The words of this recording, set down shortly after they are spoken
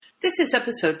This is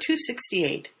episode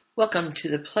 268. Welcome to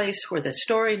the place where the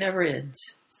story never ends.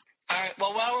 All right,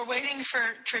 well, while we're waiting for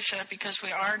Trisha, because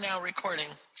we are now recording,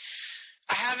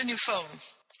 I have a new phone.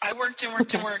 I worked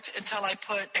until I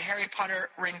put a Harry Potter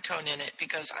ringtone in it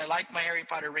because I like my Harry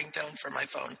Potter ringtone for my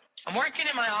phone. I'm working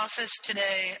in my office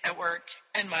today at work,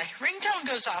 and my ringtone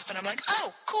goes off, and I'm like,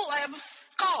 oh, cool, I have a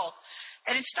call.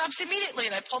 And it stops immediately,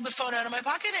 and I pulled the phone out of my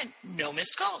pocket, and no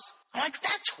missed calls. I'm like,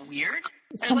 that's weird.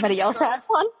 Somebody else has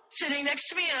one? Sitting next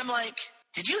to me, and I'm like,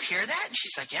 did you hear that? And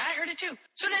she's like, yeah, I heard it too.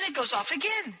 So then it goes off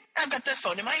again. I've got the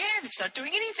phone in my hand. It's not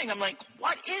doing anything. I'm like,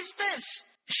 what is this?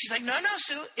 She's like, no,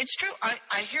 Sue, it's true. I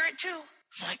hear it too.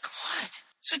 I'm like, what?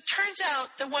 So it turns out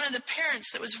that one of the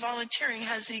parents that was volunteering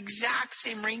has the exact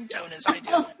same ringtone as I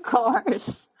do. Of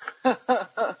course.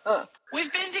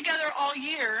 We've been together all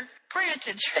year.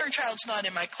 Granted, her child's not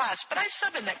in my class, but I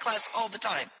sub in that class all the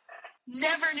time.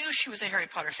 Never knew she was a Harry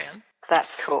Potter fan.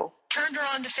 That's cool. Turned her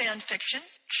on to fan fiction,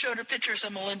 showed her pictures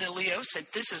of Melinda Leo, said,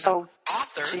 this is an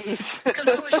author. Because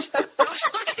I was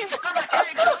looking for the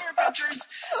Harry Potter pictures,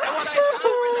 and what I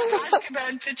found were the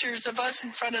Azkaban pictures of us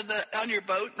in front of on your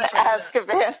boat.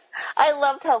 Azkaban. I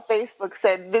loved how Facebook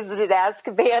said visited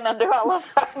Azkaban under all of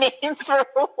our names for a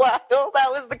while.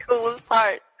 That was the coolest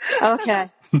part. Okay.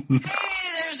 Hey,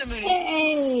 there's a Mooney.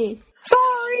 Hey.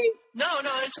 Sorry. No,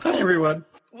 it's cool. Hi, everyone.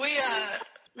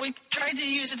 We tried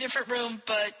to use a different room,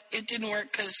 but it didn't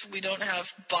work because we don't have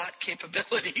bot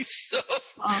capabilities. So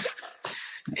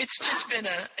it's just been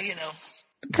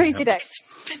crazy day. It's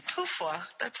been poofwa.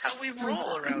 That's how we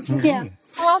roll around here. Yeah.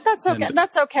 Well, that's okay.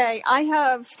 That's okay. I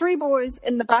have 3 boys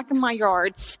in the back of my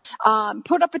yard,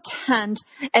 put up a tent,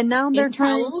 and now they're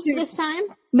trying towels to. this time?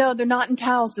 No, they're not in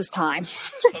towels this time.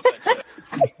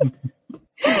 Okay.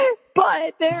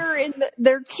 But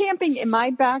they're camping in my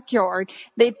backyard.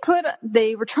 They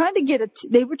were trying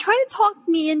to talk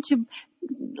me into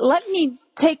letting me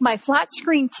take my flat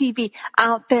screen TV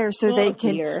out there so they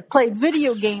can play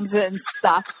video games and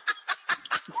stuff.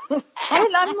 And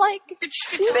I'm like,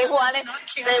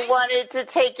 they wanted to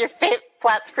take your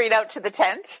flat screen out to the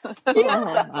tent. Yeah,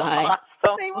 that's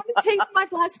awesome. They want to take my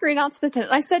flat screen out to the tent.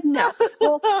 I said no.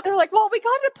 Well, they're like, well, we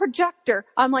got a projector.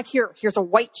 I'm like, here's a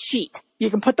white sheet. You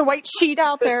can put the white sheet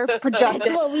out there, project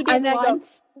it. What we did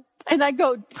once. I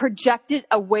go project it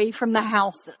away from the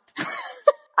house.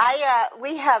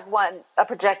 We have a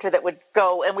projector that would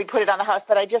go and we'd put it on the house,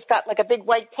 but I just got like a big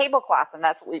white tablecloth and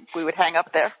that's what we would hang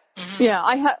up there. Yeah,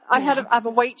 I have a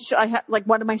white. I have like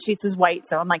one of my sheets is white,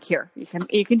 so I'm like, here,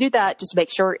 you can do that. Just make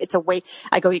sure it's away.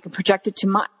 I go, you can project it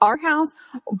to our house,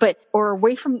 but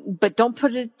don't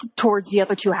put it towards the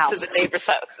other 2 houses. To the neighbor's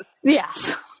houses.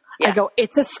 Yes. Yeah. I go,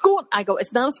 it's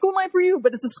it's not a school night for you,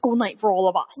 but it's a school night for all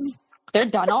of us. They're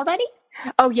done already?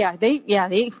 Oh yeah, they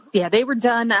were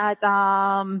done at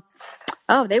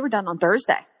they were done on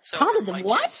Thursday. So How did they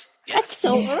what? Yeah. That's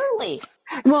so early.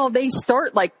 Well, they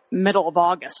start like middle of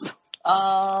August.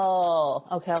 Oh,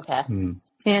 okay.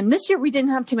 And this year we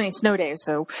didn't have too many snow days,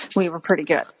 so we were pretty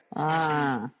good.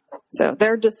 So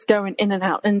they're just going in and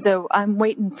out. And so I'm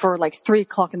waiting for like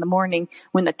 3:00 in the morning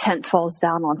when the tent falls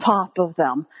down on top of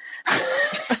them.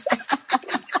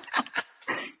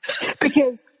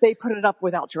 Because they put it up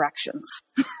without directions.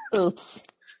 Oops.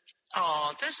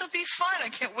 Oh, this will be fun. I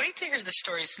can't wait to hear the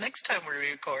stories next time we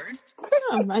record.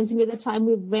 That reminds me of the time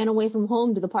we ran away from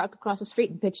home to the park across the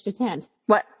street and pitched a tent.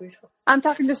 What? I'm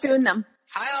talking to Sue and them.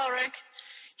 Hi, Ulrich.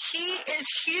 He is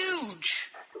huge.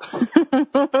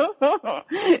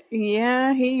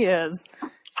 Yeah, he is.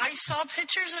 I saw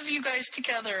pictures of you guys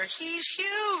together. He's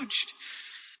huge.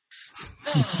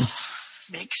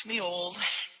 Makes me old.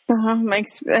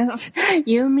 Makes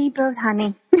you and me both,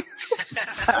 honey.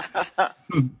 So.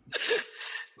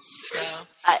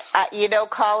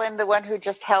 Colin, the one who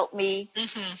just helped me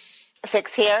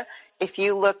fix hair, if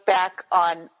you look back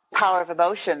on Power of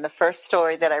Emotion, the first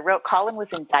story that I wrote, Colin was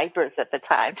in diapers at the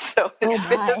time. So it's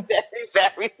been a very,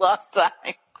 very long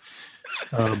time.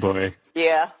 Oh, boy.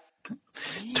 Yeah.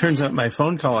 Turns out my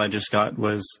phone call I just got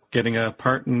was getting a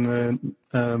part in the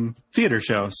theater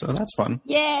show, so that's fun.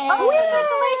 Yay! Oh,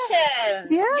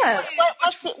 congratulations! Yes.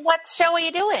 What show are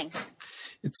you doing?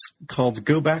 It's called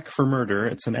Go Back for Murder.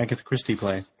 It's an Agatha Christie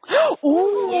play.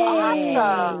 Ooh,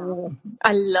 awesome.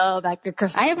 I love Agatha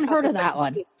Christie. I haven't heard of that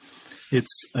one.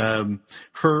 It's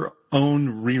her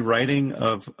own rewriting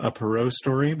of a Perrault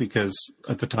story because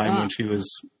at the time when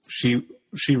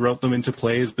she wrote them into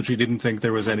plays, but she didn't think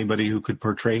there was anybody who could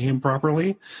portray him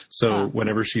properly. So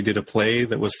whenever she did a play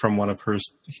that was from one of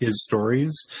his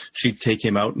stories, she'd take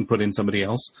him out and put in somebody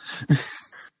else.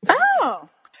 Oh,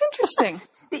 Interesting.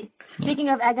 Speaking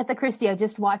of Agatha Christie,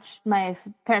 my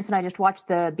parents and I just watched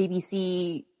the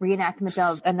BBC reenactment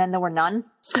of And Then There Were None.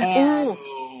 And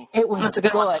Ooh. it was That's a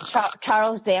good one.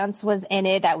 Charles Dance was in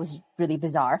it. That was really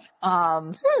bizarre.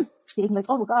 Being like,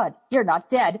 oh my God, you're not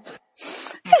dead.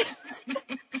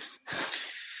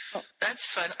 That's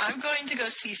fun. I'm going to go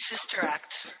see Sister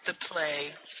Act, the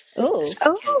play. Ooh.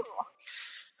 Oh.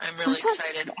 I'm really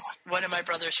excited. One of my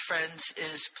brother's friends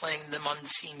is playing the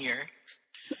Monsignor.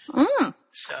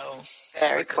 So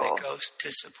Very we're going cool. to go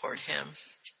to support him.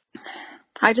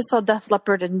 I just saw Def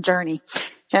Leppard and Journey,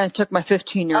 and I took my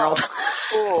 15-year-old.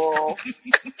 Cool.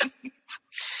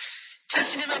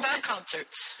 Teaching him about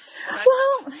concerts. That's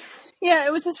Well, yeah,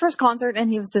 it was his first concert, and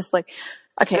he was just like,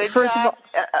 okay, Good first job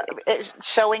of all,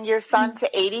 showing your son to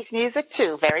 80s music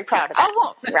too. Very proud of that.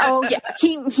 oh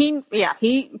yeah,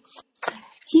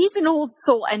 he's an old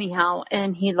soul anyhow,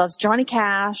 and he loves Johnny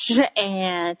Cash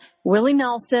and Willie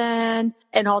Nelson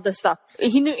and all this stuff.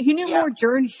 He knew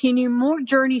more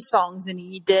Journey songs than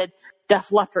he did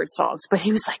Def Leppard songs. But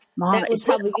he was like, "Mom, That would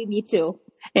probably be me too.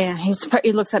 And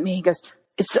he looks at me, he goes,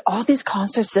 "Is all these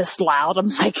concerts this loud?" I'm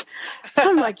like,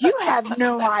 you have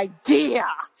no idea.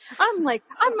 I'm like,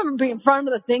 I remember being in front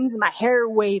of the things and my hair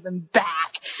waving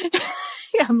back.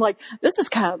 I'm like, this is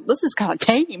kind of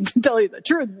tame, to tell you the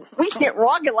truth. We can't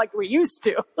rock it like we used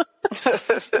to.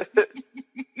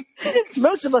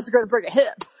 Most of us are going to break a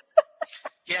hip.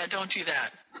 Yeah, don't do that.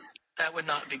 That would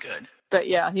not be good. But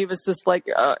yeah, he was just like,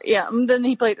 yeah. And then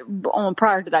he played,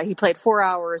 prior to that, he played 4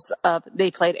 hours of,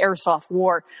 they played Airsoft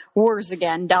Wars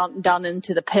again, down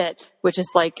into the pit, which is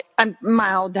like a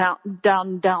mile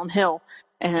downhill.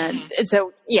 And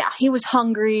so, yeah, he was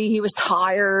hungry, he was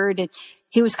tired, and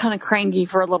he was kind of cranky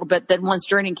for a little bit. Then once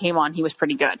Journey came on, he was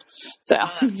pretty good. So,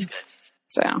 That's good.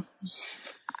 so.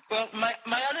 Well, my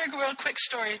other real quick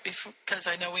story, because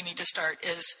I know we need to start,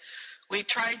 is we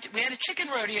had a chicken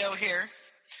rodeo here.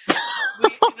 We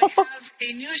have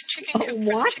a new chicken coop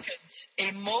for chickens,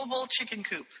 a mobile chicken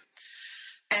coop.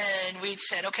 And we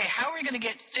said, okay, how are we going to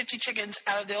get 50 chickens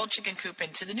out of the old chicken coop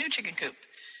into the new chicken coop?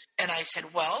 And I said,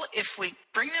 well, if we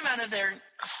bring them out of their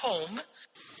home,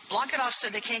 block it off so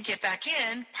they can't get back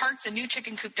in, park the new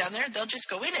chicken coop down there, they'll just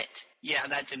go in it. Yeah,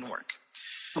 that didn't work.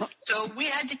 So we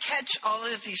had to catch all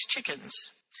of these chickens.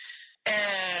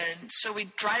 And so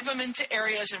we'd drive them into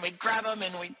areas and we'd grab them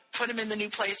and we'd put them in the new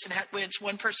place, and we had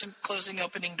one person closing,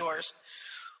 opening doors.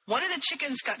 One of the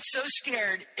chickens got so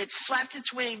scared, it flapped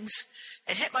its wings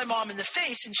and hit my mom in the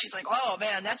face, and she's like, oh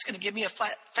man, that's going to give me a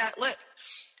fat lip.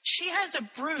 She has a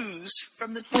bruise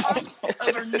from the top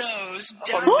of her nose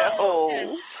down. Oh,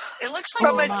 no. It looks like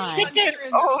From a chicken.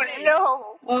 Oh,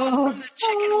 no. From the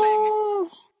chicken wing.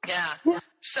 Yeah.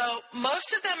 So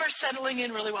most of them are settling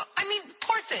in really well. I mean,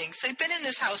 poor things. They've been in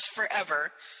this house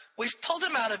forever. We've pulled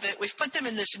them out of it. We've put them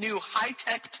in this new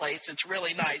high-tech place. It's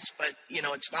really nice, but,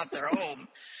 it's not their home.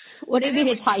 What do you mean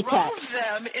it's high-tech? Drove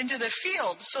them into the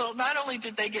field. So not only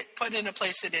did they get put in a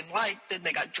place they didn't like, then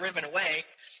they got driven away.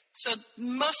 So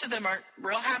most of them aren't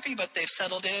real happy, but they've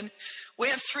settled in. We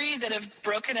have 3 that have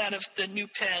broken out of the new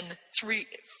pen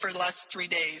for the last 3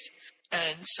 days.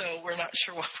 And so we're not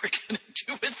sure what we're going to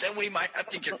do with them. We might have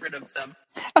to get rid of them.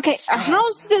 Okay,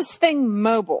 how's this thing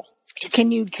mobile?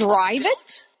 Can you drive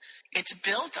it? It's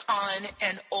built on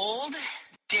an old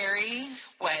dairy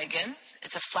wagon.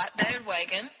 It's a flatbed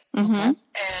wagon. Mm-hmm.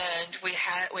 And we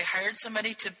hired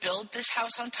somebody to build this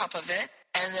house on top of it.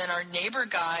 And then our neighbor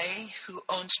guy who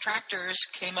owns tractors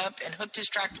came up and hooked his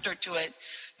tractor to it,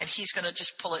 and he's going to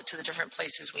just pull it to the different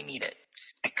places we need it.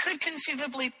 I could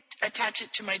conceivably attach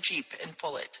it to my Jeep and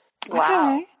pull it.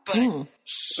 Wow. But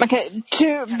Okay,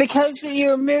 because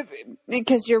you're moving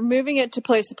it to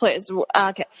place to place.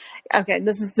 Okay.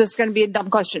 This is just going to be a dumb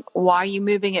question. Why are you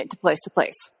moving it to place to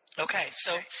place? Okay,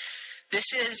 so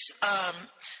this is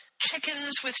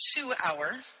Chickens with Sue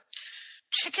Hour.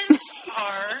 Chickens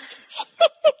are,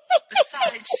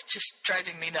 besides just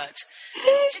driving me nuts,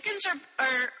 chickens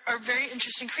are very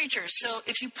interesting creatures. So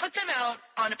if you put them out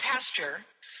on a pasture,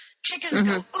 chickens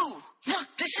go, ooh, look,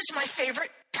 this is my favorite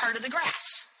part of the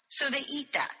grass. So they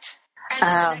eat that. And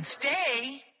then the next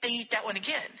day, they eat that one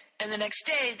again. And the next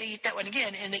day, they eat that one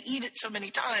again. And they eat it so many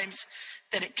times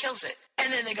that it kills it.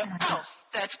 And then they go, oh,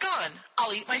 that's gone.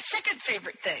 I'll eat my second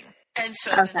favorite thing. And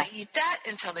so then they eat that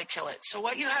until they kill it. So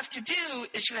what you have to do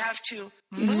is you have to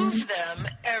move them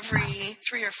every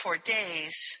 3 or 4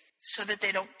 days so that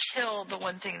they don't kill the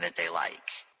one thing that they like.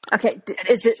 Okay,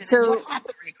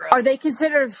 are they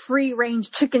considered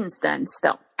free-range chickens then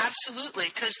still? Absolutely,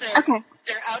 because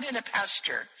they're out in a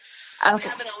pasture. Okay. We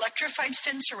have an electrified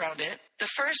fence around it. The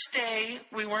first day,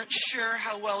 we weren't sure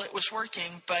how well it was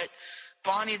working, but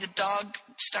Bonnie the dog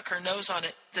stuck her nose on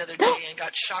it the other day and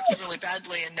got shocked really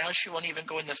badly, and now she won't even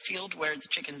go in the field where the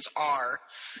chickens are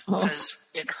because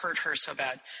it hurt her so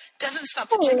bad. Doesn't stop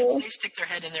the chickens; they stick their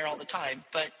head in there all the time,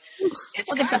 but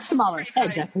it's they've got smaller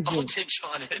heads, I presume. voltage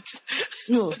on it.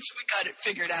 Once we got it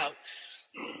figured out.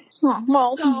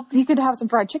 Well, so, you could have some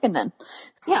fried chicken then.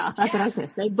 Yeah, that's what I was going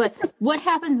to say. But what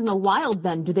happens in the wild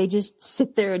then? Do they just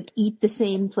sit there and eat the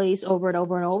same place over and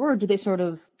over and over, or do they sort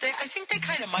of... I think they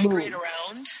kind of migrate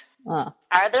around.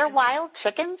 Are there wild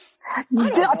chickins?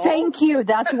 Thank you.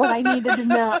 That's what I needed to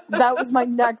know. That was my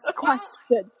next question.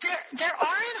 There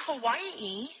are in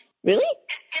Hawaii. Really?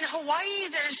 In Hawaii,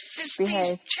 there's just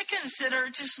these chickens that are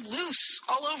just loose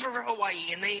all over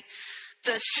Hawaii, and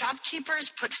the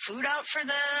shopkeepers put food out for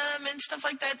them and stuff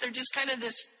like that. They're just kind of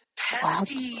this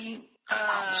pesky,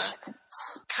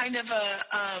 kind of a,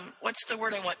 what's the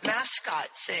word I want? Mascot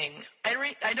thing.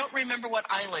 I don't remember what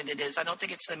island it is. I don't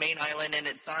think it's the main island, and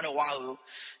it's not Oahu.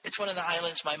 It's one of the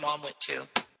islands my mom went to.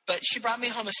 But she brought me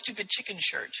home a stupid chicken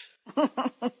shirt.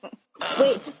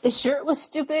 Wait, the shirt was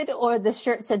stupid, or the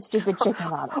shirt said stupid chicken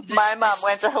on it? My mom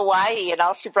went to Hawaii, and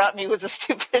all she brought me was a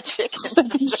stupid chicken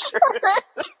shirt.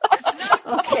 That's not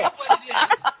what it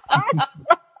is.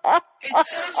 It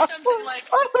says something like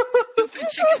stupid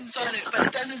chickens on it, but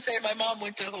it doesn't say my mom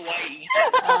went to Hawaii.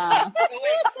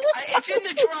 Wait, it's in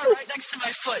the drawer right next to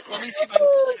my foot. Let me see if I can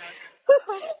pull it out.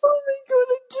 Oh my god,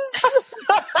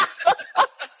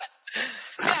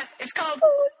 Yeah, it's called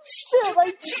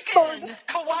Stupid Chicken,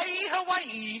 Kauai,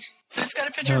 Hawaii. It's got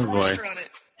a picture of a rooster on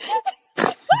it.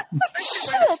 I should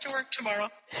wear this to work tomorrow.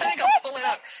 I think I'll pull it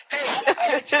out. Hey,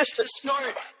 I got Trish the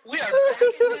Snort. We are back in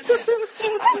business.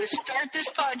 I'm going to start this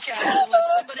podcast unless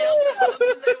somebody else has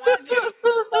something they want to do.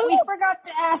 We forgot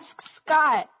to ask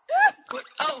Scott.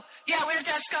 Oh, yeah, we have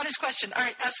to ask Scott his question. All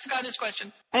right, ask Scott his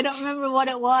question. I don't remember what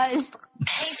it was.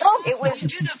 Hey, Scott, when you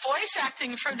do the voice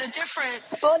acting for the different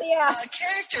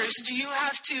characters, do you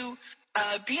have to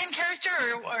be in character,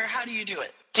 or how do you do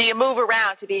it? Do you move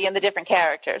around to be in the different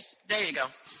characters? There you go.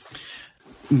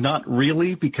 Not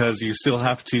really, because you still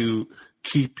have to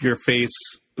keep your face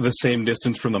the same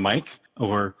distance from the mic,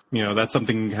 or, that's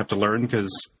something you have to learn, because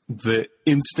the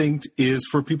instinct is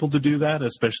for people to do that,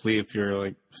 especially if you're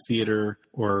like theater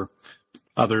or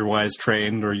otherwise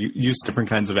trained or use different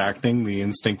kinds of acting. The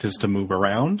instinct is to move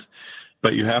around,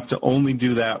 but you have to only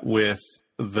do that with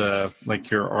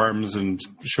your arms and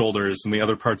shoulders and the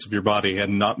other parts of your body,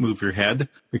 and not move your head,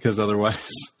 because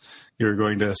otherwise you're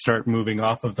going to start moving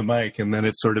off of the mic, and then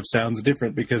it sort of sounds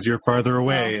different because you're farther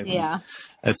away,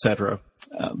 etc.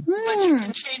 But you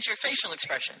can change your facial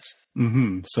expressions.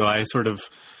 So I sort of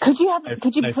could you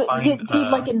do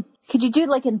it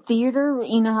like in theater?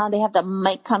 You know how they have the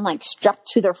mic kind of like strapped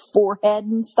to their forehead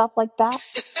and stuff like that.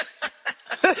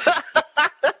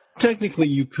 Technically,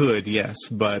 you could, yes,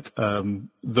 but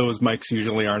those mics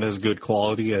usually aren't as good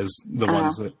quality as the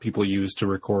ones that people use to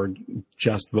record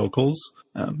just vocals.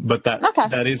 But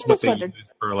that is what they use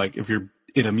for, like, if you're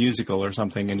in a musical or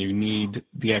something and you need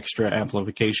the extra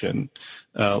amplification.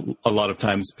 A lot of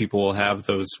times people will have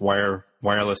those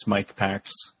wireless mic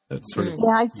packs.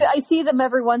 I see them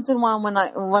every once in a while when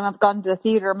I've gone to the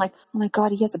theater. I'm like, oh my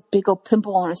god, he has a big old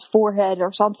pimple on his forehead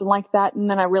or something like that,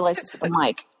 and then I realize it's the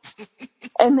mic.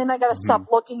 And then I got to stop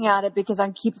looking at it because I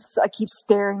keep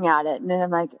staring at it, and then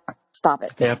I'm like, stop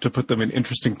it. They have to put them in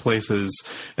interesting places,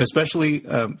 especially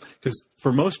because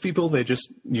for most people,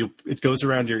 it goes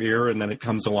around your ear and then it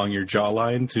comes along your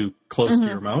jawline to close to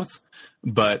your mouth.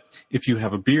 But if you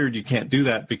have a beard, you can't do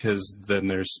that, because then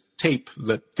there's tape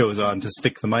that goes on to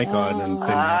stick the mic on, and then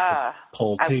you have to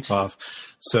pull tape off.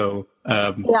 So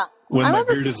when my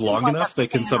beard is long enough, they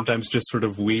can sometimes just sort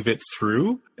of weave it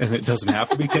through, and it doesn't have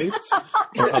to be taped.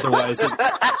 Or otherwise,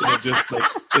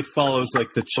 it follows like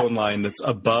the chin line that's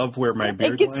above where my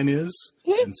beard line is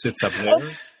and sits up there.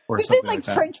 Or something like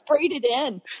that. French braided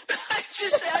in.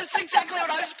 That's exactly what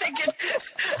I was thinking.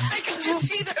 I can just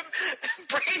see them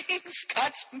braiding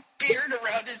Scott's beard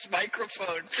around his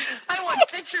microphone. I want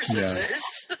pictures of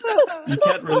this. You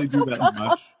can't really do that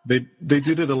much. They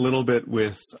did it a little bit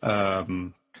with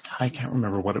I can't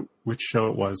remember which show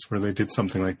it was where they did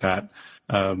something like that.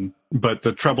 But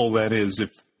the trouble then is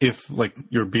if my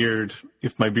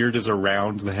beard is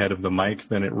around the head of the mic,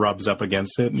 then it rubs up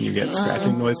against it and you get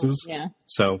scratching noises. Yeah.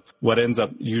 So what ends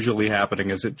up usually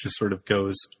happening is it just sort of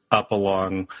goes up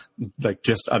along, like,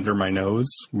 just under my nose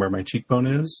where my cheekbone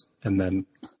is. And then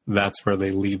that's where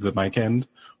they leave the mic end,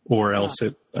 or else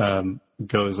it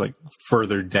goes like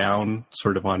further down,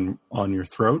 sort of on your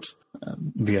throat,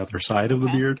 the other side of the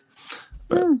beard.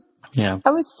 But Yeah.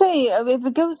 I would say if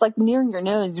it goes like near your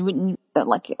nose, you wouldn't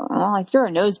like. Well, if you're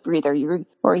a nose breather, you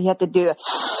have to do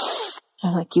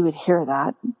like you would hear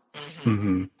that.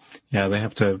 Mm-hmm. Yeah, they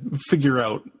have to figure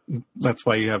out. That's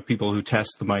why you have people who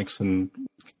test the mics and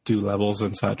do levels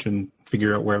and such, and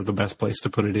figure out where the best place to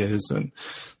put it is. And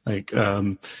like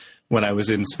when I was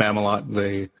in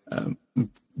Spamalot,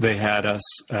 they had us,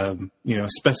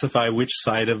 specify which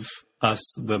side of us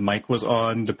the mic was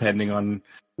on, depending on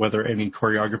whether any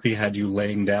choreography had you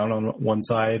laying down on one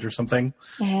side or something.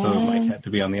 So the mic had to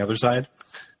be on the other side.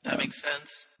 That makes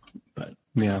sense. But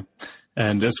yeah.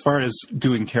 And as far as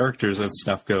doing characters and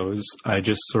stuff goes, I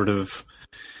just sort of,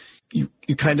 you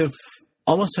kind of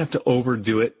almost have to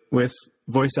overdo it with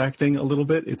voice acting a little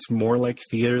bit. It's more like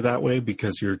theater that way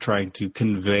because you're trying to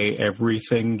convey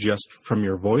everything just from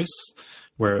your voice.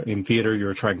 Where in theater,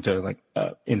 you're trying to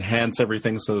enhance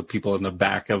everything so that people in the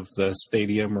back of the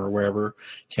stadium or wherever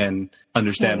can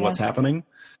understand what's happening.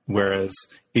 Whereas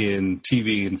in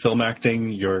TV and film acting,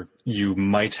 you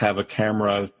might have a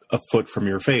camera a foot from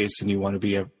your face and you want to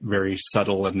be very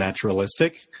subtle and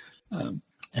naturalistic.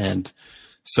 And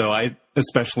so I,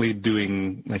 especially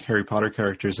doing like Harry Potter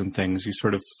characters and things, you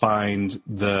sort of find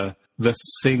the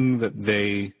thing that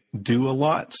they do a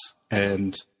lot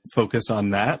and focus on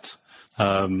that.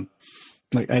 I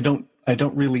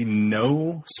don't really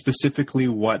know specifically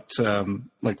what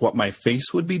my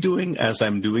face would be doing as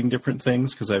I'm doing different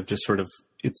things, because I've just sort of,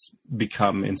 it's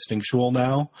become instinctual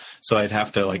now. So I'd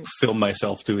have to film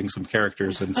myself doing some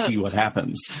characters and see what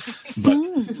happens. But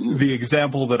the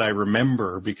example that I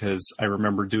remember, because I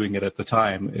remember doing it at the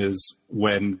time, is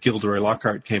when Gilderoy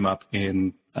Lockhart came up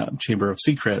in Chamber of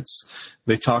Secrets.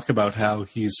 They talk about how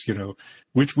he's,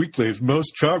 which weekly's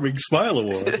most charming smile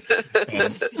award.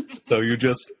 And so you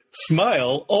just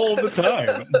smile all the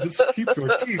time. Just keep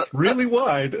your teeth really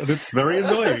wide, and it's very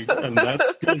annoying. And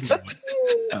that's Gilderoy.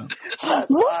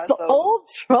 Let's all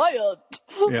try it.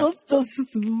 Yeah. Let's just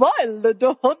smile.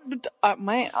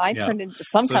 I turned into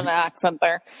some kind of accent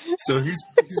there. So he's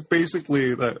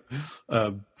basically that.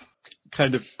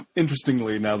 Kind of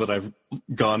interestingly, now that I've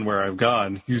gone where I've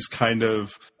gone, he's kind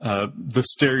of the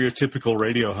stereotypical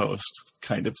radio host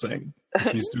kind of thing.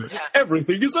 He's doing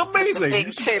everything is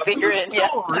amazing. Big grin,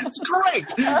 it's great.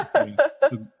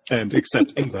 And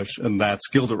except English, and that's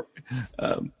Gilderoy.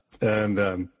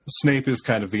 And Snape is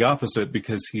kind of the opposite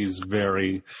because he's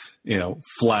very,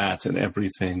 flat, and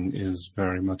everything is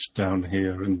very much down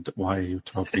here. And why are you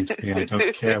talking to me? I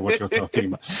don't care what you're talking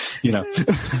about.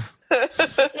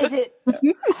 Is it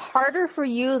harder for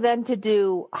you then to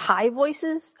do high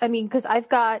voices? I mean, because I've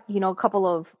got, a couple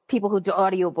of people who do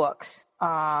audiobooks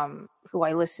who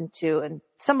I listen to, and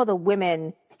some of the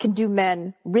women can do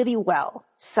men really well.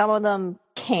 Some of them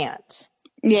can't.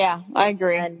 Yeah, I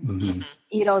agree. And,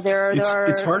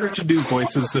 it's harder to do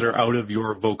voices that are out of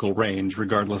your vocal range,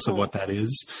 regardless of what that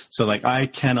is. So, I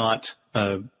cannot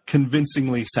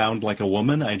convincingly sound like a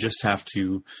woman. I just have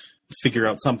to figure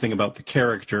out something about the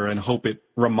character and hope it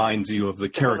reminds you of the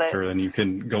character, and you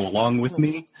can go along with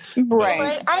me.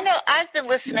 Right. I know I've been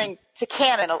listening to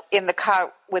Canon in the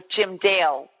car with Jim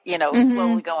Dale,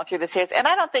 slowly going through the series, and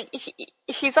I don't think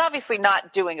he's obviously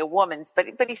not doing a woman's, but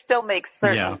he still makes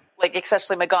certain,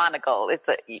 especially McGonagall.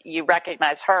 You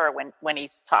recognize her when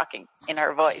he's talking in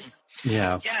her voice.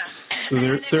 Yeah. So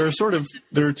there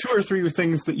are two or three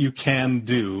things that you can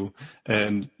do,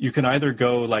 and you can either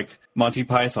go like Monty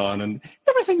Python and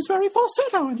everything's very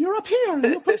falsetto, and you're up here and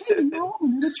you're pretending you're a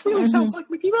woman, and it really sounds like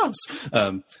Mickey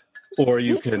Mouse. Or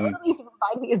you can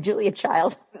remind me of Julia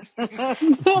Child.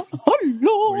 Hello.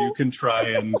 Or you can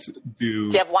try and Do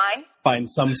you have wine? find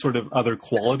some sort of other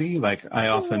quality. Like I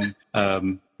often,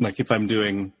 if I'm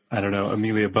doing, I don't know,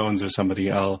 Amelia Bones or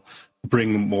somebody, I'll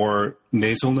bring more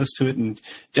nasalness to it and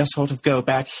just sort of go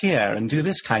back here and do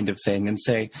this kind of thing and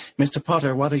say, Mr.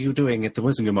 Potter, what are you doing at the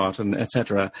Wizengamot, and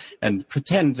etc. And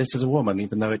pretend this is a woman,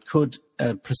 even though it could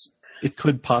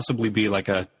possibly be like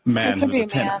a man who's a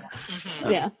tenor.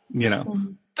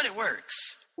 But it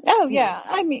works. Oh yeah,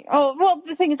 I mean,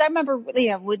 the thing is, I remember,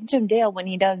 with Jim Dale when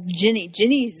he does Ginny.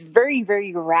 Ginny's very,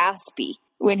 very raspy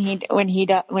when he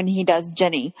does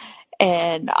Ginny,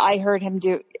 and I heard him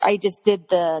do. I just did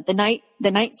the night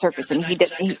circus, and he did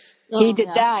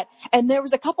that, and there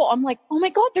was a couple. I'm like, oh my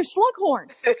god, there's Slughorn.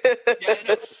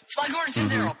 Slughorn's in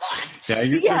there a lot. Yeah,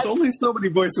 there's only so many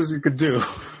voices you could do.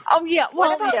 Oh yeah.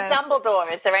 What about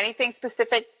Dumbledore? Is there anything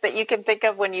specific that you can think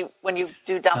of when you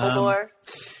do Dumbledore?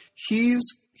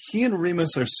 he and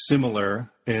Remus are similar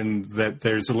in that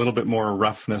there's a little bit more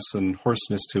roughness and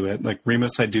hoarseness to it. Like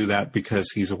Remus, I do that because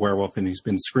he's a werewolf and he's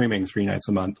been screaming 3 nights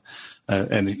a month.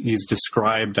 And he's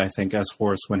described, I think, as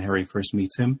hoarse when Harry first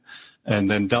meets him. And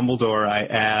then Dumbledore, I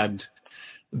add,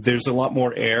 there's a lot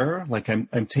more air. Like I'm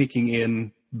taking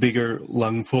in bigger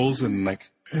lungfuls and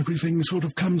like everything sort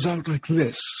of comes out like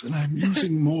this, and I'm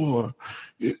using more.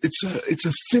 It's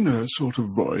a thinner sort of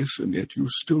voice, and yet you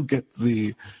still get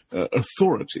the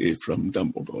authority from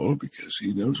Dumbledore because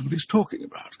he knows what he's talking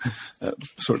about,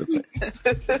 sort of thing.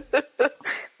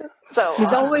 So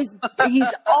he's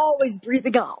always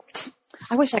breathing out.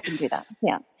 I wish I could do that.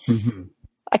 Yeah. Mm-hmm.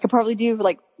 I could probably do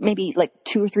maybe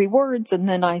 2 or 3 words, and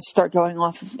then I start going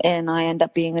off and I end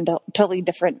up being a totally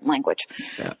different language.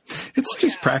 Yeah. It's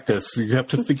just practice. You have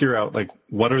to figure out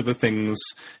what are the things.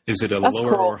 Is it That's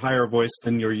lower cool. or higher voice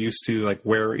than you're used to? Like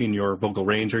where in your vocal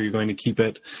range are you going to keep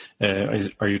it?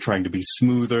 Are you trying to be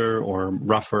smoother or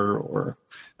rougher? Or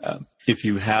if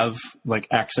you have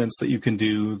accents that you can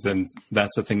do, then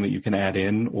that's a thing that you can add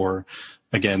in. Or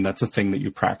again, that's a thing that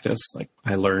you practice. Like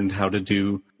I learned how to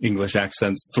do English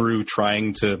accents through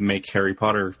trying to make Harry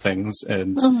Potter things.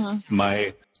 And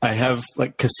I have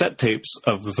cassette tapes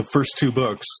of the first 2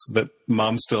 books that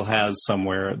Mom still has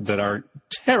somewhere that are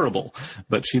terrible,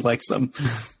 but she likes them.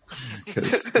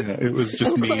 Because it was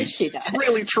just me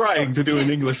really trying to do an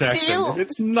English accent.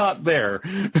 It's not there.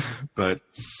 But,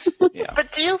 yeah.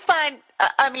 But do you find,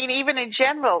 even in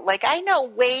general, I know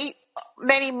way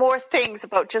many more things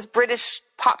about just British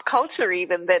pop culture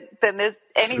even than there's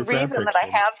any reason that I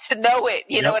have to know it.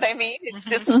 You know what I mean? It's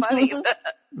just funny.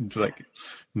 It's like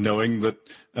knowing that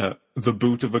the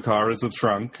boot of a car is a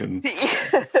trunk and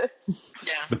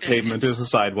the pavement is a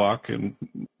sidewalk and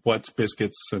what's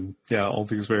biscuits and all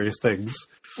these various things.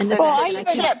 And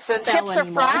chips are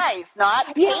fries,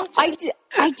 not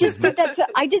I just did that.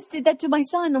 I just did that to my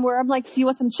son, where I'm like, "Do you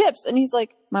want some chips?" And he's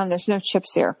like, "Mom, there's no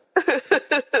chips here." I'm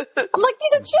like,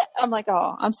 "These are chips." I'm like,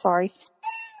 "Oh, I'm sorry."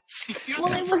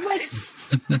 Well, it was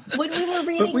when we were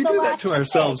reading. But we do that to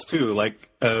ourselves too.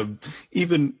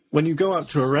 Even when you go out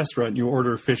to a restaurant, you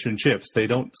order fish and chips. They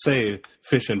don't say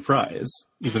fish and fries,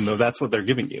 even though that's what they're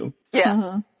giving you.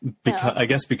 Yeah. I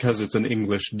guess because it's an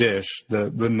English dish,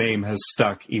 the name has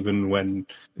stuck even when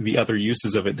the other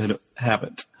uses of it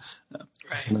haven't.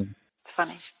 Right. It's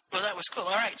funny. Well, that was cool.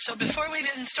 All right. So before we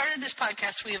even started this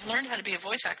podcast, we have learned how to be a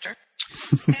voice actor,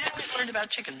 and we've learned about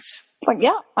chickens.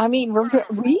 Yeah, we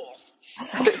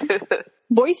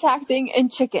voice acting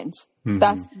and chickens. Mm-hmm.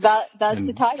 That's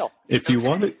the title. If you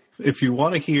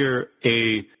want to hear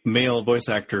a male voice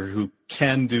actor who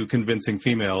can do convincing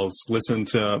females, listen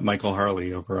to Michael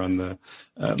Harley over on the.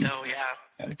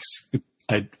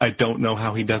 I don't know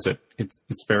how he does it.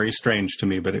 It's very strange to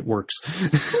me, but it works.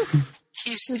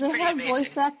 Do they have amazing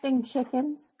voice acting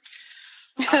chickens?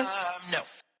 No.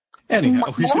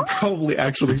 Anyhow, we should probably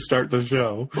actually start the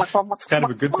show. It's kind of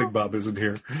a good thing Bob isn't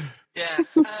here. Yeah.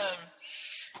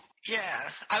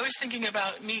 I was thinking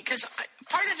about me, because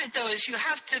part of it, though, is you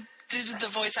have to do the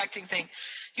voice acting thing.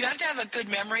 You have to have a good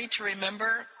memory to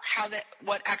remember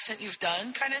what accent you've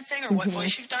done kind of thing, or what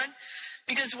voice you've done.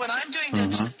 Because when I'm doing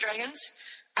Dungeons & Dragons,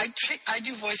 I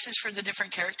do voices for the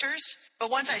different characters. But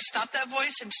once I stop that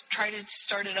voice and try to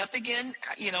start it up again,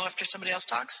 after somebody else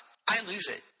talks, I lose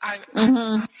it.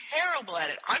 I'm terrible at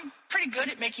it. I'm pretty good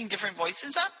at making different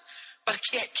voices up, but I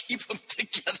can't keep them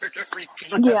together to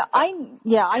repeat. I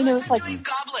know. It's like doing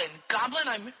Goblin.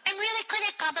 I'm really good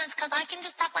at goblins because I can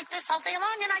just talk like this all day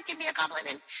long, and I can be a goblin,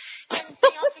 and they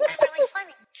all think I'm really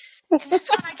funny. And that's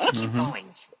when I can keep going.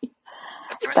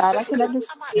 That I can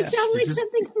understand. You sound like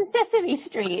something from Sesame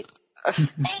Street.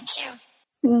 Thank you.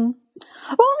 Mm.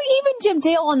 Well, even Jim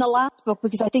Dale on the last book,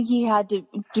 because I think he had to,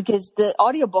 because the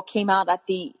audiobook came out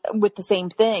with the same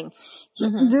thing.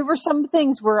 There were some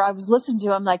things where I was listening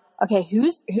to him like, okay,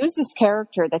 who's this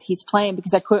character that he's playing?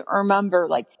 Because I couldn't remember.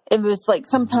 It was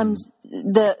sometimes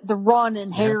the Ron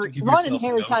and Harry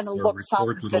kind of look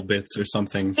little bits or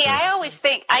something. See, I always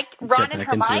think Ron and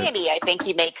Hermione, I think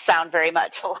he makes sound very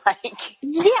much alike.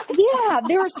 Yeah.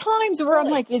 There's times where I'm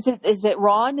like, is it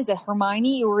Ron? Is it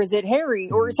Hermione? Or is it Harry?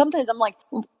 Or sometimes I'm like,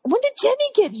 when did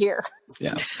Jenny get here?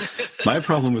 Yeah. My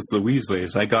problem was the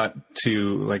Weasleys. I got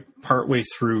to partway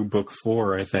through book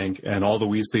 4, I think, and all the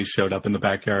Weasleys showed up in the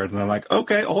backyard, and I'm like,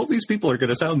 okay, all these people are going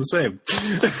to sound the same.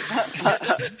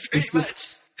 Pretty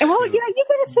much. Well, you got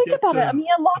to think about it. I mean,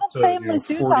 a lot of families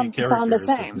do sound the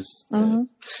same.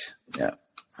 Yeah.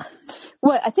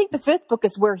 Well, I think the 5th book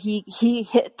is where he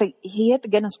hit the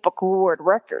Guinness Book of World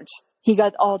Records He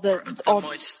got all the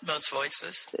most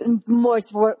voices. the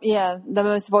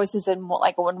most voices in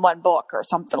like in one book or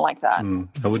something like that.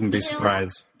 I wouldn't be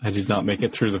surprised. I did not make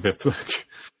it through the 5th book.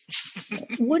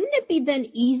 Wouldn't it be then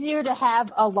easier to have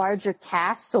a larger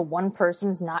cast so one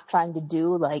person's not trying to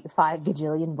do like 5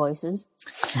 gajillion voices?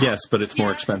 Yes, but it's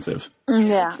more expensive.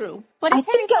 Yeah, True. But it's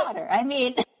Harry Potter. I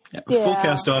mean, Full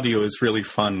cast audio is really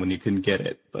fun when you can get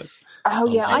it, but I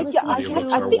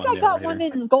think I got one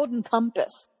in Golden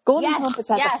Compass. Golden Compass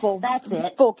has a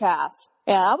full cast.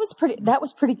 Yeah, that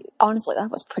was pretty honestly,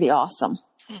 that was pretty awesome.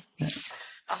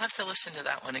 I'll have to listen to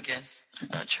that one again. I'm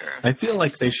not sure. I feel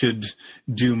like they should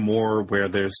do more where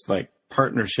there's like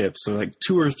partnerships, so like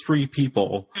 2 or 3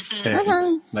 people,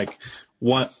 and like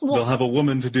they'll have a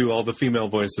woman to do all the female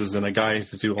voices and a guy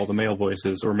to do all the male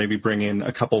voices, or maybe bring in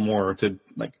a couple more to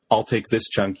like, I'll take this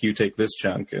chunk, you take this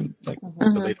chunk, and like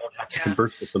so they don't have to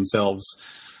converse with themselves.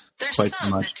 There's quite some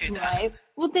so much. that do that. right?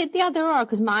 Well, there are,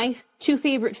 because my 2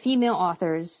 favorite female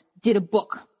authors did a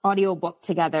audio book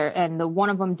together, and one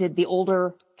of them did the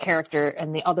older character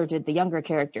and the other did the younger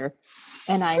character.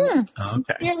 And I'm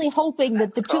sincerely hoping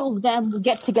that the 2 of them will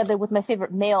get together with my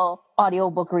favorite male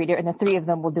audiobook reader, and the 3 of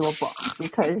them will do a book,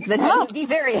 because then I would be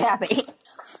very happy.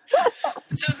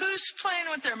 So who's playing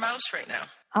with their mouse right now?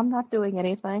 I'm not doing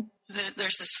anything.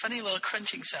 There's this funny little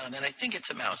crunching sound, and I think it's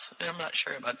a mouse. I'm not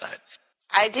sure about that.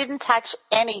 I didn't touch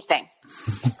anything.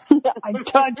 I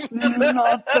touched nothing.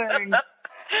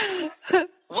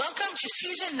 Welcome to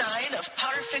season 9 of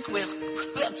Potterfic with.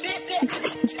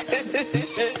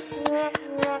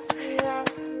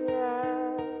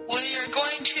 We are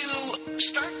going to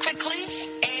start quickly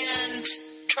and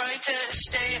try to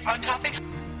stay on topic.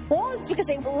 Well, it's because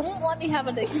they won't let me have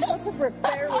an explosive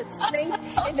affair with Snape,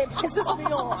 and it pisses me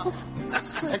off.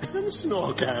 Sex and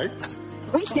snorkex.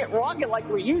 We can't rock it like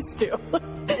we used to.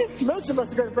 Most of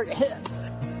us are going to bring a hit.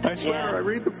 I swear, I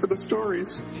read them for the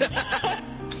stories.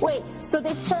 Wait, so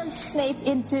they've turned Snape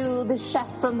into the chef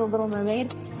from The Little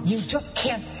Mermaid? You just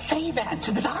can't say that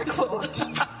to the Dark Lord.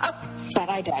 But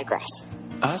I digress.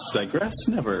 Us digress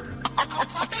never.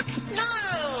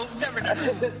 No, never.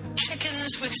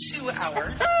 Chickens with Sue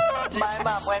Hour. My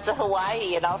mom went to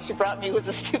Hawaii, and all she brought me was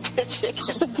a stupid chicken.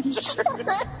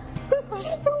 Oh my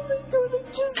god,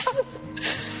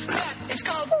 It's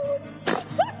called.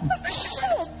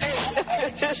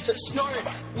 Snort.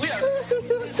 We are.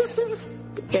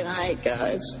 Good night,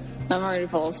 guys. I'm ready to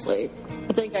fall asleep.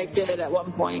 I think I did at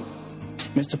one point.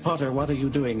 Mr. Potter, what are you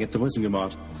doing at the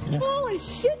Wizengamot? Holy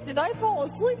shit, did I fall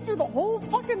asleep through the whole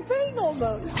fucking thing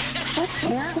almost?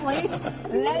 Apparently.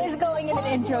 That is going in an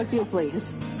intro too,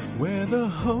 please. Where the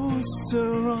hosts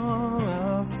are all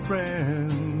our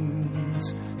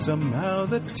friends. Somehow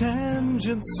the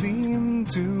tangents seem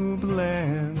to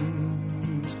blend.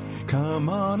 Come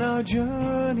on our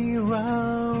journey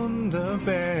round the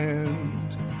bend.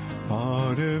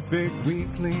 Potterfic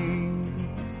Weekly,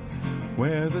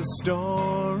 where the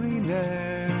story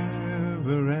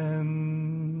never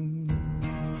ends.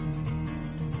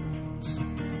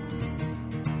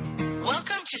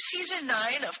 Welcome to season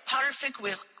 9 of Potterfic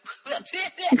with. I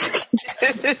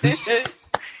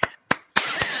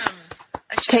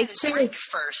should Take have two. a drink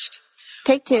first.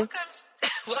 Take 2.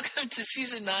 Welcome to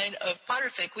season 9 of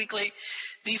Potterfic Weekly,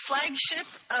 the flagship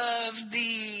of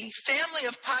the family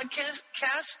of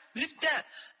podcasts.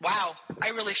 Wow, I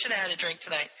really should have had a drink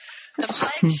tonight. The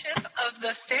flagship of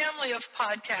the family of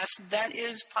podcasts that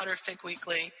is Potterfic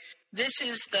Weekly. This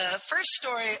is the first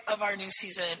story of our new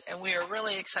season, and we are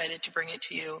really excited to bring it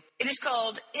to you. It is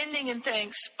called Ending in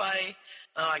Thanks by,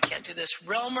 I can't do this,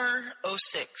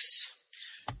 Relmer06.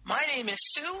 My name is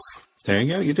Sue. There you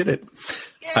go, you did it.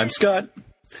 Yay. I'm Scott.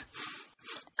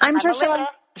 I'm Trisha.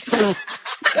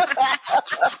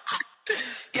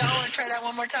 Y'all want to try that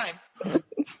one more time?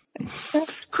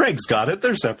 Craig's got it.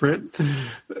 They're separate.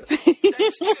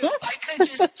 That's true. I could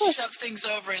just shove things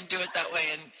over and do it that way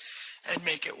and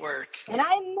make it work. And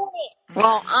I'm Mooney.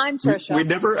 Well, I'm Trisha. We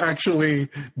never actually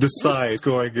decide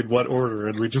going in what order,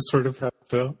 and we just sort of have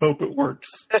to hope it works.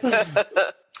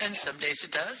 And some days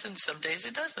it does, and some days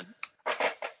it doesn't.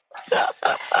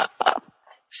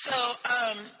 So,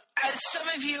 as some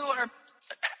of you are...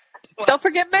 Well, Don't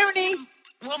forget Mooney.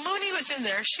 Well, Mooney was in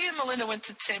there. She and Melinda went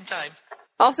at the same time.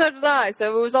 Also did I,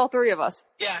 so it was all 3 of us.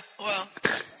 Yeah, well,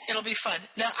 it'll be fun.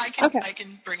 Now, I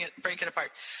can break it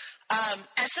apart.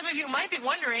 As some of you might be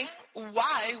wondering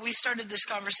why we started this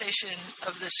conversation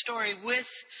of this story with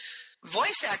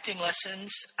voice acting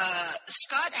lessons,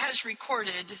 Scott has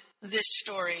recorded this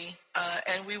story,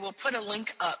 and we will put a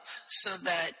link up so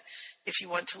that if you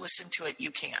want to listen to it,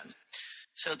 you can.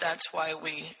 So that's why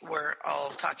we were all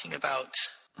talking about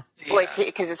voice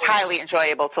because it's highly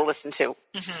enjoyable to listen to.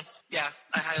 Mm-hmm. Yeah,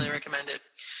 I highly recommend it.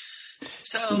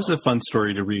 So it was a fun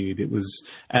story to read. It was,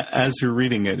 as you're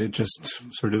reading it, it just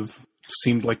sort of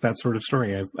seemed like that sort of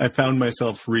story. I found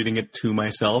myself reading it to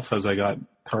myself as I got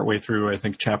partway through, I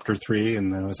think, chapter 3,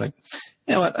 and I was like,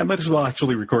 you know what, I might as well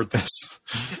actually record this.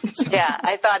 Yeah,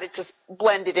 I thought it just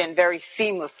blended in very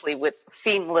seamlessly with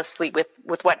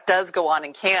what does go on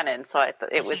in canon. So I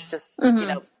thought it was just,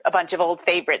 a bunch of old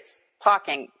favorites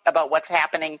talking about what's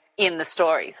happening in the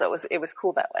story. So it was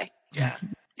cool that way. Yeah.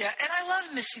 Yeah, and I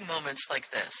love missing moments like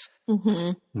this.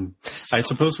 Mm-hmm. I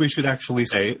suppose we should actually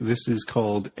say this is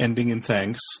called Ending in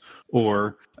Thanks,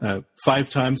 or 5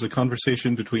 times a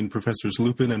conversation between Professors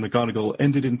Lupin and McGonagall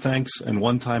ended in thanks, and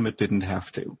 1 time it didn't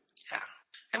have to. Yeah.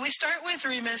 And we start with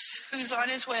Remus, who's on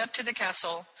his way up to the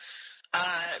castle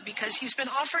because he's been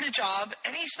offered a job,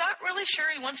 and he's not really sure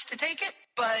he wants to take it,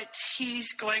 but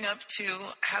he's going up to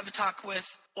have a talk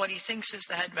with what he thinks is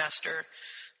the headmaster,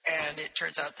 and it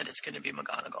turns out that it's going to be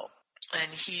McGonagall.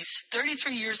 And he's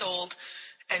 33 years old,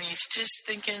 and he's just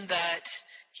thinking that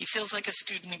he feels like a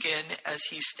student again as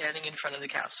he's standing in front of the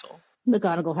castle.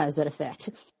 McGonagall has that effect.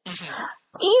 Mm-hmm.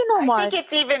 You know what? I think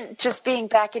it's even just being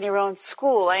back in your own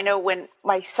school. I know when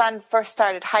my son first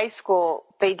started high school,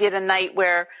 they did a night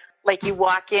where, like, you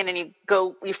walk in and you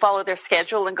follow their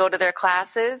schedule and go to their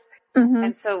classes. Mm-hmm.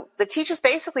 And so the teacher's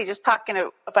basically just talking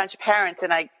to a bunch of parents,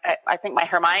 and I think my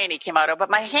Hermione came out, but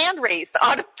my hand raised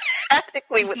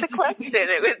automatically with the question.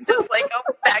 It was just like,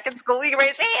 oh, back in school, you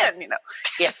raise your hand,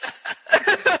 Yeah.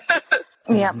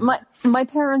 Yeah, my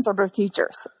parents are both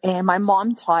teachers, and my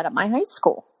mom taught at my high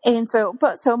school. And so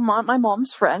my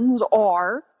mom's friends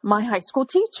are my high school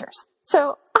teachers.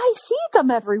 So I see them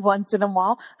every once in a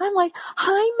while. I'm like,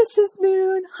 hi, Mrs.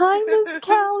 Moon. Hi, Miss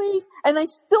Callie. And I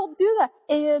still do that.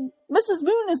 And Mrs.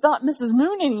 Moon is not Mrs.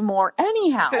 Moon anymore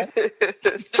anyhow.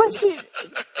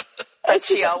 But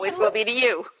she always will be to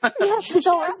you. Yeah, she's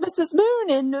always Mrs.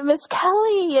 Moon and Miss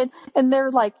Kelly. And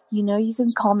they're like, you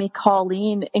can call me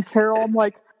Colleen. And Carol, I'm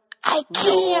like, I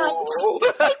can't.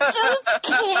 I just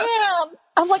can't.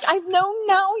 I'm like, I've known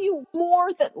now you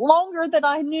longer than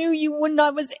I knew you when I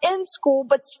was in school,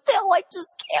 but still, I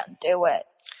just can't do it.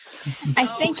 I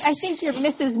think your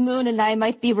Mrs. Moon and I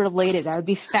might be related. I would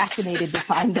be fascinated to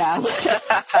find out.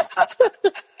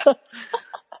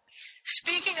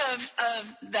 Speaking of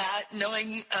that,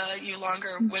 knowing you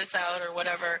longer without or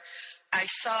whatever, I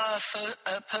saw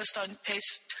a post on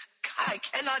I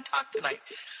cannot talk tonight.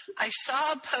 I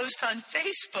saw a post on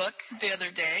Facebook the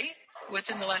other day,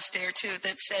 within the last day or two,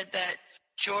 that said that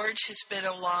George has been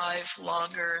alive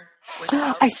longer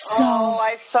without. I saw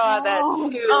that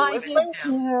too. I did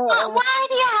too. Why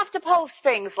do you have to post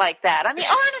things like that? I mean,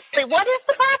 honestly, what is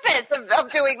the purpose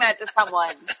of doing that to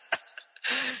someone?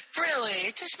 Really?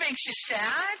 It just makes you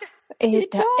sad?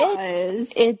 It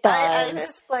does. It does. I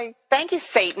just like, thank you,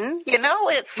 Satan.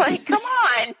 It's like, come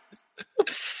on.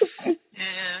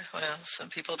 Yeah, well, some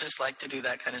people just like to do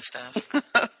that kind of stuff.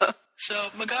 So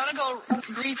McGonagall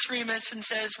greets Remus and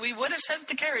says, we would have sent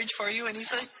the carriage for you. And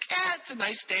he's like, yeah, it's a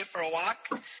nice day for a walk.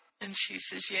 And she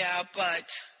says, yeah, but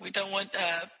we don't want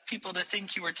people to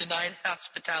think you were denied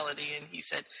hospitality. And he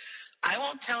said, I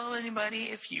won't tell anybody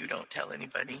if you don't tell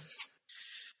anybody.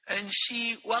 And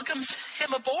she welcomes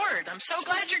him aboard. I'm so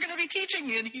glad you're going to be teaching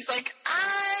you. And he's like,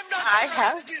 I'm not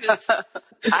going to do this.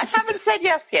 I haven't said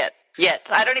yes yet.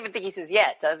 I don't even think he says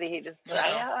yet, does he? He just,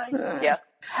 yeah.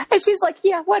 And she's like,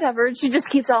 yeah, whatever. And she just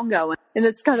keeps on going. And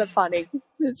it's kind of funny.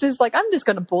 It's just like, I'm just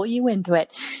going to pull you into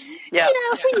it. Yeah.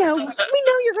 We know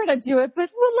you're going to do it,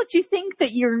 but we'll let you think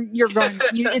that you're going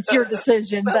it's your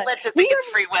decision. We'll let you think it's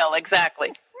free will,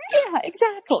 exactly. Yeah,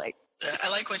 exactly. I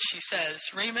like what she says.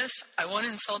 Remus, I won't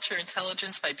insult your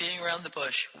intelligence by being around the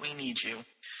bush. We need you.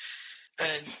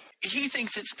 And he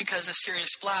thinks it's because of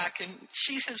Sirius Black. And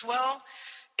she says, well,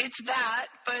 it's that,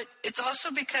 but it's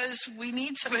also because we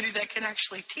need somebody that can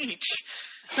actually teach.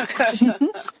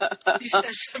 She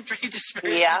says some pretty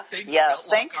disparaging things about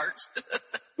Lockhart.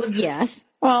 Yes.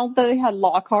 Well, they had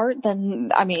Lockhart, then,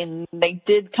 they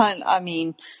did oh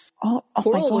my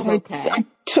God. Was okay.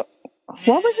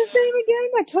 What was his name again?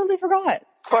 I totally forgot.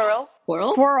 Quirrell.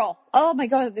 Oh my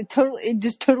God. It was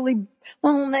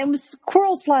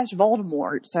Quirrell /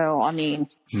 Voldemort. So,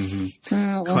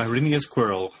 Quirinius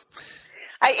Quirrell.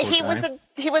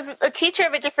 He was a teacher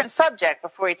of a different subject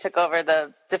before he took over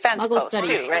the defense post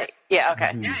too, right? Yeah,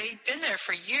 okay. Yeah, he'd been there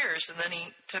for years, and then he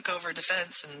took over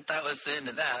defense, and that was the end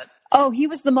of that. Oh, he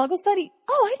was the Muggle study?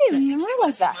 Oh, I didn't even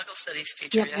realize that. Muggle studies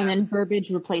teacher, Yep, and then Burbage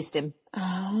replaced him.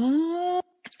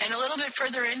 And a little bit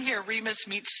further in here, Remus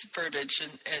meets Burbage,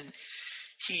 and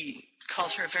he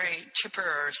calls her a very chipper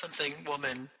or something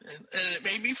woman. And it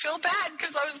made me feel bad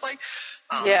because I was like,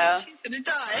 oh, she's going to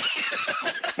die.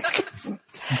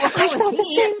 I thought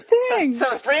the same thing. So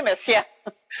it's Remus, yeah.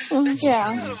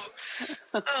 Yeah.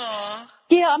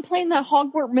 Yeah, I'm playing that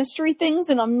Hogwarts mystery things,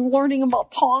 and I'm learning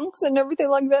about Tonks and everything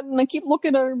like that, and I keep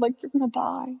looking at her like, you're going to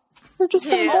die. You're just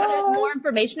going to die. There's more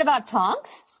information about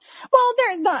Tonks? Well,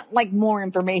 there's not like more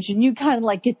information. You kind of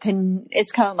like get to,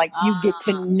 it's kind of like you get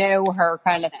to know her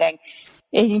kind of thing.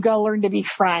 And you got to learn to be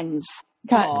friends.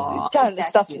 Kind of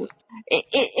stuff.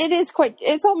 It is quite,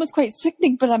 it's almost quite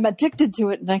sickening, but I'm addicted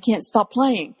to it and I can't stop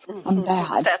playing. I'm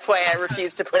bad. That's why I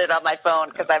refuse to put it on my phone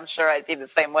because I'm sure I'd be the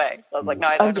same way. So I was like, no,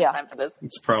 I don't have time for this.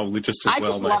 It's probably just as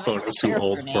well my phone is too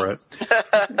old for it.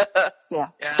 Yeah,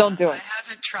 don't do it. I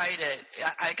haven't tried it.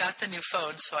 I got the new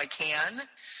phone so I can,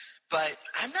 but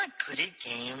I'm not good at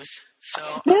games.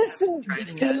 So listen,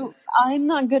 I'm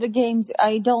not good at games.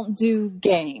 I don't do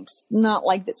games. Not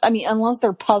like this. I mean, unless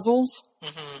they're puzzles,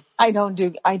 I don't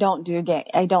do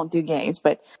games.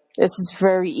 But this is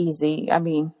very easy. I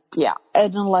mean, yeah, a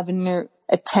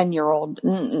 10-year-old,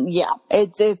 yeah,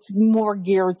 it's more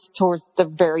geared towards the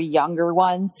very younger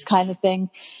ones, kind of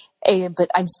thing. But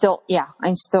I'm still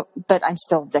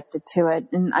addicted to it,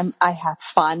 and I have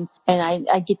fun, and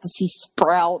I get to see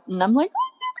Sprout, and I'm like,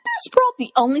 Sprout.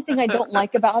 The only thing I don't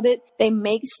like about it, they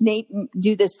make Snape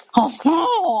do this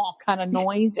kind of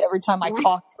noise every time I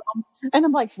talk to him. And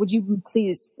I'm like, would you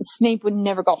please? Snape would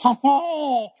never go, So,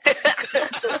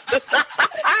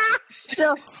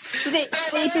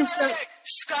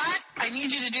 Scott, I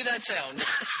need you to do that sound.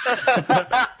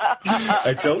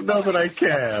 I don't know that I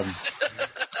can.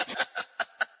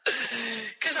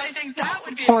 Because I think that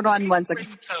would be Hold on one second.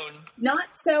 ringtone. Not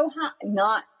so high.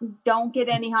 Don't get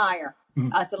any higher.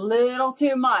 That's a little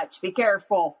too much. Be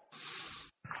careful.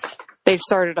 They've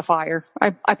started a fire.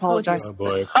 I apologize. Oh,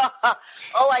 boy.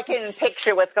 I can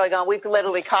picture what's going on. We've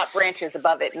literally caught branches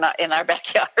above it in our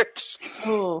backyard.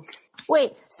 Oh.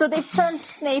 Wait, so they've turned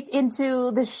Snape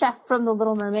into the chef from The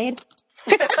Little Mermaid?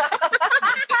 I didn't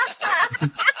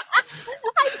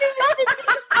even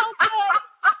think about that.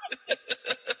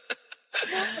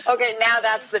 Okay, now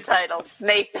that's the title.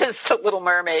 Snape is the Little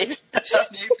Mermaid.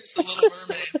 Snape is the Little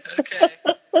Mermaid. Okay.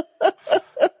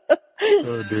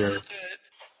 Oh, dear.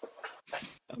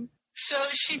 So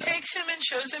she takes him and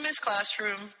shows him his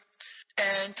classroom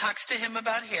and talks to him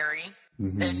about Harry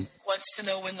and wants to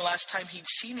know when the last time he'd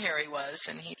seen Harry was.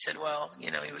 And he said, well, he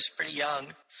was pretty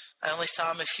young. I only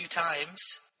saw him a few times.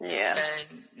 Yeah.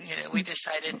 And, we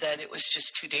decided that it was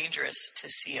just too dangerous to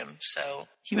see him. So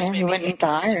he was he maybe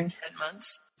 10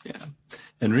 months. Yeah.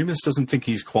 And Remus doesn't think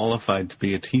he's qualified to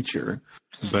be a teacher,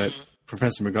 but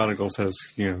Professor McGonagall says,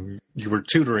 you were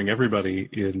tutoring everybody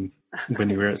when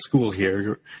you were at school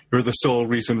here. You're the sole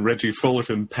reason Reggie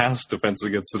Fullerton passed Defense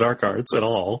Against the Dark Arts at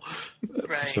all.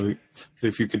 Right. So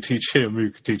if you could teach him, you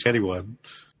could teach anyone.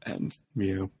 And,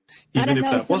 even if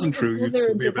that wasn't true, you'd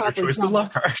still be a better choice than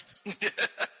Lockhart.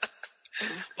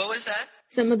 What was that?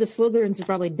 Some of the Slytherins are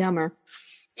probably dumber.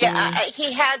 Yeah,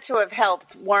 he had to have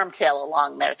helped Wormtail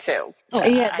along there, too. Oh,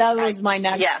 yeah, that was my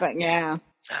next thing, yeah.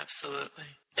 Absolutely.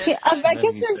 Yeah, I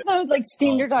guess there's no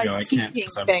standardized teaching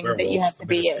thing that you have to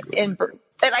be in.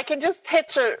 And I can just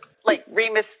picture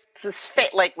Remus's face,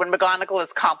 when McGonagall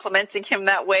is complimenting him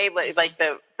that way, like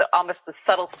the almost the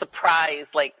subtle surprise,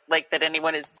 like that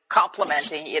anyone is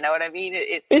complimenting. You know what I mean?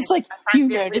 It's like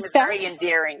noticed that. Very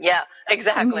endearing. Yeah,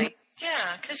 exactly. Mm-hmm.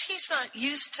 Yeah, because he's not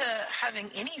used to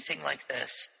having anything like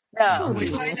this. No, we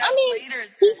find out later.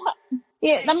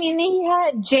 He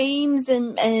had James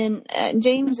and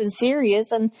James and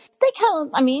Sirius, and they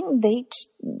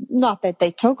not that they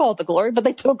took all the glory, but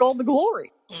they took all the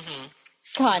glory.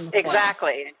 Kind of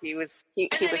exactly. And he was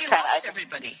lost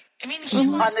everybody. I mean, he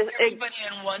lost everybody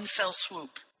in one fell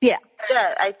swoop. Yeah.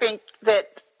 Yeah, I think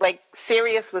that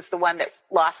Sirius was the one that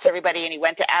lost everybody, and he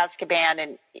went to Azkaban,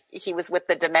 and he was with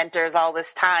the Dementors all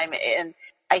this time. And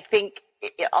I think,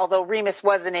 although Remus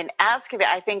wasn't in Azkaban,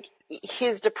 I think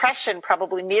his depression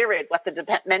probably mirrored what the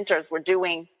Dementors were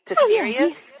doing to Sirius.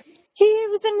 Yeah, he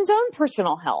was in his own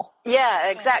personal hell. Yeah,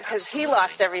 exactly, because he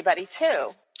lost everybody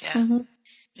too. Yeah.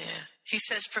 Yeah. He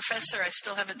says, Professor, I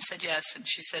still haven't said yes. And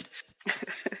she said,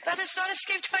 that has not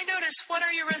escaped my notice. What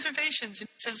are your reservations? And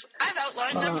he says, I've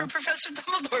outlined them for Professor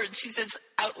Dumbledore. And she says,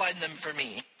 outline them for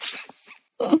me.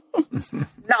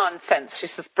 Nonsense, she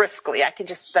says briskly.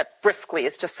 That briskly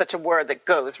is just such a word that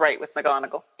goes right with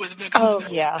McGonagall. With McGonagall. Oh,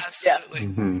 yeah. Absolutely.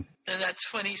 Mm-hmm. And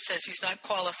that's when he says he's not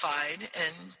qualified.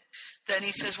 And then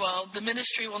he says, well, the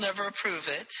ministry will never approve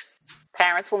it.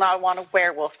 Parents will not want a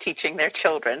werewolf teaching their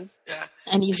children. Yeah.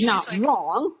 And he's not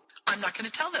wrong. I'm not going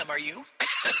to tell them, are you?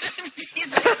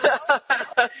 He's like, well,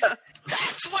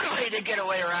 that's one way to get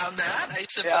away around that, I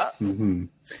suppose. Yeah. Mm-hmm.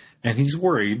 And he's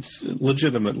worried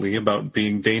legitimately about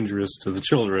being dangerous to the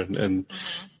children. And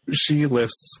she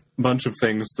lists a bunch of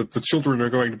things that the children are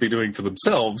going to be doing to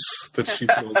themselves that she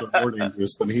feels are more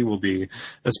dangerous than he will be,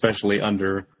 especially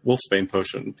under Wolfsbane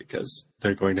potion, because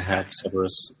they're going to have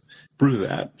Severus brew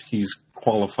that. He's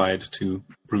qualified to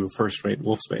brew a first-rate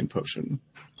Wolfsbane potion.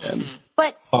 And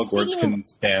But Hogwarts can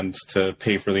stand to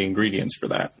pay for the ingredients for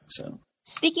that. So,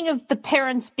 speaking of the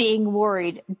parents being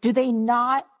worried, do they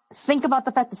not think about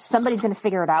the fact that somebody's going to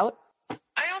figure it out?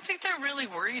 I don't think they're really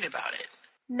worried about it.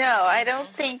 No, I don't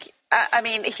think. I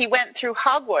mean, he went through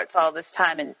Hogwarts all this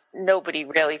time, and nobody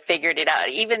really figured it out.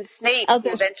 Even Snape, who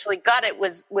eventually got it,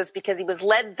 was because he was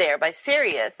led there by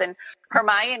Sirius, and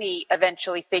Hermione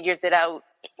eventually figures it out.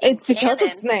 It's because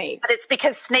of Snape. But it's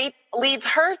because Snape leads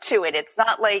her to it. It's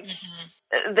not like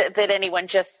that anyone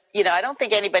just, I don't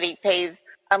think anybody pays,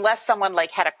 unless someone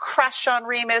like had a crush on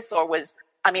Remus or was,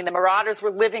 the Marauders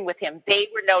were living with him. They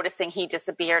were noticing he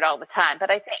disappeared all the time.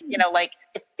 But I think, like,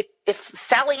 if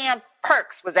Sally Ann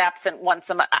Perks was absent once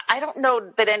a month, I don't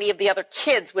know that any of the other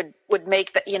kids would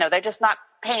make that, they're just not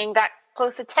paying that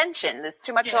close attention. There's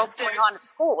too much else going on at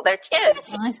school. They're kids.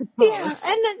 I suppose. Yeah,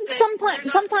 and then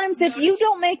sometimes if you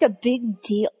don't make a big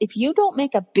deal,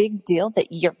 that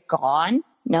you're gone,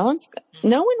 no one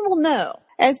will know.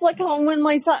 It's like when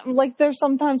my son, like there's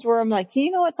sometimes where I'm like, you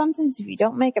know what? Sometimes if you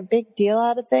don't make a big deal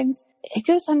out of things, it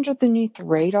goes underneath the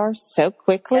radar so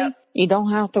quickly. Yep. You don't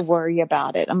have to worry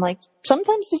about it. I'm like,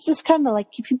 sometimes it's just kind of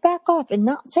like, if you back off and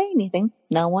not say anything,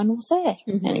 no one will say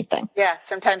anything. Yeah.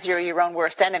 Sometimes you're your own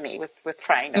worst enemy with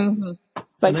trying to.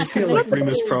 But I feel like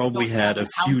Remus probably had a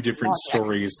few different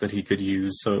stories that he could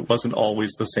use, so it wasn't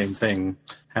always the same thing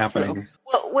happening.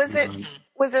 Well, was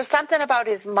there something about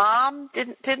his mom?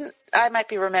 Didn't I might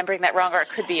be remembering that wrong, or it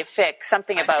could be a fic.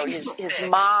 Something about his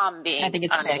mom being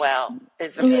unwell.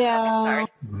 Yeah,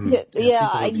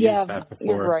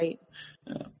 you're right.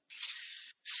 Yeah.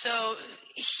 So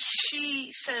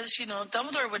she says,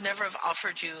 Dumbledore would never have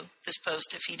offered you this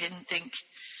post if he didn't think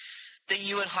that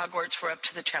you and Hogwarts were up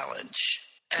to the challenge.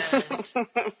 And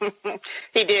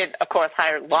he did, of course,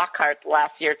 hire Lockhart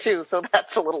last year, too, so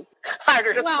that's a little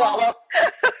harder to swallow.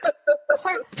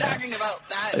 Talking about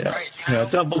that right now. Yeah,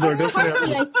 Dumbledore doesn't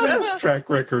have the best track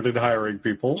record in hiring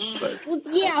people. But.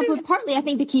 But partly I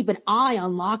think to keep an eye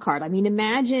on Lockhart. I mean,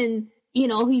 imagine,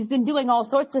 he's been doing all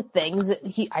sorts of things.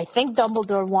 I think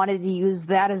Dumbledore wanted to use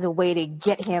that as a way to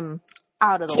get him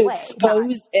out of the way.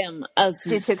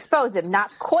 To expose him,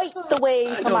 not quite the way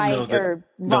Hermione or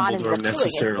Ron ended up doing it.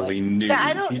 Necessarily knew.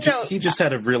 Yeah, he just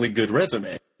had a really good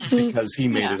resume because he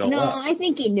made it all up. I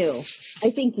think he knew.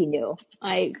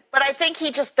 But I think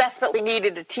he just desperately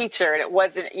needed a teacher, and it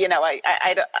wasn't.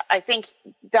 I think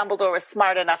Dumbledore was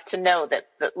smart enough to know that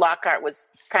Lockhart was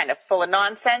kind of full of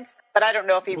nonsense. But I don't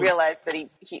know if he realized that he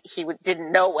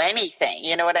didn't know anything.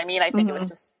 You know what I mean? I think it was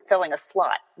just filling a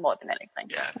slot more than anything.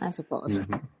 Yeah, I suppose.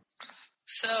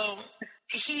 So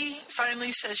he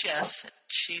finally says yes.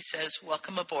 She says,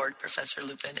 "Welcome aboard, Professor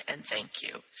Lupin, and thank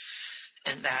you."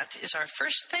 And that is our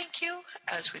first thank you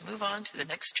as we move on to the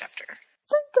next chapter.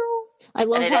 I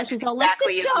love how she's all like,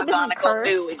 "This job isn't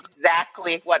cursed." Knew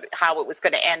exactly how it was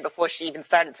going to end before she even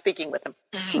started speaking with him.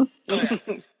 Mm-hmm. Oh,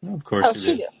 yeah. Of course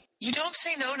she did. You don't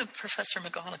say no to Professor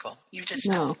McGonagall. You just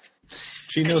don't.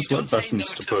 She knows what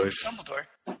buttons to push. Dumbledore.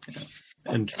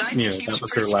 And that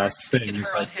was her last thing.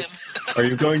 Are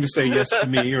you going to say yes to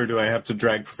me, or do I have to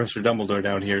drag Professor Dumbledore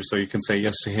down here so you can say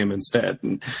yes to him instead?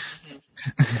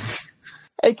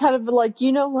 It kind of like,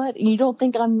 you know what? You don't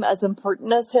think I'm as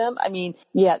important as him?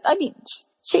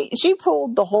 She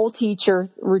pulled the whole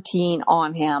teacher routine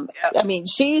on him. Yep.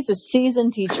 She's a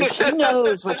seasoned teacher. She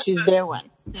knows what she's doing.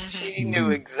 She knew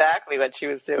exactly what she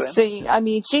was doing. See,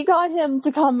 she got him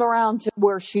to come around to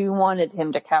where she wanted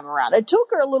him to come around. It took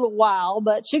her a little while,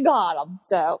 but she got him.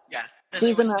 So yeah,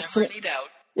 she's an excellent.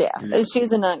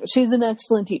 She's an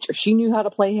excellent teacher. She knew how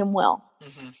to play him well.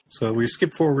 Mm-hmm. So we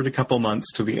skip forward a couple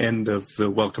months to the end of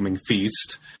the welcoming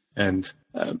feast, and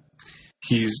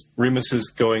Remus is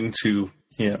going to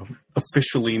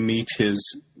officially meet his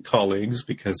colleagues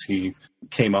because he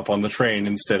came up on the train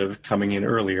instead of coming in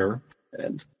earlier.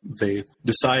 And they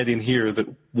decide in here that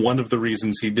one of the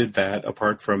reasons he did that,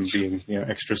 apart from being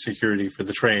extra security for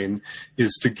the train,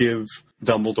 is to give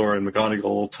Dumbledore and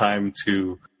McGonagall time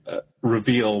to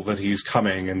reveal that he's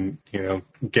coming and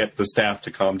get the staff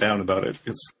to calm down about it,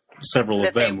 because several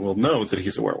of them will know that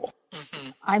he's a werewolf.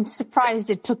 Mm-hmm. I'm surprised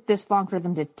it took this long for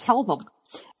them to tell them.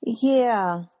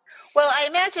 Yeah. Well, I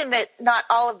imagine that not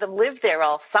all of them lived there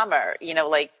all summer.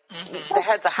 Like the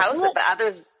heads of house, but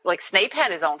others, like Snape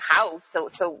had his own house,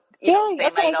 so yeah, they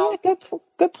might all good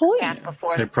point.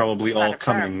 They're probably all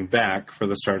coming back for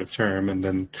the start of term, and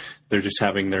then they're just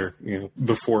having their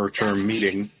before term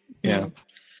meeting. Yeah.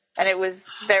 And it was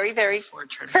very, very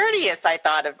courteous, I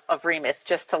thought, of Remus,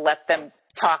 just to let them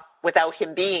talk without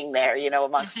him being there,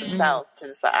 amongst themselves.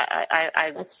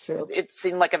 That's true. It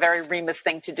seemed like a very Remus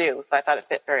thing to do, so I thought it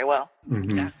fit very well.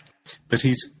 Mm-hmm. Yeah. But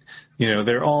he's,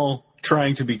 they're all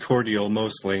trying to be cordial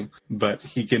mostly, but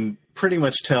he can pretty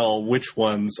much tell which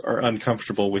ones are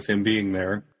uncomfortable with him being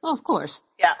there. Oh, of course.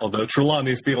 Yeah. Although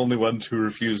Trelawney's the only one to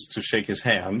refuse to shake his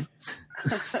hand.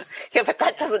 Yeah, but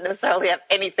that doesn't necessarily have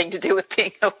anything to do with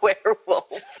being a werewolf.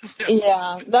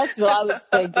 Yeah, that's what I was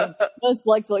thinking. Most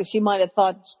likely she might have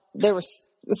thought there was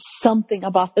something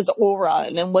about his aura,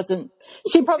 and it wasn't.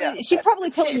 She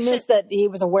probably told Miss that he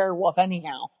was a werewolf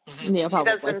anyhow. Mm-hmm. Yeah,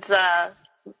 probably. She doesn't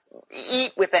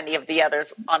eat with any of the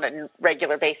others on a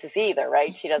regular basis either,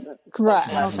 right? She doesn't.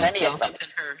 Correct. Many of them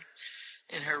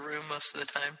in her room most of the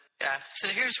time. Yeah. So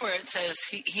here's where it says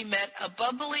he met a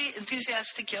bubbly,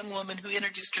 enthusiastic young woman who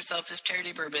introduced herself as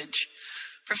Charity Burbage,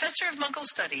 professor of Muggle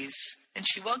studies, and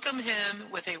she welcomed him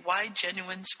with a wide,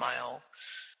 genuine smile.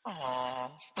 Aww.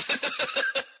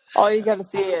 All you got to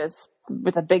see is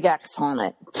with a big X on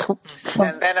it.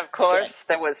 And then, of course,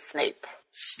 there was Snape.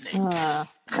 Severus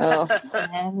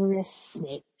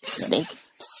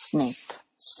Snape.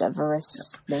 Severus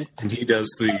Snape. And he does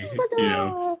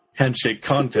the, handshake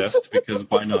contest, because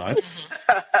why not?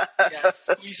 Yeah,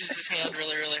 uses his hand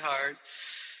really, really hard.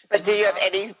 But do you have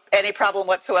any problem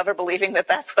whatsoever believing that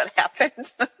that's what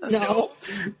happened? No.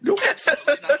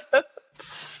 Absolutely not.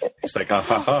 It's like,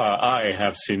 I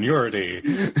have seniority.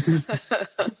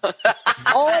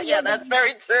 That's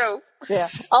very true. Yeah.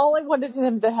 All I wanted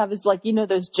him to have is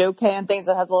those Joe Can things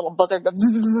that has a little buzzer goes.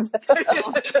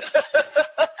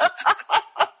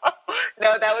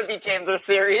 No, that would be James or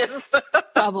Sirius.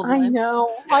 Probably. I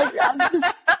know.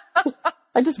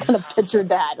 I just kind of pictured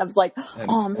that. I was like,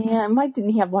 oh man, why didn't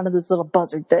he have one of those little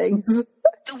buzzard things? The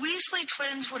Weasley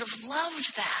twins would have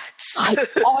loved that.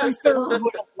 Arthur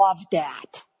would have loved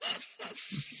that.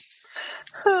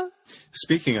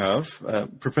 Speaking of,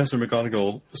 Professor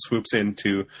McGonagall swoops in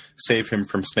to save him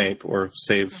from Snape, or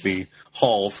save the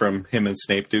hall from him and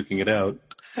Snape duking it out.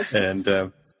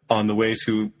 And on the way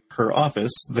to her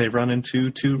office, they run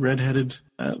into two redheaded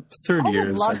third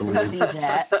years, I believe. To see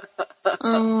that.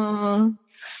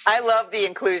 I love the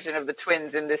inclusion of the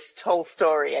twins in this whole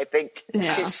story. I think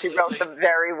she wrote them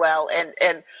very well.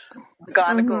 And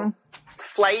McGonagall,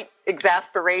 slight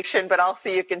exasperation, but also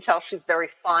you can tell she's very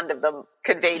fond of them,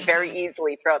 conveyed very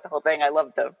easily throughout the whole thing. I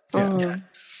love them. Yeah.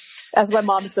 As my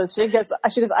mom says, she goes,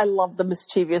 I love the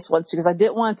mischievous ones. She goes, I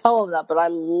didn't want to tell them that, but I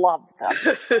love them.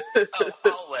 Oh,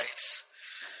 always.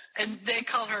 And they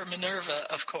call her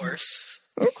Minerva, of course.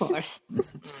 Of course.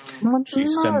 She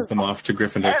sends them off to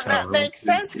Gryffindor Tower. That makes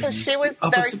sense, because she was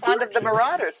very fond of the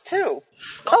Marauders, too.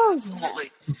 Oh,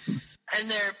 absolutely. And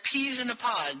they're peas in a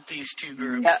pod, these two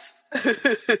groups. Yeah.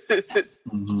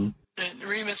 And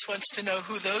Remus wants to know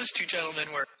who those two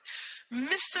gentlemen were.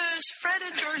 Mrs. Fred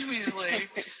and George Weasley.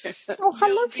 Oh,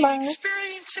 hello, You'll be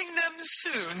experiencing them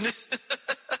soon.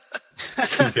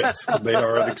 Yes, they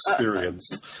are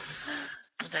inexperienced.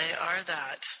 They are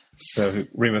that. So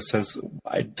Remus says,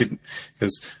 I didn't,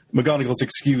 because McGonagall's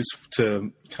excuse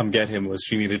to come get him was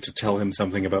she needed to tell him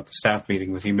something about the staff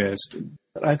meeting that he missed.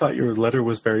 I thought your letter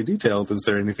was very detailed. Is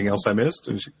there anything else I missed?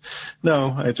 And she,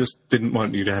 no, I just didn't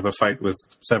want you to have a fight with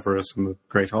Severus in the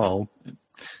Great Hall. It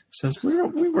says, we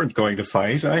weren't going to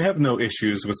fight. I have no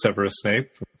issues with Severus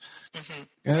Snape.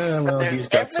 Mm-hmm. Well, he's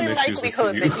got some issues with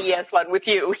you. That he has one with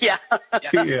you, yeah.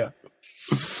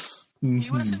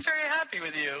 He wasn't very happy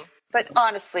with you. But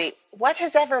honestly, what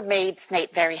has ever made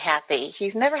Snape very happy?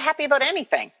 He's never happy about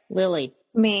anything. Lily.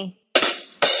 Me.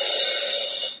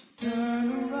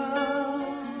 Turn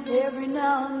around. Every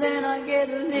now and then I get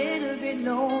a little bit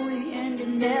lonely and you're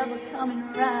never coming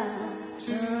around.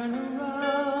 Turn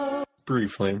around.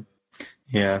 Briefly.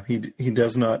 Yeah, he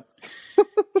does not...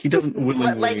 He doesn't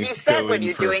willingly. Like you said, when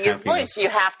you're doing his voice, you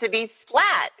have to be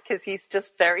flat, because he's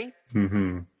just very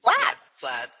flat.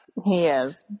 He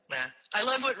is. Yeah. I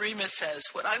love what Remus says.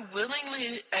 Would I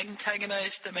willingly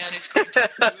antagonize the man who's going to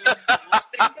ruin the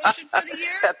motion for the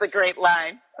year? That's a great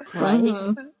line. Right.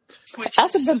 Mm-hmm.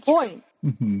 That's a good point.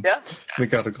 Mm-hmm. Yeah.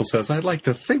 McGonagall says, I'd like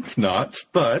to think not,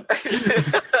 but...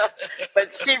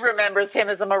 But she remembers him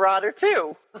as a marauder,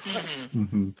 too.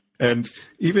 Mm-hmm. And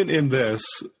even in this,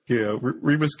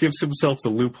 Remus gives himself the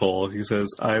loophole. He says,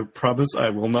 I promise I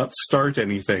will not start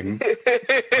anything.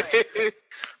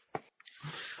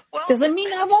 Well, Doesn't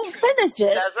mean I won't finish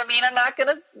it. Doesn't mean I'm not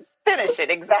going to finish it,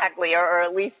 exactly, or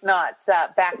at least not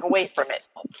back away from it.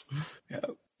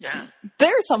 Yeah.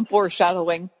 There's some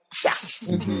foreshadowing. Yeah.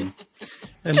 Mm-hmm.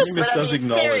 And Remus does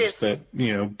acknowledge that,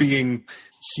 being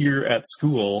here at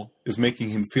school is making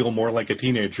him feel more like a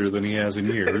teenager than he has in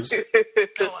years.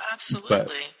 Oh, absolutely.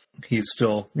 But he's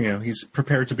still, he's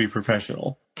prepared to be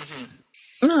professional. Mm-hmm.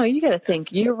 No, you got to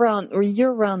think you're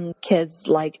around kids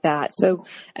like that. So,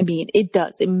 I mean, it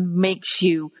makes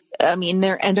you. I mean,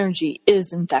 their energy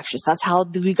is infectious. That's how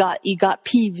you got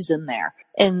Peeves in there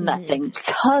and that thing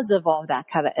because of all that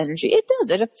kind of energy. It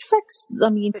does. It affects. I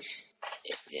mean,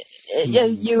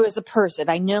 you as a person.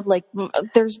 I know, like,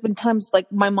 there's been times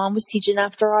like my mom was teaching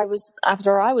after I was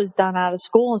done out of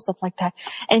school and stuff like that,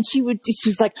 and she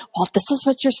was like, "Well, this is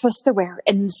what you're supposed to wear,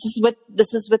 and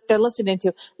this is what they're listening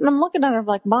to." And I'm looking at her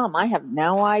like, "Mom, I have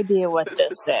no idea what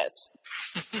this is."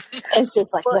 It's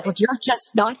just like, "Well, you're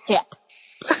just not hip."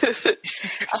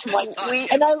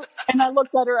 And I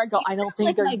looked at her. I go, "I don't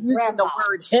think they're using the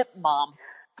word hip, Mom."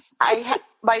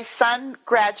 My son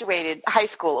graduated high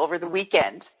school over the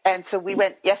weekend, and so we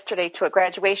went yesterday to a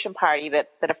graduation party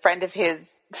that a friend of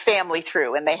his family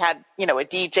threw, and they had, a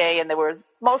DJ, and there was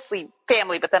mostly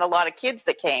family, but then a lot of kids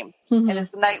that came. Mm-hmm. And as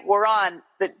the night wore on,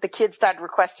 the kids started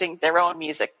requesting their own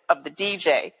music of the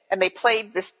DJ, and they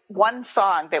played this one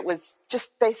song that was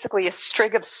just basically a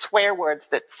string of swear words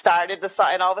that started the song,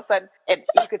 and all of a sudden, and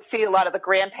you could see a lot of the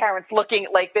grandparents looking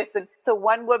like this, and so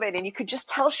one woman, and you could just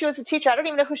tell she was a teacher. I don't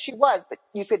even know who she was, but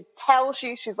you could tell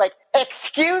she's like,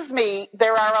 "Excuse me,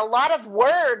 there are a lot of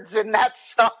words in that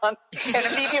song," and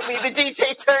immediately the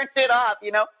DJ turned it off,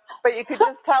 but you could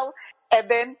just tell. And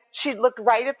then she looked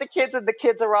right at the kids, and the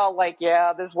kids are all like,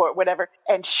 "Yeah, this word, whatever."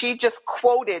 And she just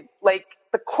quoted like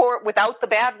the chord without the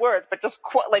bad words, but just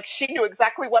like she knew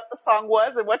exactly what the song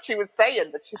was and what she was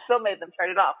saying, but she still made them turn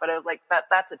it off. But I was like,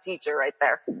 that's a teacher right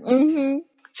there. Mm-hmm.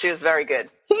 She was very good.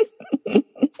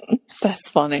 That's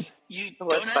funny. You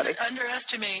don't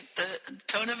underestimate the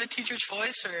tone of a teacher's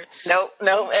voice, or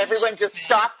no. Everyone just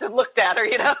stopped and looked at her,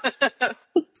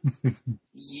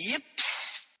 Yep.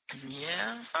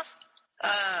 Yeah.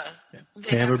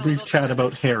 They have a brief chat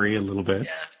about Harry a little bit,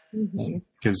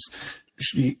 because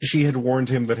she had warned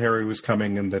him that Harry was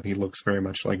coming and that he looks very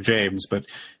much like James, but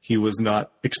he was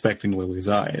not expecting Lily's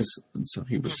eyes, and so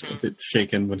he was a bit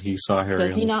shaken when he saw Harry.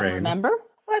 Does he not remember?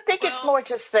 Well, I think it's more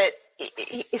just that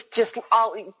it's just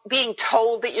all being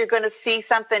told that you're going to see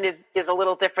something is a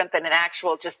little different than an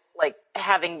actual, just like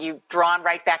having you drawn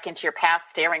right back into your past,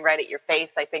 staring right at your face.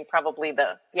 I think probably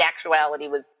the actuality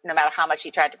was, no matter how much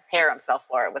he tried to prepare himself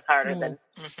for it, was harder than.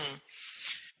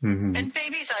 Mm-hmm. Mm-hmm. And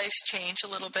baby's eyes change a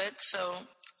little bit, so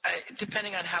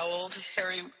depending on how old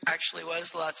Harry actually was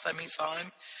the last time he saw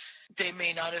him, they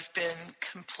may not have been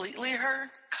completely her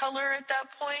color at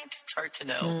that point. It's hard to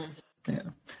know.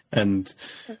 Yeah. And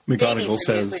McGonagall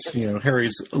says,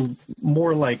 Harry's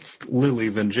more like Lily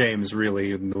than James,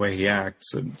 really, in the way he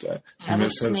acts. And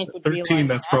Remus says, 13,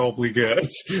 that's probably good.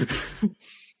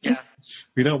 Yeah.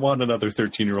 We don't want another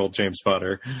 13-year-old James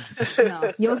Potter.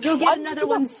 No. You'll get another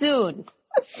one soon.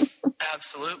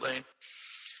 Absolutely.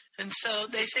 And so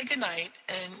they say goodnight,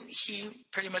 and he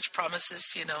pretty much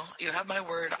promises, you have my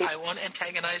word, I won't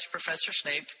antagonize Professor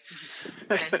Snape.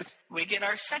 And we get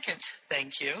our second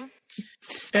thank you.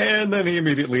 And then he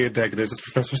immediately antagonizes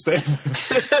Professor Snape.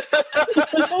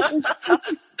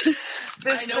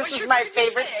 I know this is my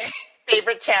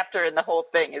favorite chapter in the whole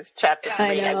thing is chapter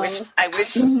 3.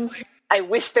 I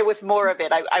wish there was more of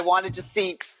it. I wanted to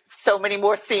see so many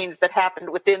more scenes that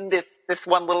happened within this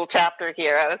one little chapter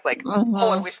here. I was like,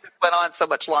 I wish this went on so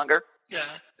much longer. Yeah.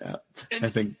 I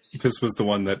think this was the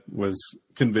one that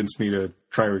convinced me to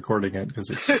try recording it, because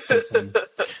it's just so fun.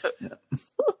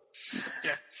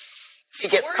 Yeah. He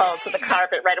gets called to the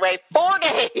carpet right away. 4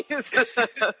 days!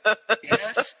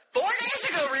 Yes. 4 days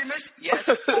ago, Remus. Yes,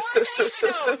 4 days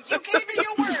ago. You gave me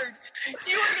your word.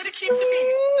 You are going to keep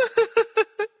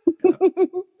the peace.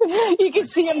 You can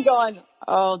see him going,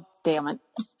 "Oh, damn it."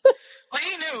 Well,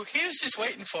 he knew. He was just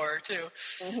waiting for her, too.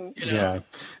 Mm-hmm. Yeah.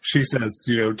 She says,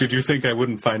 "Did you think I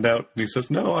wouldn't find out?" And he says,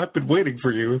 "No, I've been waiting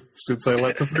for you since I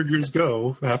let the third years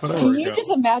go half an hour ago." Can you just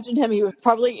imagine him? He was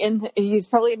probably in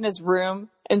his room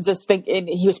and just thinking,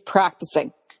 he was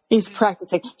practicing. He's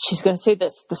practicing. She's going to say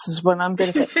this. This is what I'm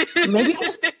going to say. Maybe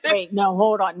wait, no,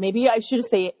 hold on. Maybe I should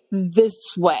say it this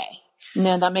way.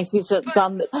 No, that makes me so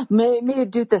dumb. Maybe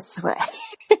do it this way.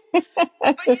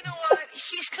 But you know what?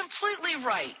 He's completely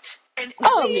right. And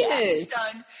he's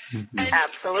done. And,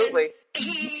 absolutely. And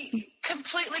he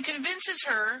completely convinces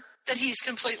her that he's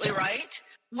completely right.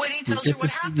 when he tells her what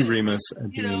happened. Remus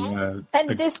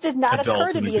and this did not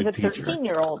occur to me as a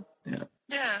 13-year-old.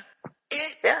 Yeah.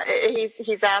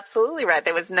 He's absolutely right.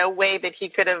 There was no way that he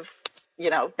could have,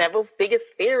 Neville's biggest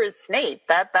fear is Snape.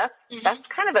 That's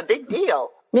kind of a big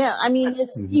deal. Yeah, I mean,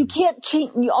 you can't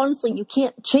change. You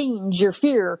can't change your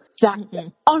fear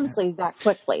that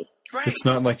quickly. Right. It's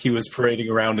not like he was parading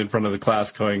around in front of the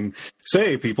class going,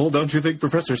 "Say, people, don't you think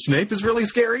Professor Snape is really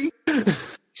scary?"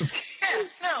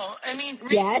 No, I mean,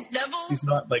 yes. Neville. He's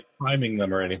not like priming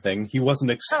them or anything. He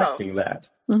wasn't expecting that.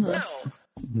 No.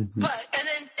 But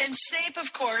and Snape,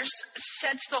 of course,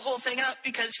 sets the whole thing up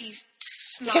because he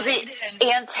snide and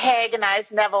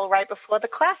antagonized Neville right before the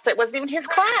class. It wasn't even his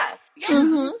class.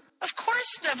 Yeah. Of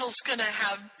course, Neville's going to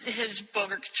have his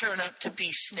boogert turn up to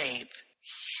be Snape.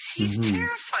 He's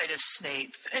terrified of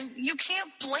Snape, and you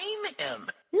can't blame him.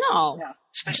 No.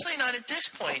 Especially not at this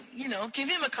point. Give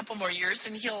him a couple more years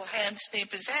and he'll hand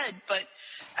Snape his head. But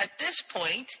at this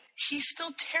point, he's still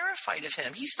terrified of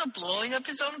him. He's still blowing up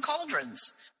his own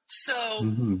cauldrons.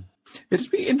 So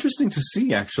it'd be interesting to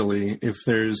see, actually, if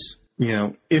there's,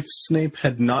 if Snape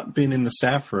had not been in the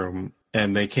staff room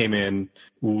and they came in,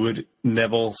 would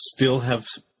Neville still have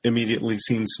immediately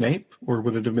seen Snape, or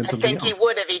would it have been something else? I think he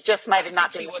would have. He just might have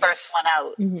not been the first one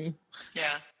out. Mm-hmm.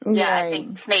 Yeah, I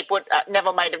think Snape would.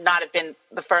 Neville might have not have been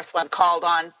the first one called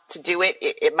on to do it.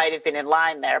 It might have been in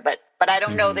line there, but I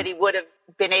don't know that he would have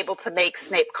been able to make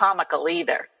Snape comical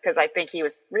either, because I think he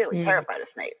was really terrified of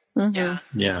Snape. Yeah.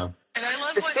 And I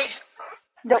love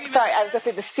No, sorry, I was going to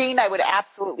say the scene I would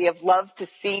absolutely have loved to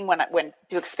see when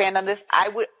to expand on this. I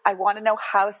want to know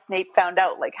how Snape found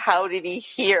out. Like, how did he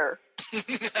hear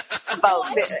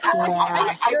about this? I would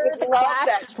love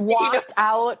that. Walked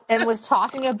out and was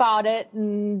talking about it,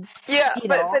 and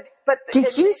but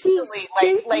did you see?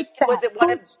 Like, was it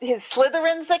one of his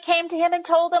Slytherins that came to him and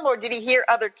told him, or did he hear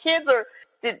other kids, or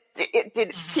did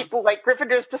people like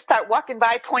Gryffindors just start walking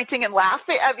by, pointing and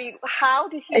laughing? I mean, how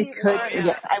did he? It could.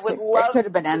 Yeah, I would love. It could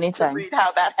have been anything. To read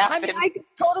how that happened. I mean, I could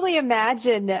totally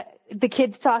imagine the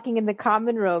kids talking in the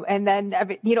common room, and then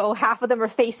half of them are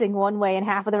facing one way and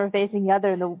half of them are facing the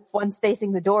other, and the ones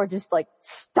facing the door just like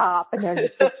stop, and then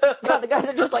the guys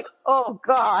are just like, "Oh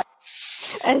God,"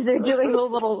 as they're doing a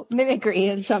little mimicry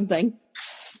and something.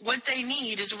 What they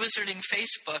need is Wizarding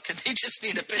Facebook, and they just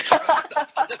need a picture of it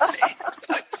on the Facebook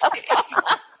page.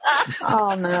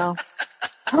 Oh no!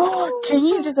 Can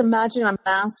you just imagine a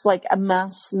mass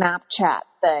Snapchat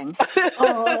thing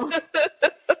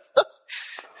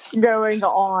going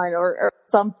on, or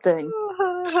something,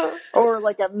 or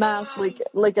like a mass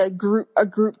like a group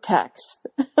text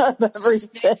of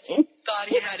everything? Snape thought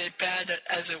he had it bad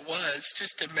as it was.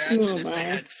 Just imagine if they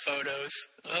had photos.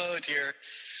 Oh dear.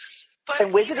 But,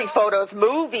 and Wizarding photos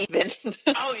move even.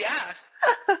 Oh, yeah.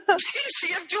 You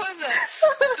see him doing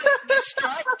the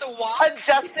strut, the walk.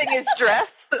 Adjusting his dress.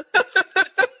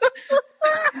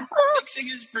 Fixing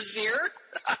his brassiere.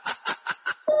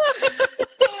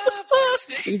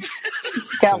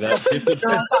 That did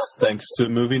exist, thanks to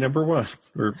movie number 1.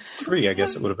 Or 3, I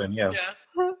guess it would have been, yeah.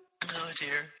 Oh,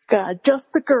 dear. God,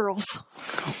 just the girls.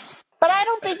 But I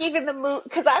don't think even the movie,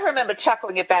 because I remember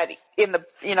chuckling at that in the,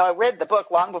 I read the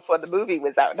book long before the movie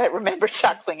was out, and I remember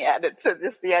chuckling at it. So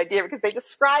just the idea, because they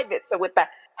describe it, so with the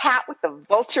hat with the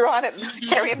vulture on it, and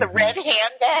carrying the red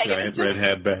handbag. Giant red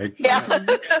handbag. Yeah.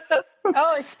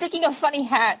 Oh, speaking of funny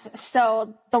hats,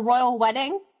 so the royal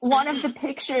wedding, one of the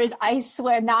pictures, I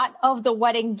swear, not of the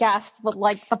wedding guests, but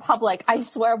like the public, I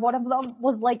swear one of them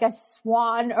was like a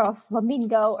swan or a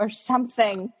flamingo or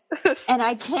something. And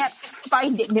I can't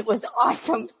find it, and it was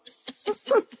awesome.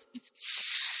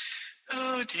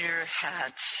 Oh, dear,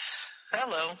 hats.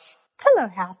 Hello. Hello,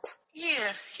 Hat.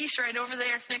 Yeah, he's right over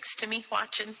there next to me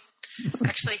watching.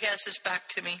 Actually, he has his back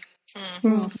to me.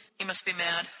 He must be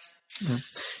mad.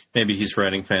 Maybe he's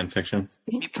writing fan fiction.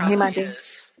 He probably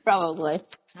is. Probably.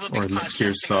 We'll be or next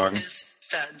year's song. His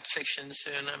fan fiction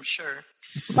soon, I'm sure.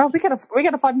 Well, we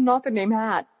gotta find an author named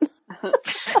Hat.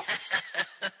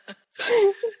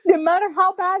 No matter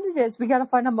how bad it is, we gotta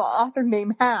find an author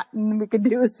named Hat, and we can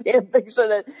do his fan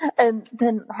fiction, and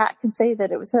then Hat can say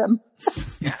that it was him.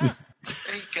 Yeah,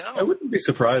 there you go. I wouldn't be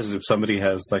surprised if somebody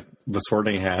has like the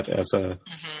Sorting Hat as a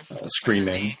screen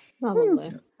name.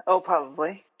 Probably. Oh,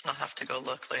 probably. I'll have to go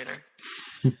look later.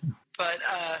 But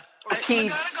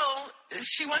McGonagall,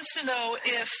 she wants to know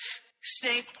if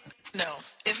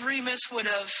Remus would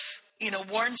have,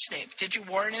 warned Snape. Did you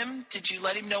warn him? Did you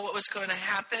let him know what was going to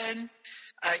happen?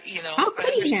 I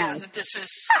understand that this is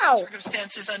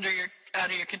circumstances out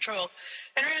of your control.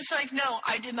 And Remus is like, no,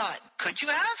 I did not. Could you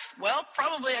have? Well,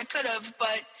 probably I could have,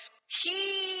 but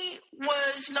he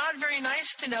was not very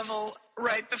nice to Neville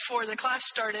right before the class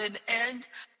started, and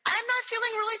I'm not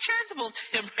feeling really charitable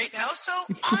to him right now, so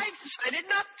I decided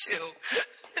not to.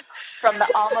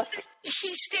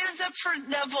 He stands up for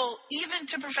Neville, even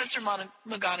to Professor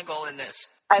McGonagall in this.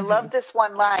 I love this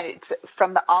one line. It's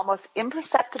from the almost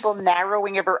imperceptible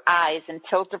narrowing of her eyes and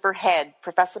tilt of her head.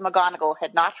 Professor McGonagall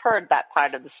had not heard that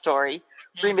part of the story.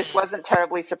 Remus wasn't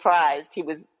terribly surprised. He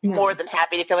was more than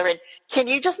happy to fill her in. Can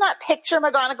you just not picture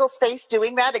McGonagall's face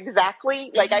doing that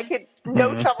exactly? Like, I could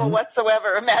no trouble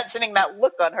whatsoever imagining that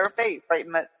look on her face right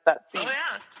in that scene. Oh,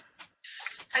 yeah.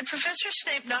 Had Professor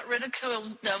Snape not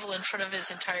ridiculed Neville in front of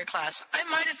his entire class, I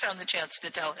might have found the chance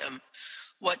to tell him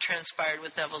what transpired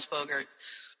with Neville's Bogart.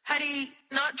 Had he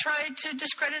not tried to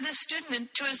discredit a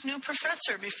student to his new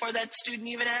professor before that student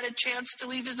even had a chance to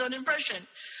leave his own impression,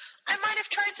 I might have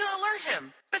tried to alert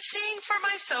him. But seeing for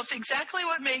myself exactly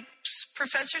what makes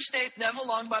Professor Snape Neville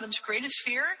Longbottom's greatest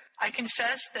fear, I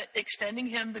confess that extending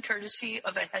him the courtesy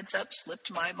of a heads-up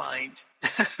slipped my mind.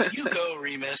 You go,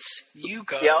 Remus. You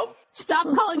go. Yep. Stop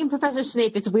calling him Professor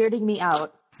Snape. It's weirding me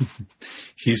out.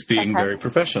 He's being very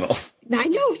professional. I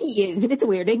know he is, and it's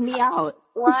weirding me out.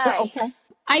 Why? Okay.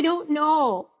 I don't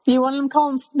know. Do you want him to call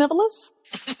him Snivellus?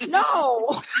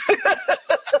 No.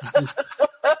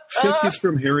 I think it's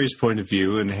from Harry's point of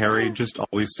view, and Harry just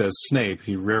always says Snape.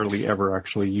 He rarely ever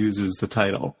actually uses the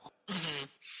title. Mm-hmm.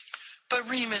 But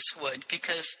Remus would,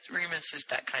 because Remus is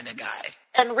that kind of guy.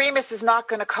 And Remus is not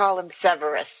going to call him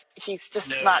Severus. He's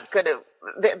just not going to.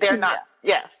 They're not.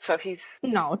 Yeah. So he's.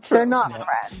 No, true. They're not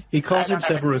friends. He calls him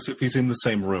Severus if he's in the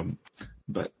same room,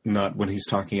 but not when he's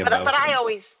talking about. But I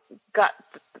always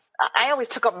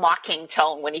took a mocking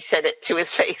tone when he said it to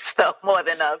his face, though, more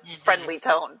than a friendly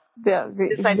tone. I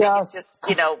think it's just,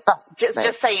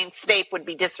 just saying Snape would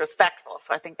be disrespectful.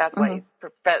 So I think that's why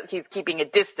he's keeping a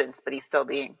distance, but he's still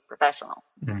being professional.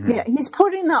 Mm-hmm. Yeah, he's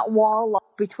putting that wall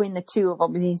up between the two of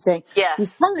them, and he's saying,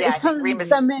 he's coming to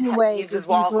them anyway. He's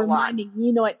reminding,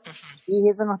 you know what, he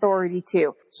is an authority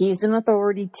too. He's an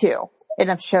authority too.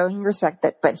 And I'm showing respect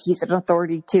that, but he's an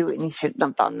authority too, and he shouldn't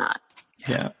have done that.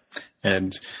 Yeah.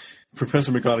 And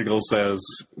Professor McGonagall says,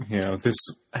 this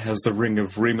has the ring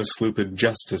of Remus Lupin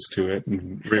justice to it.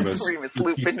 And Remus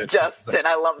Lupin justice, and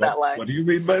I love that line. What do you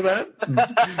mean by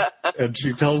that? And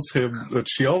she tells him that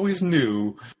she always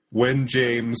knew when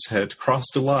James had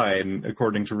crossed a line,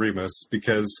 according to Remus,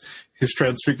 because his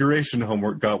transfiguration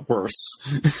homework got worse.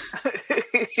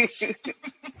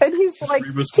 And he's like,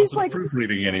 Remus wasn't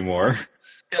proofreading anymore.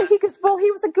 And he goes, well, he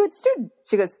was a good student.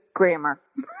 She goes, grammar.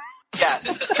 Yeah,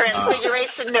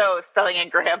 transfiguration, no, spelling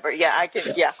and grammar. Yeah, I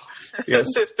can, Yes,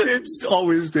 James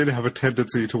always did have a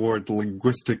tendency toward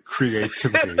linguistic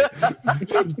creativity.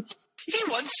 He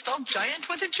once spelled giant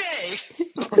with a J.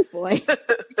 Oh, boy.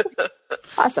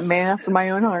 That's a man after my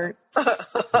own heart.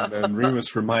 And then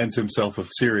Remus reminds himself of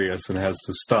Sirius and has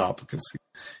to stop because he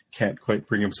can't quite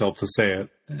bring himself to say it.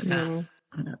 Yeah.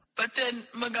 But then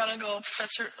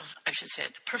Professor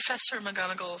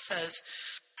McGonagall says,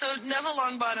 so Neville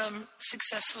Longbottom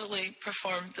successfully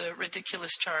performed the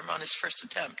ridiculous charm on his first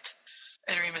attempt.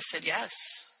 And Remus said yes,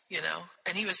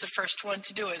 and he was the first one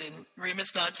to do it. And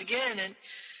Remus nods again,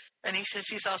 and he says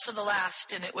he's also the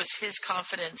last, and it was his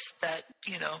confidence that,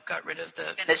 got rid of the...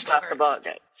 Finished off the bug.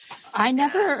 I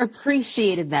never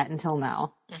appreciated that until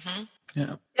now.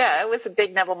 Mm-hmm. Yeah, it was a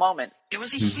big Neville moment. It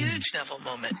was a huge Neville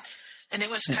moment. And it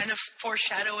was kind of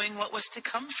foreshadowing what was to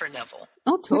come for Neville.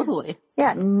 Oh, totally.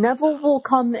 Yeah, Neville will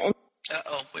come in.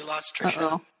 Uh-oh, we lost Trisha.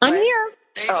 Uh-oh. I'm here.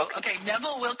 There you go. Okay,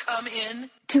 Neville will come in.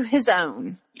 To his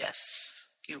own. Yes,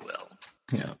 he will.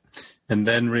 Yeah. And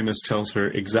then Remus tells her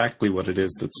exactly what it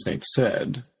is that Snape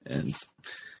said. And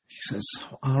he says,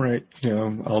 all right,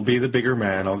 I'll be the bigger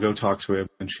man. I'll go talk to him.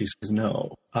 And she says,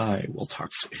 no, I will talk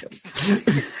to him.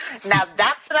 Now,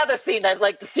 that's another scene I'd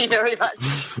like to see very much.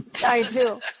 I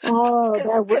do. Oh, that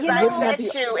would be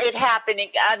it happening.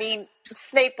 I mean,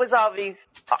 Snape was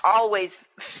always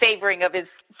favoring of his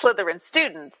Slytherin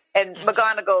students, and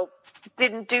McGonagall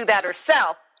didn't do that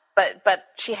herself. But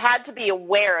she had to be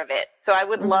aware of it. So I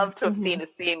would love to have seen a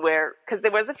scene where, because there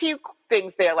was a few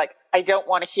things there, like, I don't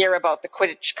want to hear about the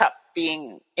Quidditch Cup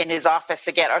being in his office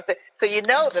again. So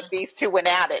that these two went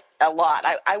at it a lot.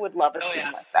 I would love a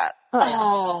scene like that.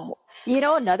 Oh.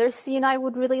 Another scene I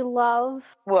would really love?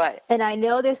 What? And I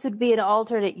know this would be an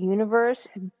alternate universe,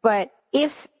 but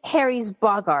if Harry's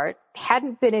Bogart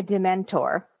hadn't been a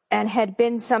Dementor and had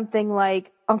been something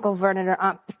like Uncle Vernon or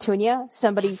Aunt Petunia,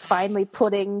 somebody finally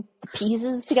putting the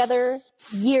pieces together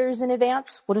years in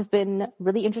advance would have been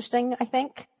really interesting, I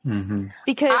think. Mm-hmm.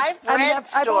 Because I've read I've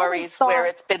stories where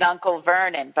it's been Uncle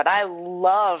Vernon, but I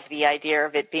love the idea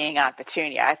of it being Aunt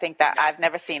Petunia. I think that I've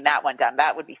never seen that one done.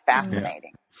 That would be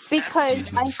fascinating.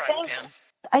 Because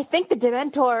I think the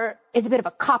Dementor is a bit of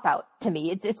a cop-out to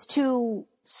me. It's too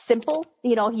simple.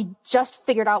 You know, he just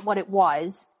figured out what it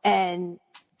was, and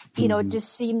you know, it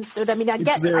just seems. I mean, I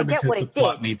get what it did.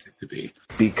 Plot needs it to be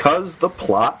because the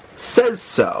plot says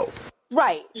so.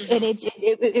 Right, and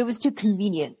it was too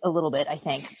convenient a little bit, I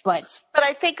think. But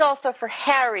I think also for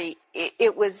Harry,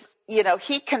 it was, you know,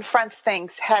 he confronts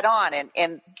things head on,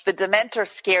 and the Dementor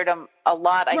scared him a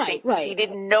lot. I think he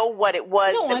didn't know what it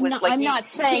was. No, I'm not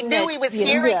saying he knew he was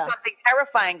hearing something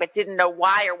terrifying, but didn't know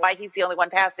why, or why he's the only one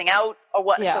passing out, or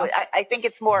what. Yeah. So I think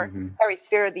it's more Harry's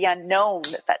fear of the unknown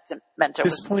that Dementor. At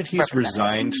this point, he's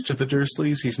resigned to the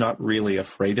Dursleys. He's not really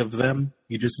afraid of them.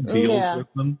 He just deals with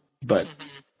them. But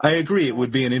I agree, it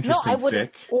would be an interesting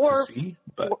fic to see.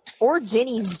 Or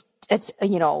Ginny's,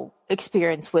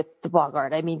 experience with the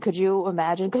Boggart. I mean, could you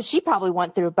imagine? Because she probably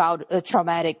went through about a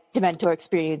traumatic Dementor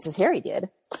experience as Harry did.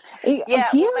 She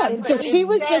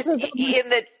was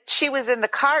she was in the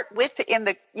cart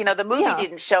the movie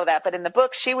didn't show that, but in the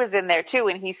book she was in there too,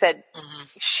 and he said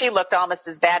she looked almost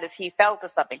as bad as he felt or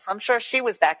something. So I'm sure she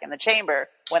was back in the chamber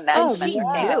when that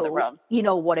Dementor came in the room. You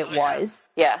know what it was.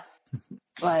 Yeah.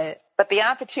 But the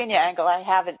Aunt Petunia angle, I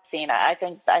haven't seen. I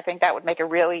think that would make a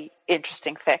really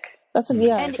interesting fic. It's a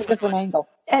different angle.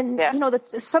 And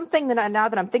something that now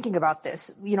that I'm thinking about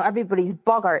this, everybody's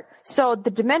Boggart. So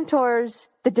the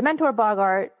Dementor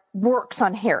Boggart works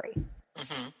on Harry,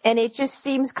 and it just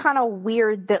seems kind of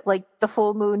weird that like the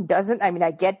full moon doesn't. I mean,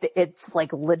 I get that it's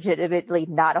like legitimately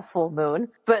not a full moon,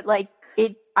 but like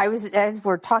it. As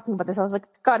we're talking about this, I was like,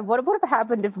 God, what would have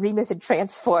happened if Remus had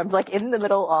transformed like in the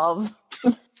middle of?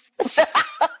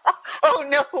 Oh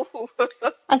no!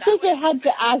 I think it had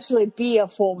to actually be a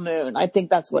full moon. I think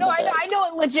that's what. I know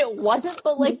it legit wasn't,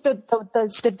 but like the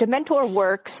Dementor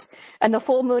works, and the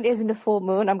full moon isn't a full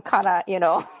moon. I'm kind of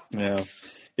Yeah,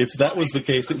 if that was the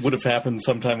case, it would have happened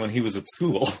sometime when he was at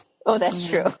school. Oh, that's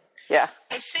true. Yeah,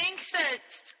 I think that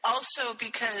also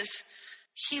because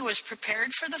he was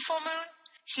prepared for the full moon.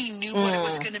 He knew what it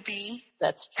was going to be.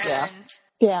 That's true.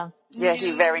 Yeah.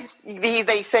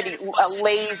 They said a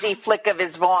lazy flick of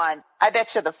his wand. I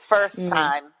bet you the first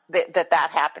time that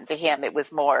happened to him, it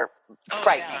was more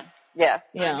frightening. Yeah.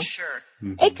 I'm sure.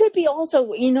 Mm-hmm. It could be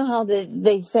also, how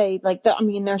they say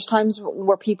there's times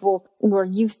where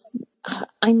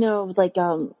I know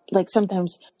like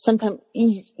sometimes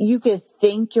you could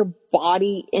think your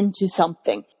body into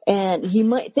something. And he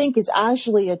might think it's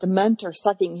actually a Dementor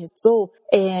sucking his soul,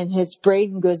 and his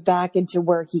brain goes back into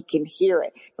where he can hear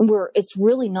it. And where it's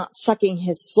really not sucking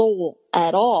his soul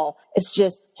at all. It's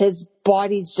just his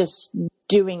body's just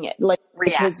doing it. Like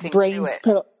reacting his brain's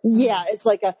to it. It's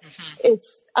like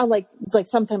it's like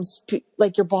sometimes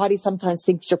like your body sometimes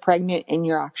thinks you're pregnant and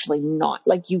you're actually not.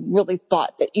 Like you really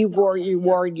thought that you were,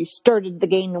 and you started to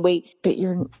gain weight, but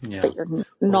you're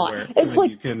not. It's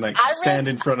like you can stand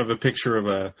in front of a picture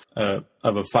of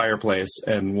a fireplace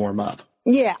and warm up.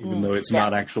 Yeah. Even though it's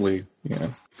not actually,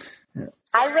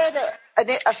 I read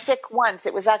a fic once.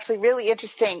 It was actually really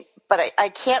interesting, but I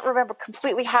can't remember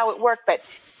completely how it worked, but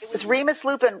it was Remus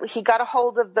Lupin. He got a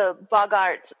hold of the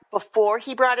Boggart before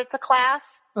he brought it to class.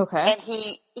 Okay. And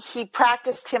he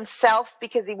practiced himself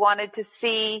because he wanted to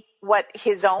see what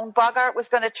his own Boggart was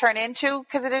going to turn into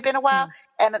because it had been a while.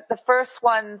 And the first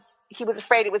ones, he was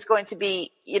afraid it was going to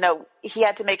be, he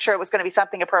had to make sure it was going to be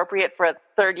something appropriate for a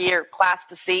third year class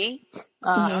to see.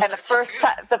 And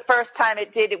the first time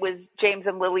it did, it was James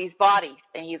and Lily's body.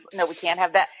 And no, we can't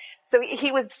have that. So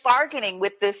he was bargaining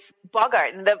with this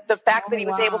Boggart, and the fact that he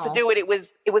was able to do it, it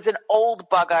was an old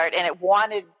Boggart, and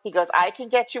he goes, I can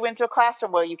get you into a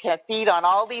classroom where you can feed on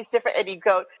all these different, and he'd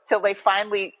go till they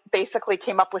finally basically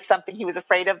came up with something he was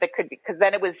afraid of that could be, because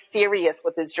then it was serious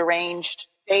with his deranged.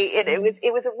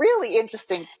 It was a really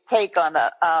interesting take on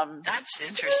the that's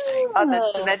interesting on the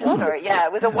Dementor story. Yeah,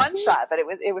 it was a one shot, but it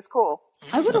was cool.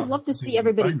 I would have loved to see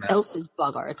everybody else's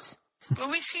Boggarts. Well,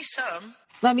 we see some.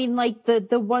 I mean, like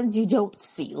the ones you don't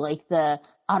see, like some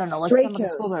of the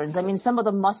Slytherins. I mean, some of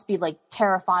them must be like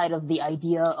terrified of the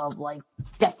idea of like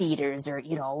Death Eaters or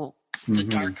the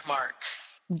Dark Mark.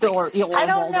 I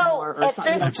don't know. Or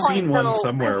something. I've seen one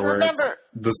somewhere where it's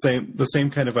the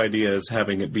same kind of idea as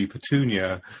having it be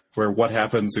Petunia, where what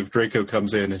happens if Draco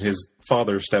comes in and his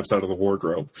father steps out of the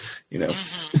wardrobe, Yeah,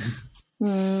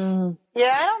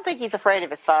 I don't think he's afraid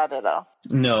of his father, though.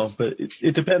 No, but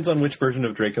it depends on which version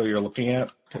of Draco you're looking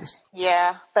at.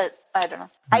 Yeah, but I don't know.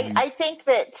 I think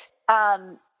that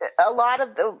a lot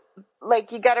of the,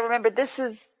 like, you got to remember, this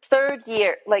is third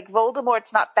year. Like,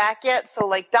 Voldemort's not back yet, so,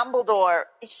 like, Dumbledore,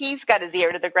 he's got his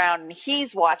ear to the ground and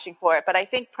he's watching for it. But I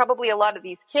think probably a lot of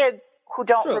these kids who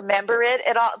don't remember it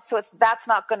at all, so that's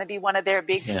not going to be one of their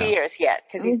big fears yet.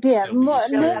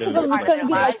 Most of them is going to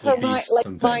be like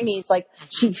Hermione's, like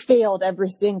she failed every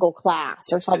single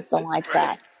class or something like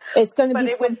that. It's going to be.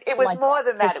 It was more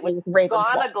than that. It was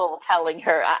McGonagall telling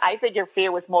her. I think your fear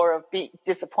was more of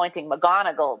disappointing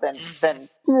McGonagall than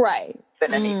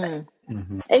anything.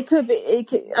 Mm-hmm. It could be.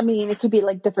 I mean, it could be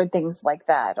like different things like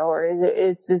that, or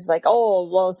it's just like, oh,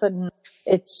 well, all of a sudden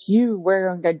it's you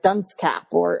wearing a dunce cap,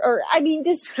 or I mean,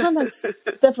 just kind of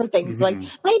different things. Like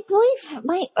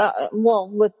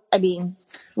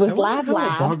with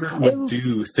Lav-Lav, Boggart would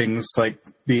do things like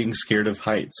being scared of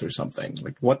heights or something.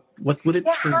 Like what would it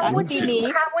turn how would into?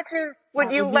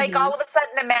 Would you like all of a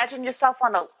sudden imagine yourself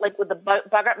on would the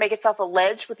Boggart make itself a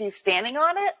ledge with you standing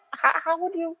on it? How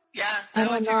would you? Yeah,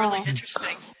 that would be really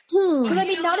interesting. Because I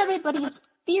mean, not everybody's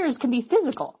fears can be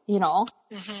physical, you know.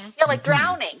 Mm-hmm. Yeah, like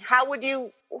drowning. How would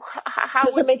you?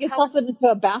 Does it make itself into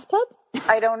a bathtub?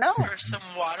 I don't know. Or some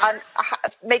water.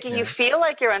 Making you feel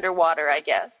like you're underwater, I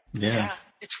guess. Yeah,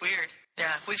 it's weird.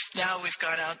 Yeah, we've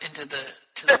gone out into the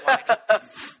water.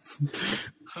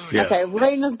 Yeah. Okay,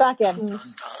 Raina's back in.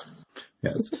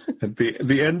 Yes. At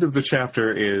the end of the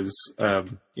chapter is,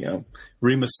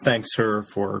 Remus thanks her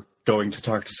for going to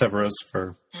talk to Severus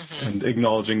and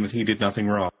acknowledging that he did nothing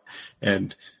wrong.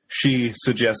 And she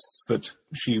suggests that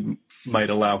she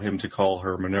might allow him to call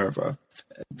her Minerva.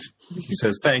 And he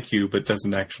says thank you, but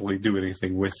doesn't actually do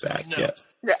anything with that yet.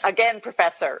 Again,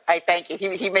 Professor, I thank you.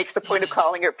 He makes the point of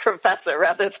calling her Professor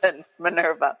rather than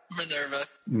Minerva.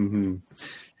 Mm-hmm.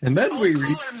 And then we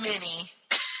read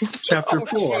chapter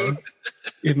 4,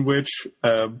 in which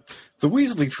the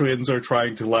Weasley twins are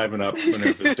trying to liven up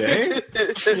Minerva's day.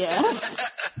 Yes.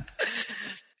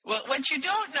 Well, what you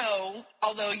don't know,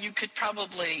 although you could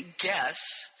probably guess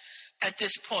at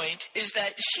this point, is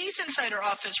that she's inside her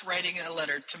office writing a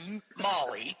letter to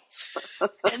Molly,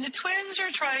 and the twins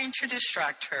are trying to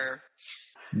distract her.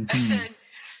 Mm-hmm.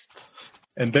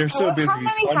 And they're so busy. How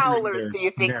many howlers do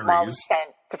you think Molly sent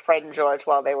to Fred and George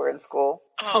while they were in school?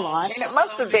 A lot. I mean, it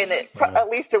must have been at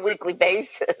least a weekly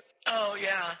basis. Oh,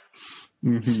 yeah.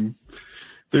 Mm-hmm.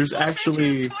 There's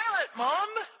actually... toilet, Mom!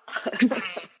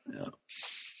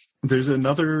 There's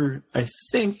another, I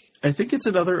think it's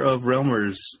another of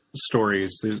Relmer's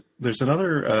stories. There's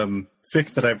another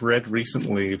fic that I've read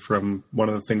recently from one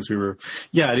of the things we were...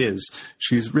 Yeah, it is.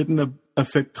 She's written a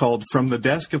fic called From the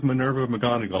Desk of Minerva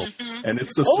McGonagall, and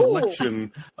it's a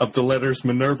selection of the letters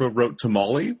Minerva wrote to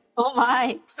Molly. Oh,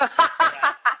 my.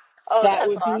 That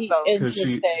would be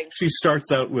interesting. She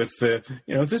starts out with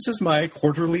this is my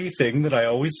quarterly thing that I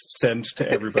always send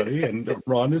to everybody, and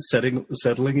Ron is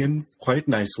settling in quite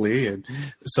nicely, and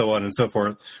so on and so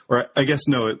forth. Or I guess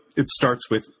it starts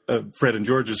with Fred and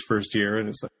George's first year, and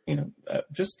it's like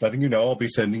just letting you know I'll be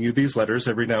sending you these letters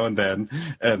every now and then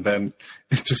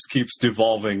it just keeps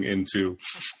devolving into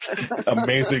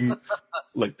amazing,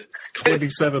 like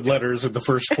 27 letters in the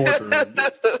first quarter.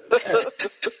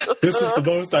 This is the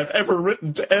most I've ever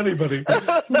written to anybody.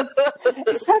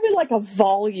 It's probably like a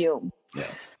volume. Yeah.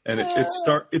 And it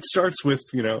starts with,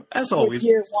 as always,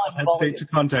 don't hesitate to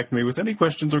contact me with any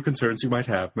questions or concerns you might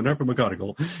have, Minerva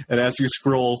McGonagall. And as you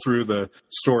scroll through the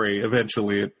story,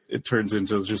 eventually it turns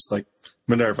into just like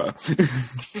Minerva.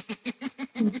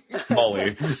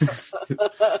 Molly.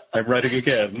 I'm writing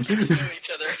again. To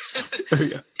each other.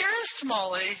 Yeah. Dearest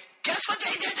Molly, guess what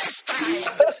they did this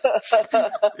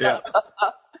time? Yeah.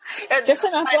 And just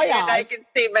enough I can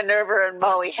see Minerva and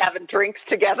Molly having drinks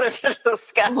together to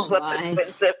discuss what the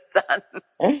twins have done.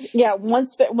 Yeah,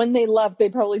 when they left, they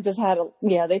probably just had a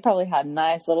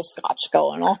nice little scotch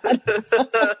going on.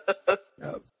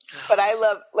 But I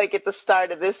love, like, at the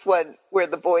start of this one, where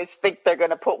the boys think they're going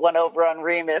to put one over on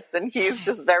Remus, and he's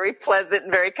just very pleasant and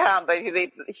very calm, but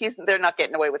they're not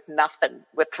getting away with nothing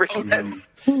with Remus.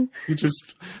 He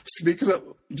just sneaks up,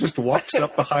 just walks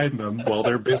up behind them while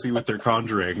they're busy with their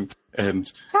conjuring, and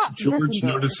George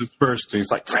notices first, and he's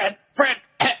like, Fred!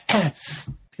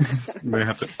 And they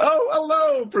have to,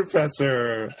 hello,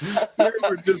 Professor! We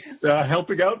were just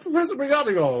helping out Professor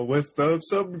McGonagall with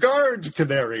some guard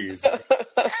canaries. Guard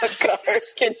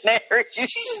canaries?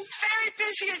 She's very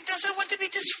busy and doesn't want to be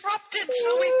disrupted,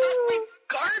 so we thought we'd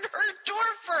guard her door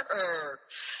for her.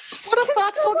 What a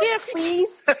thoughtful gift.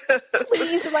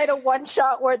 Please write a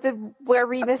one-shot where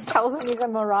Remus tells him he's a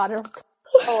marauder.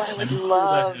 Oh, I would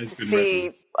love to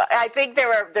see. I think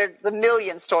there's a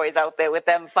million stories out there with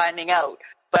them finding out.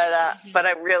 but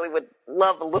I really would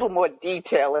love a little more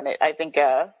detail in it. I think.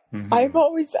 I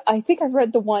think I've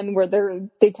read the one where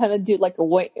they kind of do like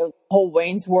a whole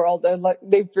Wayne's World, and like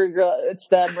they figure out it's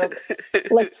them,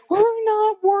 like we're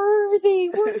not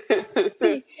worthy,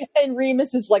 and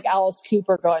Remus is like Alice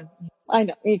Cooper going, I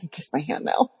know, you can kiss my hand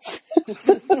now.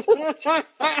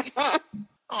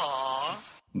 Aww.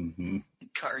 Mm-hmm.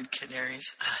 Card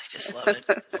canaries. I just love it.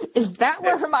 Is that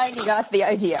where Hermione got the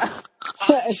idea?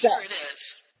 I'm sure it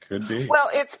is. Could be. Well,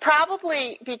 it's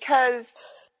probably because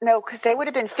they would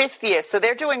have been 5th year, so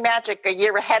they're doing magic a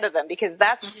year ahead of them because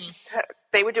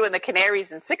they were doing the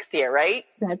canaries in 6th year, right?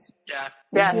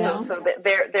 Yeah. So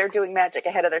they're doing magic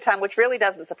ahead of their time, which really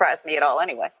doesn't surprise me at all.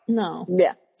 Anyway. No.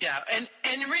 Yeah. Yeah, and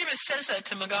Remus says that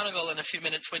to McGonagall in a few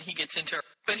minutes when he gets into her.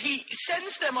 But he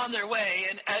sends them on their way,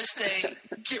 and as they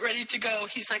get ready to go,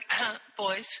 he's like,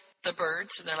 boys, the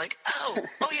birds. And they're like, oh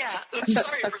yeah, oops,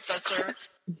 sorry, Professor.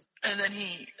 And then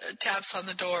he taps on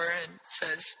the door and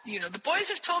says, the boys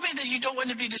have told me that you don't want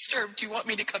to be disturbed. Do you want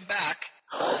me to come back?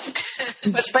 But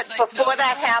before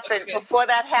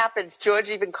that happens, George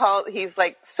even he's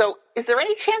like, so is there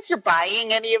any chance you're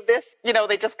buying any of this?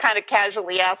 They just kind of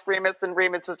casually ask Remus, and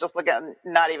Remus is just looking,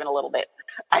 not even a little bit.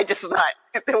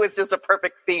 It was just a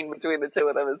perfect scene between the two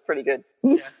of them. It's pretty good.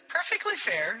 Yeah, perfectly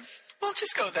fair. We'll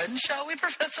just go then, shall we,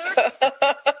 Professor?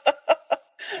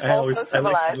 I like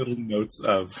the little notes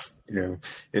of,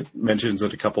 it mentions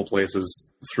it a couple places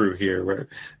through here where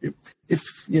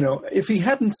if he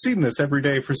hadn't seen this every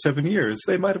day for 7 years,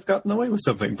 they might have gotten away with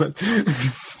something, but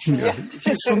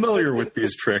he's familiar with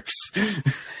these tricks. Yeah,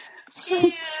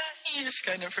 he is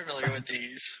kind of familiar with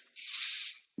these.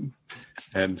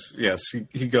 And yes,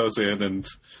 he goes in and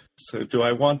so do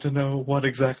I want to know what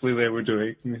exactly they were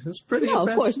doing? It's pretty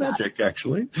advanced magic,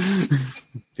 actually.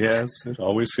 Yes, it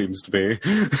always seems to be.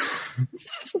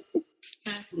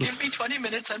 Give me 20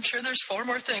 minutes. I'm sure there's 4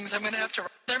 more things I'm going to have to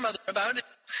write their mother about.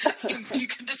 You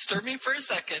can disturb me for a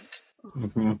second.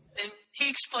 Mm-hmm. And he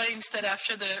explains that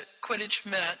after the Quidditch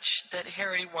match that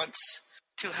Harry wants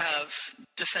to have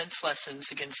defense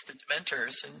lessons against the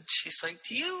Dementors. And she's like,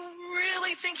 do you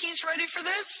really think he's ready for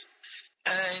this?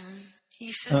 And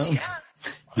he says, yeah.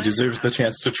 He deserves the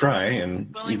chance to try,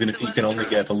 and even if he can only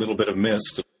get a little bit of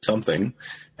mist, something,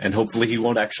 and hopefully he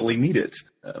won't actually need it.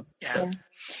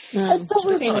 It's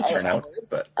always not turn out,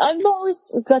 but I've always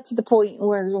got to the point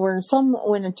where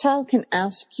when a child can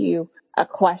ask you a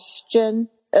question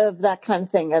of that kind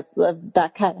of thing, of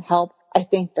that kind of help, I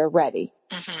think they're ready.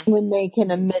 Mm-hmm. When they can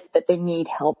admit that they need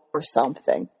help or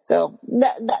something. So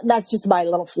that's just my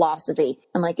little philosophy.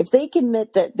 I'm like, if they can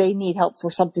admit that they need help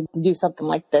for something to do something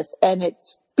like this, and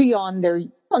it's beyond their,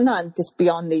 well, not just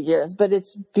beyond the years, but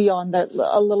it's beyond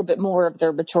a little bit more of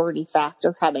their maturity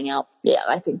factor coming out. Yeah,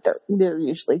 I think they're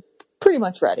usually pretty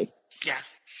much ready. Yeah,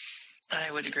 I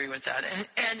would agree with that.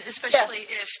 And especially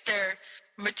if they're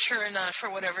mature enough or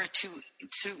whatever to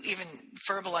even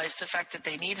verbalize the fact that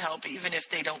they need help, even if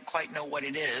they don't quite know what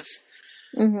it is,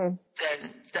 then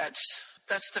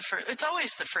that's the first. It's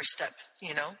always the first step,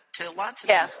 to lots of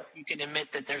things. You can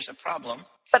admit that there's a problem.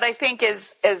 But I think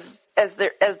as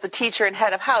the teacher and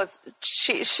head of house,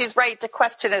 she's right to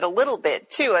question it a little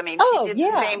bit too. I mean, she did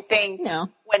the same thing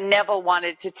when Neville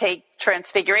wanted to take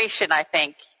Transfiguration, I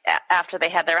think, after they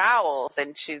had their owls,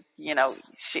 and she's,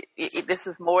 this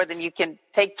is more than you can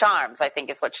take charms, I think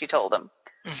is what she told him.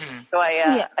 Mm-hmm. So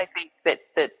I think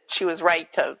that she was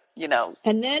right to,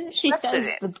 And then she says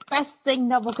the best thing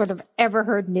Neville could have ever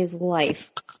heard in his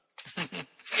life.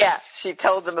 Yeah, she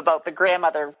told them about the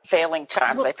grandmother failing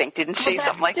charms, I think, didn't she?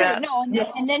 Something like that. No,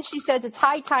 and then she says it's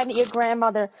high time that your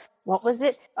grandmother, what was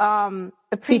it?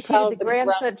 Appreciated the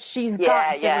grandson she's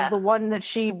got instead of the one that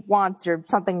she wants, or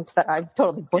something that I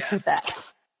totally butchered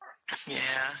that. Yeah,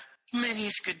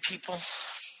 Minnie's good people.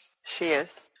 She is.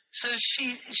 So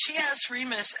she asks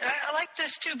Remus, and I like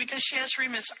this too, because she asks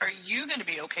Remus, are you going to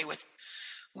be okay with it?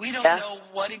 We don't know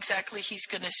what exactly he's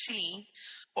going to see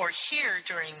or hear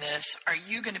during this. Are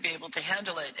you going to be able to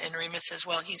handle it? And Remus says,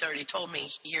 well, he's already told me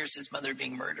he hears his mother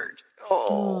being murdered.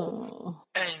 Oh.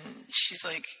 And she's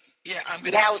like, yeah, I'm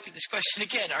going to ask you this question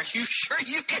again. Are you sure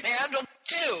you can handle it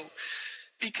too?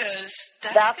 Because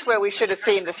that's where we should have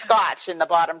seen the scotch in the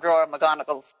bottom drawer of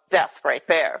McGonagall's desk right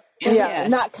there. Yeah,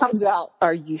 and that comes out,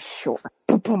 are you sure?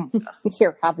 Boom.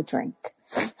 Here, have a drink.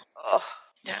 Oh.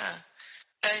 Yeah.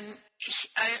 And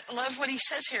I love what he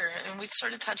says here, and we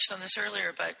sort of touched on this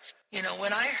earlier, but,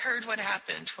 when I heard what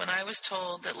happened, when I was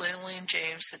told that Lily and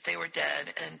James, that they were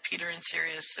dead, and Peter and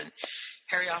Sirius and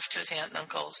Harry off to his aunt and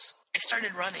uncle's, I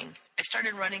started running. I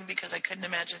started running because I couldn't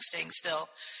imagine staying still,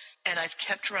 and I've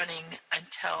kept running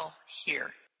until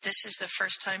here. this is the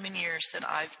first time in years that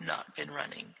I've not been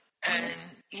running. And,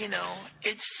 you know,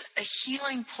 it's a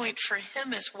healing point for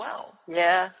him as well.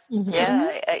 Yeah. Mm-hmm.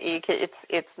 Yeah.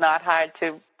 It's not hard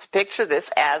to picture this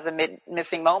as a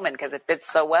missing moment because it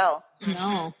fits so well.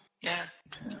 No. Yeah.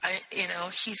 You know,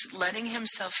 he's letting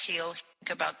himself heal.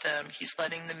 Think about them. He's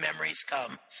letting the memories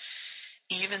come.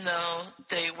 Even though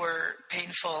they were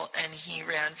painful and he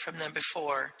ran from them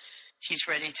before, he's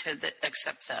ready to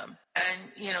accept them.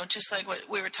 And, you know, just like what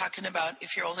we were talking about,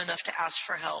 if you're old enough to ask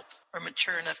for help or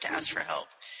mature enough to ask for help,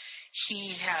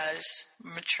 he has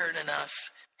matured enough,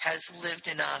 has lived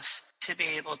enough to be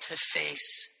able to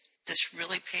face this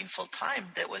really painful time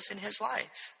that was in his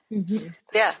life. Mm-hmm.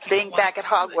 Yeah, being back at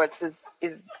Hogwarts is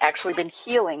actually been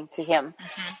healing to him.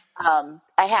 Mm-hmm.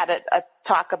 I had a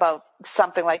talk about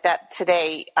something like that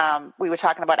today. We were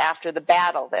talking about after the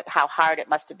battle, that how hard it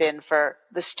must have been for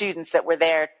the students that were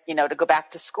there, you know, to go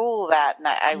back to school. And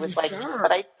I was like,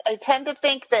 but I tend to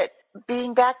think that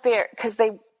being back there, because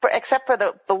except for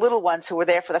the little ones who were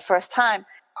there for the first time,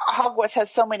 Hogwarts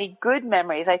has so many good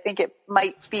memories. I think it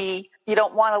might be, you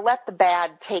don't want to let the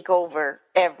bad take over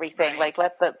everything. Like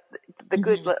let the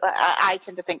good, I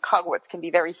tend to think Hogwarts can be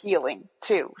very healing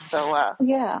too. So,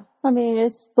 yeah, I mean,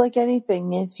 it's like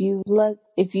anything. If you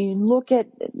look at,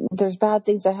 there's bad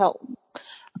things that help.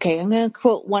 Okay. I'm going to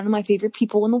quote one of my favorite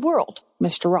people in the world,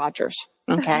 Mr. Rogers.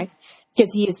 Okay.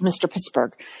 Because he is Mr.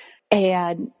 Pittsburgh.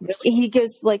 And he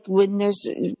goes like, when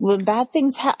bad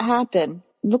things happen,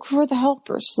 look for the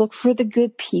helpers, look for the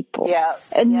good people. Yeah.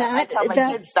 And I tell my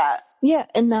kids that. Yeah.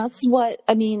 And that's what,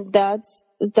 I mean, that's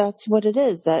what it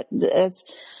is.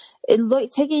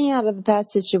 Taking out of a bad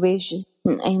situation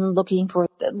and looking for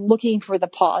the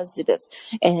positives.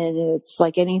 And it's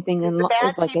like anything in life.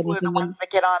 It's like anything. The ones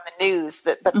that get on the news,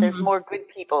 but there's more good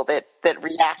people that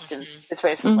react in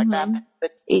situations like that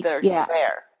are just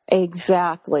there.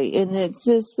 Exactly. And it's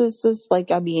this like,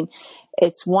 I mean,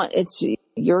 it's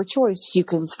your choice. You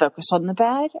can focus on the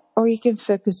bad or you can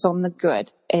focus on the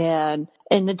good. And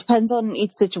it depends on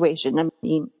each situation. I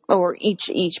mean, or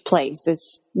each place.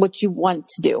 It's what you want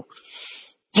to do.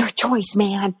 Your choice,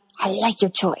 man. I like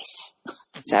your choice.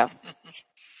 So,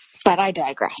 but I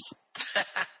digress.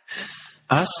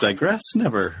 Us digress?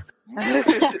 Never. No,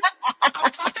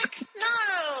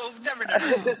 never.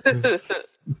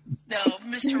 No,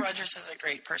 Mr. Rogers is a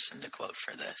great person to quote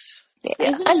for this.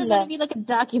 Isn't there going to be like a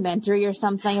documentary or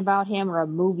something about him, or a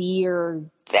movie, or?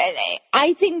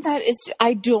 I think that is.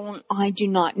 I do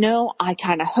not know. I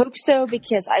kind of hope so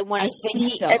because I want to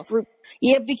see every.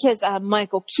 Yeah, because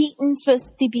Michael Keaton's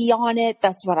supposed to be on it.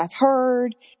 That's what I've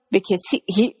heard. Because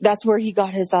he that's where he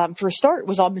got his first start,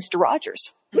 was on Mr.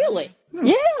 Rogers. Really?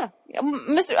 Yeah,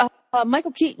 Mr.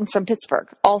 Michael Keaton's from Pittsburgh,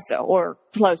 also, or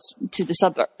close to the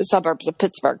suburbs of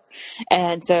Pittsburgh,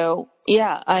 and so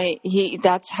yeah,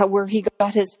 that's where he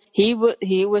got his. He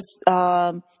was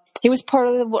part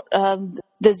of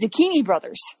the Zucchini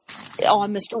Brothers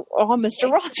on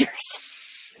Mr. Rogers.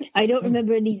 I don't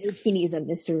remember any zucchinis on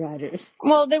Mr. Rogers.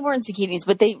 Well, they weren't zucchinis,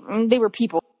 but they were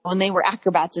people, and they were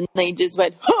acrobats, and they just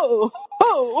went ho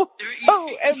ho ho.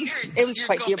 It was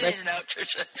quite humorous. In and out,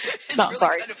 Trisha. It's no, really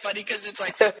sorry. kind of funny because it's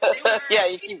like yeah,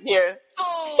 you keep hearing.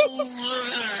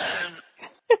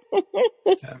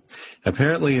 Yeah.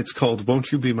 Apparently, it's called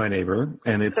 "Won't You Be My Neighbor,"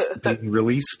 and it's being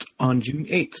released on June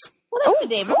 8th. Well, that's the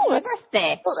day before my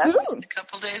birthday. Soon. A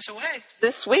couple days away.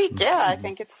 This week, yeah, I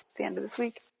think it's the end of this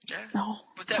week. Yeah. No.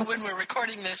 But that when we're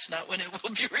recording this, not when it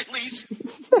will be released.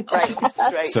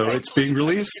 Right. So it's being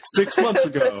released 6 months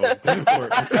ago. Or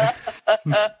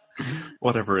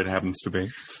whatever it happens to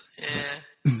be. Yeah.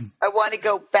 I want to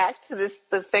go back to the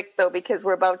fic, though, because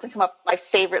we're about to come up with my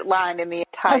favorite line in the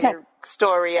entire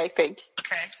story, I think.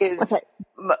 Okay. Is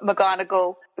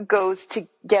McGonagall goes to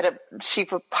get a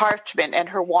sheaf of parchment, and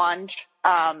her wand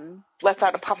lets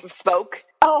out a puff of smoke.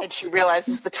 Oh. And she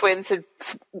realizes the twins had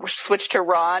switched her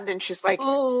wand, and she's like,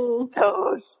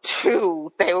 those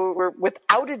two, they were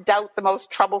without a doubt the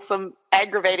most troublesome,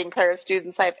 aggravating pair of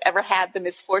students I've ever had the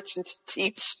misfortune to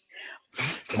teach.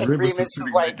 And Remus is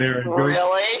sitting right there and goes,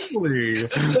 really?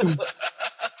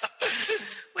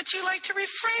 Would you like to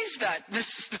rephrase that,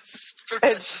 Miss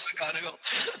Professor McGonagall?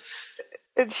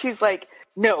 And she's like,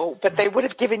 no, but they would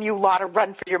have given you a lot of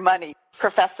run for your money.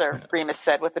 Professor, Remus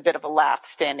said with a bit of a laugh,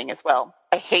 standing as well.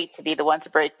 I hate to be the one to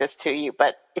break this to you,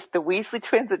 but if the Weasley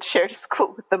twins had shared a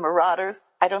school with the Marauders,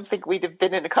 I don't think we'd have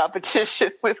been in a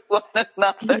competition with one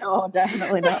another. No,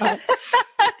 definitely not.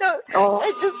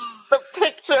 The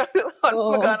picture on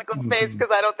McGonagall's face, because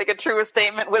I don't think a truer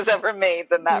statement was ever made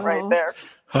than that right there.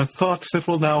 A thought that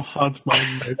will now haunt my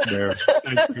nightmare.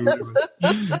 Thank you,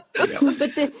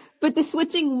 Remus. But the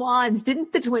switching wands,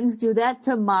 didn't the twins do that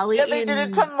to Molly? Yeah, they did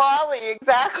it to Molly,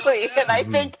 exactly. And I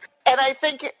think,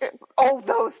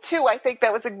 those two, I think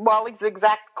that was Molly's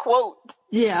exact quote.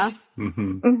 Yeah.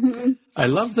 Mm-hmm. Mm-hmm. I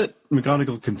love that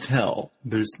McGonagall can tell.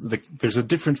 There's a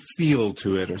different feel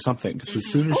to it or something. Because as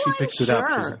soon as she picks it up,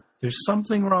 she's like, there's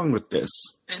something wrong with this.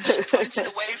 And she points it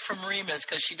away from Remus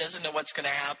because she doesn't know what's going to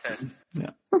happen.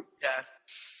 Yeah. Yeah.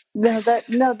 No,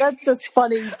 that's just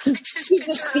funny. I just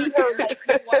picture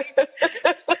her white.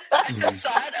 I just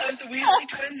thought of the Weasley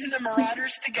twins and the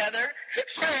Marauders together.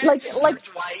 Like white.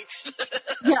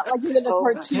 Yeah, like in the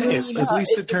cartoon. Yeah, at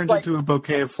least it turned into a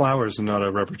bouquet of flowers and not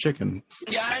a rubber chicken.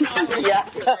 Yeah, I know. Yeah.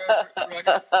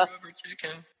 Rubber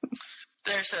chicken.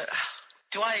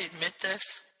 Do I admit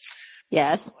this?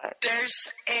 Yes. There's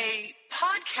a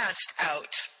podcast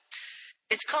out.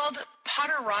 It's called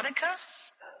Potterotica.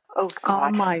 Oh,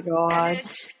 God. Oh, my God. And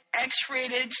it's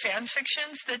X-rated fan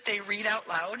fictions that they read out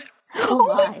loud.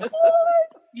 Oh, my God.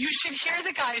 You should hear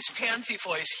the guy's pansy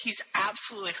voice. He's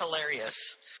absolutely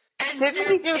hilarious. And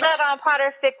didn't he do that on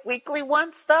Potterfic Weekly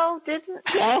once, though?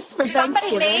 Yes, for Thanksgiving.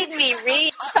 Somebody made me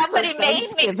read. Somebody made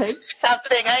me read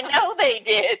something. I know they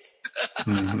did.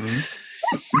 Mm-hmm.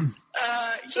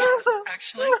 Yeah,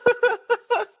 actually.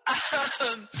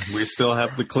 We still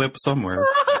have the clip somewhere.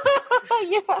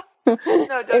 Yeah. No,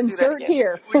 don't Insert do that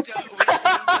here. We don't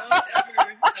ever,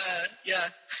 yeah.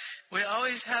 We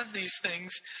always have these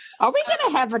things. Are we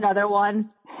going to have another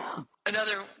one?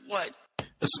 Another what?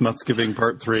 Smutsgiving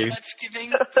Part 3.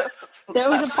 Smutsgiving. There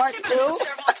was a part 2?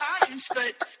 Several times,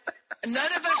 but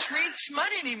none of us read smut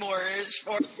anymore.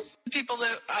 Or people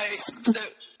that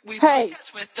we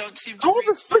podcast with don't seem to I read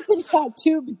have a freaking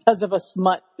tattoo because of a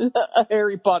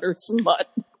Harry Potter smut.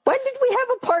 When did we have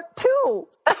a part 2?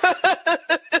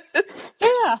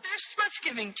 Yeah. There's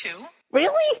Smutsgiving too.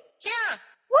 Really? Yeah.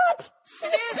 What? It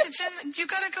is. It's in. You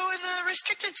got to go in the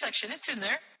restricted section. It's in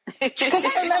there. She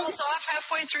falls off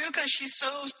halfway through because she's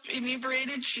so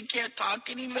inebriated she can't talk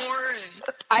anymore.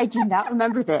 And I do not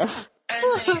remember this.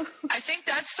 And I think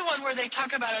that's the one where they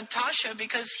talk about Natasha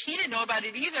because he didn't know about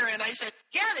it either. And I said,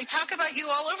 yeah, they talk about you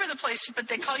all over the place, but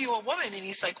they call you a woman. And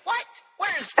he's like, what?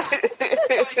 Where is that? So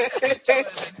I sent it to him,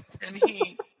 and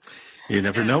he... You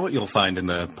never know what you'll find in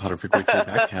the Potterfic Weekly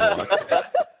back catalog.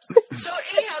 So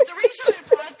anyhow, the reason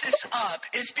I brought this up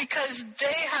is because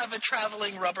they have a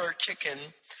traveling rubber chicken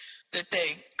that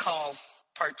they call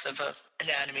parts of an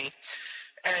anatomy.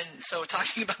 And so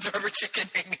talking about the rubber chicken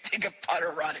made me think of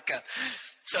Potterotica.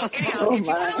 So anyhow, if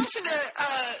you want to listen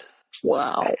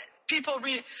to people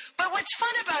read it. But what's fun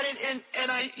about it,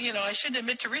 and I shouldn't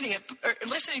admit to reading it or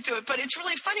listening to it, but it's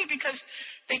really funny because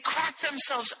they crack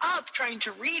themselves up trying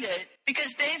to read it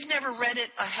because they've never read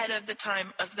it ahead of the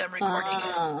time of them recording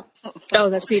it. Oh,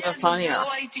 that's even funnier. No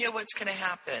idea what's going to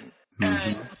happen. Mm-hmm.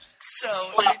 And so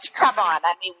come on.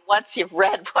 I mean, once you've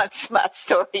read one smut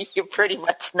story, you pretty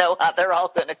much know how they're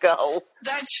all going to go.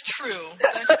 That's true.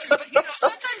 But,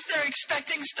 sometimes they're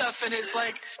expecting stuff, and it's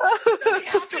like, what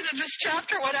happened in this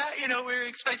chapter? We're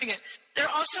expecting it. They're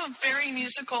also very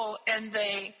musical, and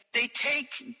they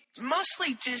take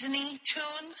mostly Disney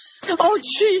tunes. Oh,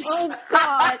 jeez. Oh,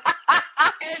 God.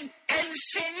 and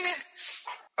sing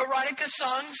erotica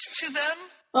songs to them.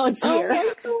 Oh, dear.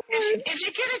 If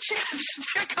you get a chance,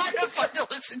 they're kind of fun to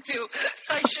listen to.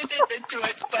 I shouldn't admit to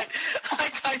it, but I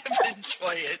kind of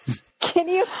enjoy it. Can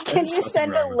you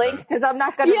send a link? Because I'm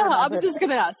not going to. Yeah, I was just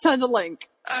going to send a link.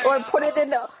 Or put it on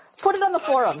the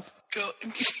forum. Go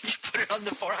put it on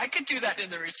the forum. I could do that in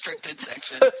the restricted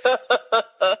section.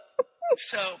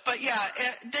 So, but yeah,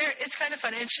 it's kind of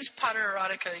fun. It's just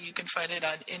Potterotica. You can find it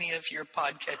on any of your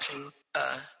pod-catching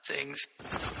things.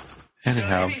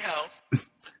 Anyhow.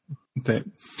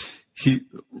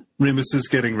 Remus is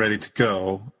getting ready to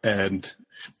go, and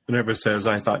Minerva says,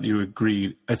 I thought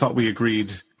we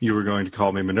agreed you were going to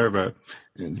call me Minerva.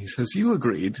 And he says, you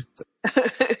agreed.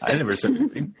 I never said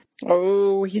anything.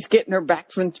 Oh, he's getting her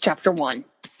back from chapter 1.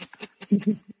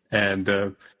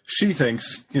 And she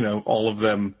thinks, all of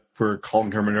them were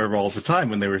calling her Minerva all the time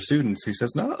when they were students. He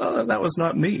says, no, that was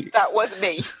not me. That was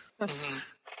me. Mm-hmm.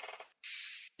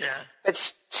 Yeah.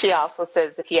 But she also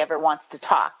says if he ever wants to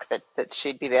talk, that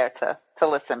she'd be there to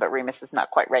listen, but Remus is not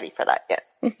quite ready for that yet.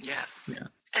 Yeah.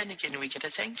 And again, we get a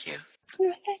thank you.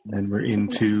 And we're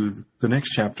into the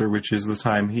next chapter, which is the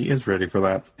time he is ready for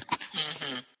that.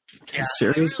 Mm-hmm. Yeah,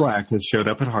 Sirius Black has showed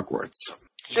up at Hogwarts.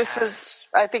 This was,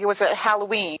 I think it was at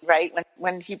Halloween, right?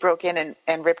 When he broke in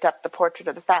and ripped up the portrait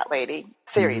of the fat lady.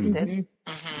 Sirius did.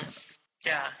 Mm-hmm.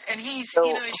 Yeah, and he's, So-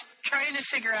 he's trying to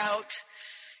figure out,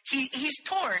 he's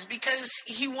torn because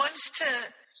he wants to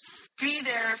be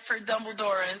there for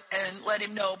Dumbledore and let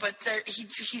him know, but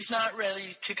he's not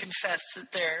ready to confess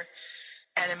that they're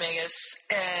Animagus,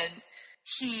 and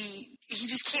he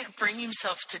just can't bring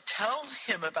himself to tell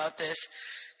him about this,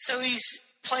 so he's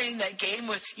playing that game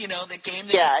with, the game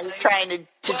that Yeah, he's trying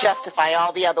to justify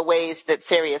all the other ways that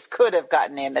Sirius could have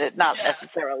gotten in, that it's not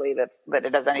necessarily that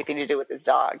it has anything to do with his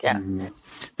dog. Yeah. Mm-hmm.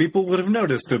 People would have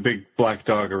noticed a big black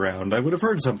dog around. I would have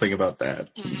heard something about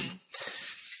that. Mm-hmm.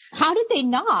 How did they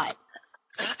not?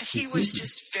 He was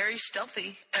just very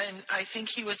stealthy, and I think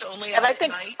he was only And out I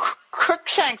think at night.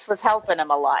 Crookshanks was helping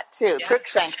him a lot, too. Yeah,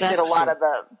 Crookshanks did a lot of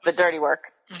the dirty work.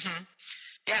 Mm-hmm.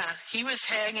 Yeah, he was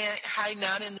hiding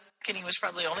out in the dark, and he was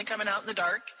probably only coming out in the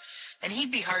dark, and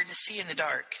he'd be hard to see in the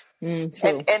dark. And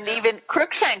even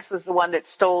Crookshanks was the one that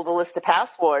stole the list of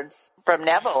passwords from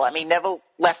Neville. I mean, Neville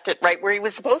left it right where he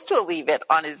was supposed to leave it,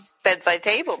 on his bedside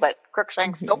table, but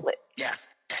Crookshanks stole it. Yeah,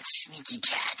 that sneaky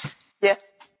cat. Yeah.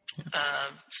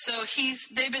 So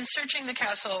they've been searching the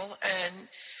castle, and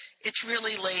it's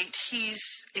really late. He's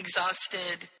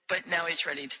exhausted, but now he's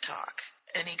ready to talk.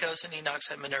 And he goes and he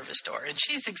knocks on Minerva's door. And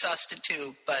she's exhausted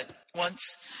too, but once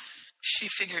she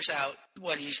figures out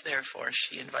what he's there for,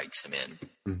 she invites him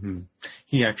in. Mm-hmm.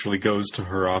 He actually goes to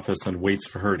her office and waits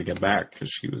for her to get back because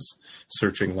she was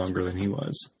searching longer than he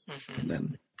was.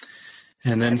 Mm-hmm.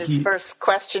 And then his first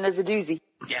question is a doozy.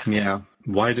 Yeah.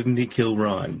 Why didn't he kill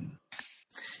Ron?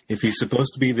 If he's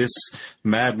supposed to be this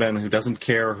madman who doesn't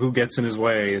care who gets in his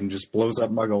way and just blows up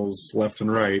muggles left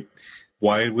and right,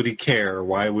 why would he care?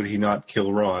 Why would he not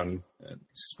kill Ron?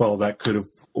 Well, that could have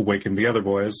awakened the other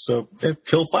boys, so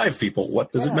kill 5 people.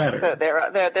 What does it matter? So they're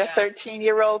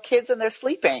 13-year-old kids and they're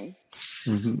sleeping.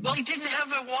 Mm-hmm. Well, he didn't have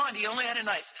a wand. He only had a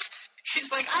knife.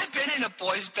 He's like, I've been in a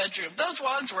boy's bedroom. Those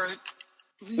wands were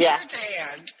near to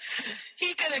hand.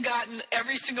 He could have gotten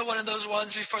every single one of those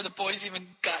wands before the boys even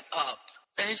got up.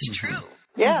 And it's true.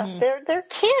 Yeah, they're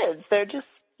kids. They're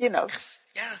just,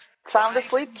 sound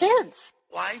asleep kids.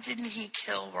 Why didn't he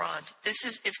kill Ron?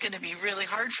 It's going to be really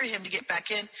hard for him to get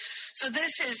back in. So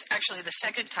this is actually the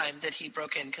second time that he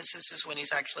broke in, because this is when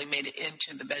he's actually made it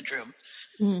into the bedroom.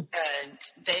 And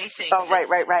they think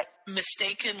right.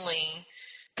 Mistakenly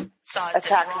thought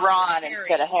attacked that Ron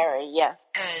instead of Harry, yeah.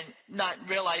 And not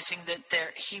realizing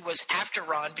that he was after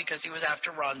Ron because he was after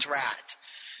Ron's rat.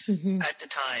 At the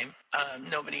time.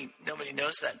 Nobody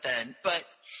knows that then. But,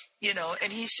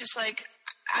 and he's just like,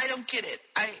 I don't get it.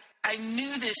 I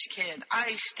knew this kid.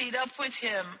 I stayed up with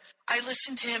him. I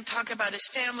listened to him talk about his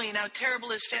family and how terrible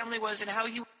his family was and how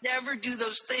he would never do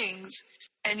those things.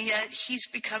 And yet he's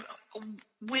become,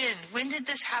 when did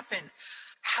this happen?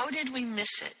 How did we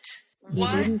miss it?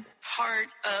 What part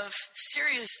of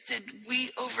Sirius did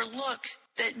we overlook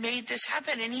that made this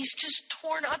happen? And he's just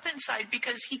torn up inside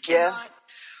because he cannot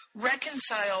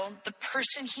reconcile the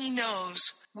person he knows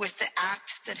with the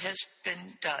act that has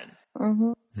been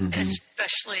done.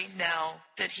 Especially now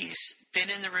that he's been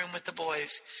in the room with the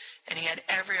boys and he had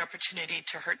every opportunity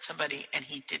to hurt somebody and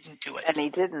he didn't do it. And he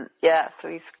didn't, yeah. So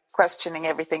he's questioning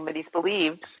everything that he's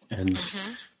believed. And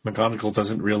McGonagall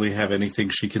doesn't really have anything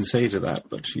she can say to that,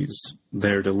 but she's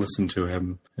there to listen to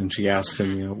him. And she asks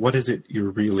him, what is it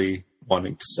you're really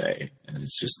wanting to say? And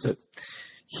it's just that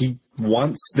he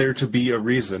wants there to be a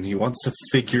reason. He wants to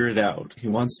figure it out. He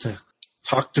wants to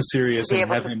talk to Sirius to be and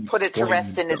able have to him put it to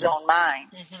rest in his own mind.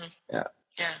 Yeah.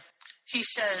 He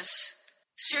says,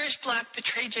 Sirius Black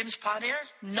betrayed James Potter?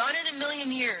 Not in a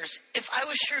million years. If I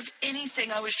was sure of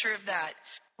anything, I was sure of that.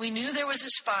 We knew there was a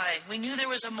spy. We knew there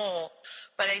was a mole.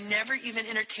 But I never even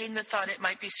entertained the thought it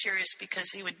might be Sirius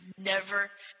because it would never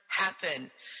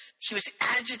happen. He was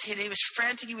agitated. He was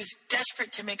frantic. He was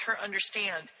desperate to make her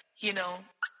understand. He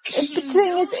the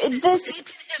thing is, this deep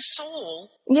in his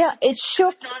soul. Yeah, it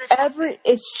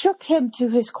shook him to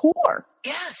his core.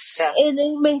 Yes. And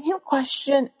it made him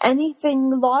question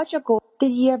anything logical that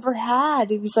he ever had.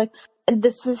 He was like,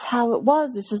 this is how it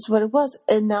was. This is what it was.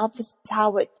 And now this is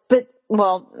how it,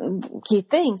 he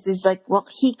thinks, he's like, well,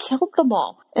 he killed them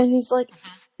all. And he's like,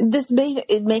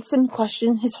 it makes him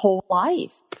question his whole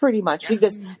life, pretty much,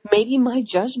 because maybe my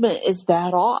judgment is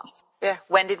that off. Yeah.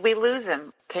 When did we lose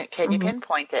him? Can you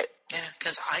pinpoint it? Yeah,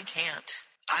 because I can't.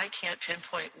 I can't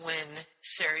pinpoint when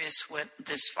Sirius went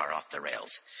this far off the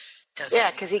rails.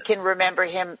 Yeah, because he can remember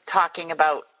him talking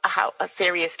about how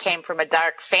Sirius came from a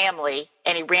dark family,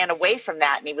 and he ran away from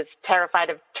that, and he was terrified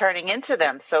of turning into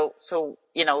them. So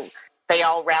they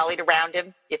all rallied around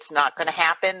him. It's not going to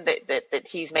happen. That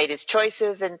he's made his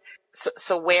choices, and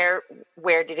so where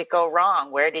did it go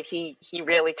wrong? Where did he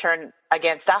really turn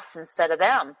against us instead of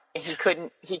them? And he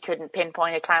couldn't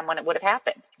pinpoint a time when it would have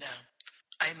happened. No,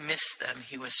 I miss them.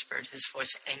 He whispered, his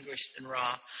voice anguished and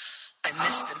raw. I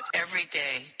miss them every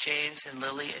day, James and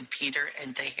Lily and Peter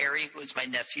and Harry, who is my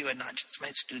nephew and not just my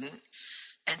student,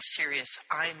 and Sirius.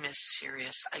 I miss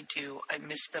Sirius. I do. I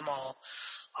miss them all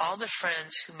the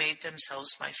friends who made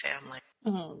themselves my family.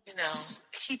 Mm-hmm.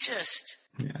 He just,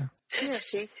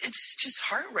 it's just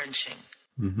heart-wrenching.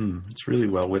 Mm-hmm. It's really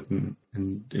well written,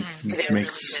 and it makes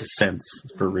really sense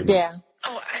for Remus. Yeah.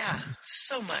 Oh, yeah,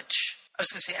 so much. I was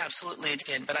going to say absolutely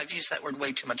again, but I've used that word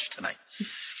way too much tonight.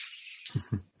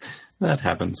 That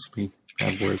happens. We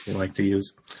have words we like to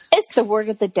use. It's the word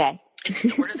of the day. It's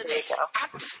the word of the day.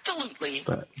 Absolutely.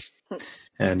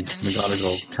 And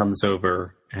McGonagall comes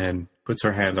over and puts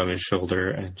her hand on his shoulder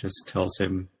and just tells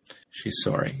him she's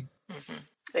sorry. Mm-hmm.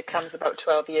 It comes about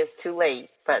 12 years too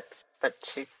late, but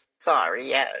she's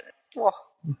sorry. Yeah. Well,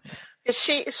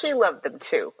 she loved them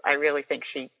too. I really think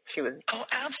she was. Oh,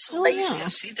 absolutely. Yeah.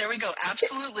 See, there we go.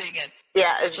 Absolutely again.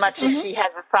 Yeah, as much as she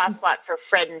has a soft spot for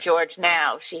Fred and George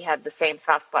now, she had the same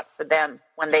soft spot for them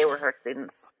when they were her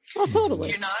students. Oh, totally.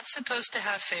 You're not supposed to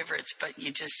have favorites, but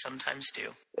you just sometimes do.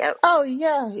 Yep. Oh,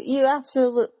 yeah, you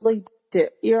absolutely do.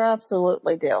 You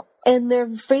absolutely do. And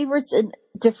they're favorites in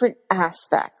different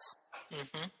aspects,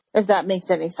 if that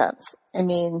makes any sense. I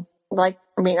mean, I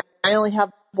only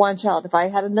have one child. If I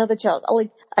had another child,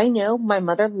 I know my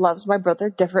mother loves my brother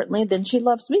differently than she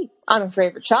loves me. I'm a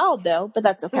favorite child, though, but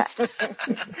that's okay.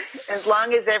 As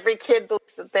long as every kid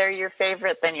believes that they're your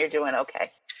favorite, then you're doing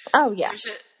okay. Oh, yeah.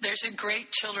 There's a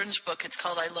great children's book. It's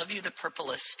called I Love You, the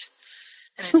Purplest.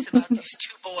 And it's about these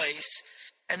two boys.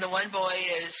 And the one boy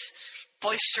is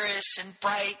boisterous and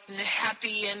bright and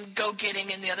happy and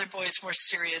go-getting, and the other boy is more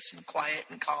serious and quiet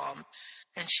and calm.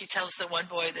 And she tells the one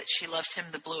boy that she loves him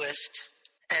the bluest.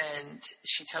 And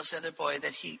she tells the other boy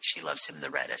that she loves him the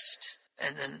reddest.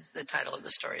 And then the title of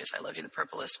the story is I Love You, the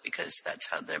Purplest, because that's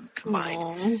how they're combined.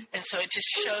 Aww. And so it just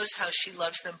shows how she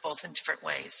loves them both in different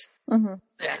ways. Mm-hmm.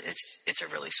 Yeah. It's a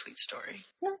really sweet story.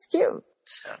 That's cute.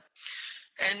 So,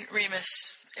 and Remus,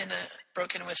 in a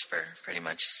broken whisper, pretty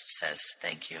much says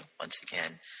thank you once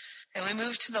again. And we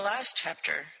move to the last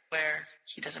chapter where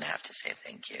he doesn't have to say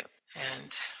thank you.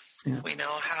 And we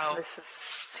know how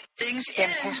things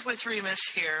end with Remus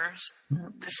here.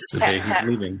 This is the day he's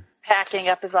leaving. Packing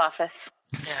up his office.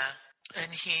 Yeah.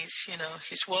 And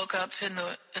he's woke up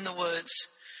in the woods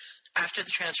after the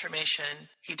transformation.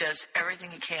 He does everything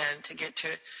he can to get to,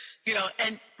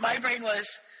 and my brain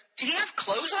was, did he have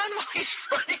clothes on while he's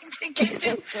running to get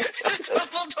to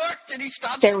Dumbledore? Did he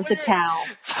stop there was a towel.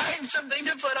 Find something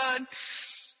to put on?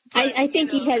 But, I think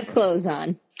he had clothes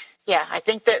on. Yeah, I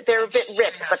think that they're a bit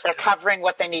ripped, but they're covering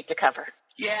what they need to cover.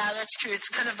 Yeah, that's true. It's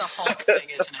kind of the Hulk thing,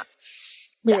 isn't it?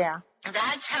 Yeah.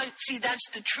 That's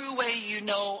the true way you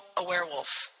know a werewolf.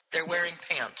 They're wearing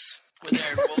pants when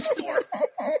they're in wolf form.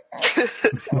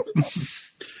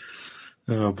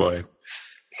 Oh, boy.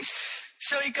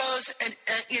 So he goes and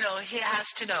he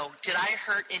has to know, did I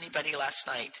hurt anybody last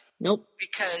night? Nope.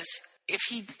 Because if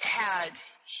he had,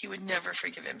 he would never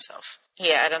forgive himself.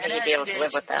 Yeah, I don't think he'd be able to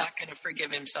live with that. He's not going to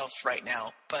forgive himself right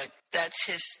now, but that's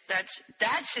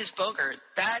his bogart.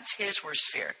 That's his worst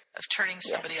fear of turning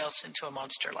somebody else into a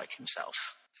monster like himself.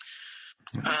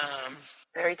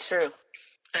 Very true.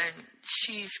 And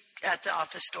she's at the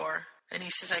office door, and he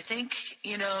says, I think,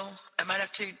 I might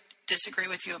have to disagree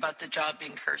with you about the job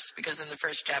being cursed, because in the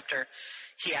first chapter,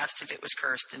 he asked if it was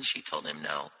cursed, and she told him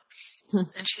no.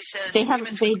 And she says, we can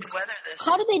weather this.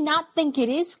 How do they not think it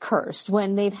is cursed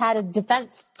when they've had a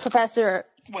defense professor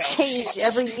change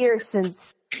every year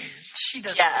since? She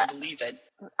doesn't believe it.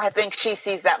 I think she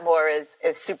sees that more as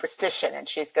superstition, and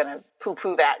she's going to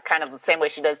poo-poo that kind of the same way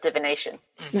she does divination.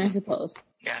 Mm-hmm. I suppose.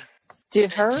 Yeah. To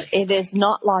her, it is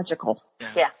not logical.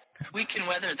 Yeah. We can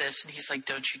weather this. And he's like,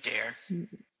 don't you dare.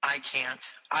 Mm-hmm. I can't.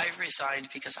 I've resigned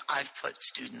because I've put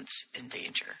students in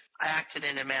danger. I acted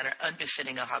in a manner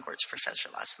unbefitting a Hogwarts professor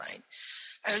last night.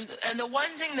 And the one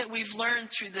thing that we've learned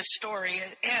through this story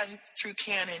and through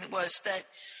canon was that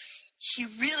he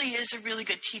really is a really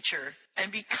good teacher.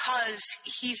 And because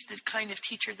he's the kind of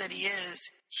teacher that he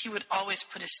is, he would always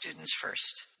put his students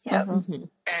first. Yep. Mm-hmm.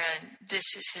 And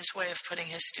this is his way of putting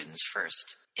his students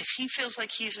first. If he feels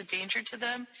like he's a danger to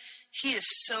them, he is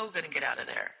so going to get out of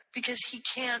there, because he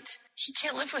can't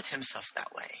live with himself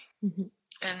that way. Mm-hmm.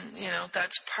 And,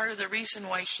 that's part of the reason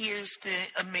why he is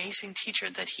the amazing teacher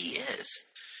that he is,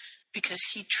 because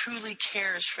he truly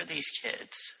cares for these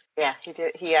kids. Yeah, he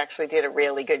did. He actually did a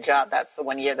really good job. That's the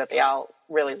one year that they all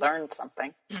really learned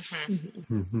something.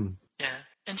 Mm-hmm. Mm-hmm. Yeah.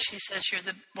 And she says, you're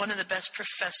one of the best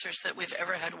professors that we've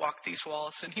ever had walk these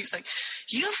walls. And he's like,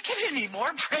 you've given me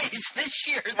more praise this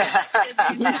year than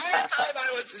the entire time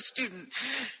I was a student.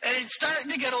 And it's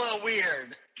starting to get a little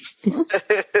weird.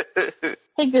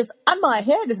 He goes, my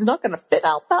head is not going to fit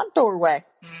out that doorway.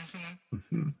 Mm-hmm.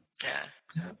 Mm-hmm. Yeah.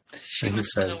 She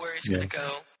wants to know where he's going to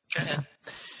go. Go ahead.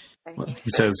 Well, he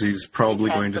says he's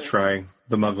probably going to try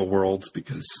the Muggle world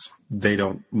because they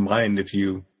don't mind if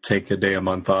you take a day a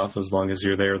month off as long as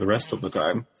you're there the rest of the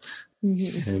time.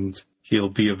 Mm-hmm. And he'll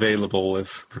be available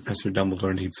if Professor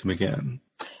Dumbledore needs him again.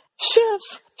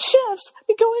 Chefs!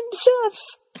 We're going to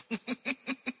chefs!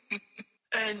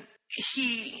 And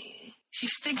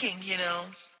he's thinking,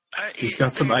 he's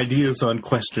got some ideas on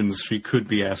questions she could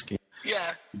be asking.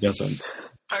 Yeah. He doesn't.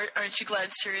 Aren't you glad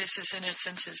Sirius's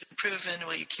innocence has been proven?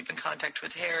 Will you keep in contact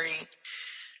with Harry?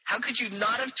 How could you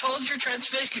not have told your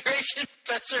Transfiguration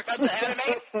professor about the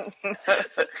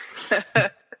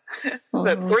anime?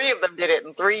 The three of them did it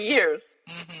in 3 years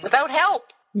without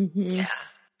help. Mm-hmm. Yeah.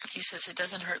 He says it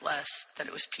doesn't hurt less that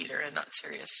it was Peter and not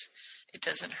Sirius. It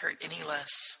doesn't hurt any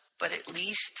less. But at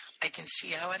least I can see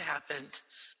how it happened.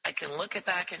 I can look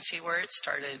back and see where it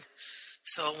started.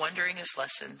 So wondering is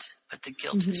lessened, but the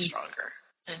guilt is stronger.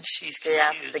 And she's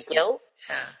confused. Yeah, the guilt?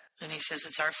 Yeah. And he says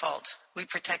it's our fault. We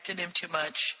protected him too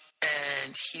much,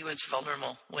 and he was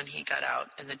vulnerable when he got out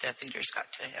and the Death Eaters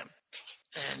got to him.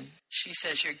 And she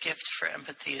says your gift for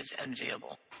empathy is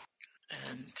enviable.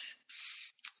 And,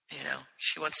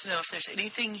 she wants to know if there's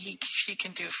anything she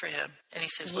can do for him. And he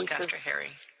says, look after Harry.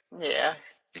 Yeah.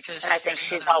 Because I think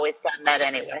she's always done that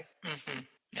anyway. Mm-hmm.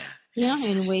 Yeah. Yeah,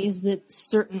 in ways that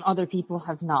certain other people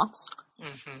have not.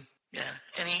 Mm-hmm. Yeah.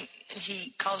 And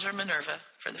he calls her Minerva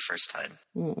for the first time.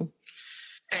 Mm.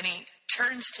 And he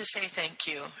turns to say thank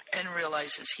you and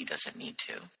realizes he doesn't need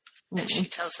to. And she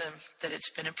tells him that it's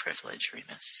been a privilege,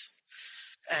 Remus.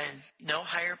 And no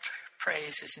higher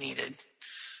praise is needed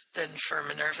than for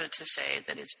Minerva to say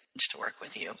that it's to work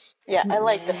with you. Yeah, I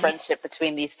like the friendship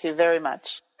between these two very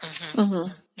much. Mm-hmm.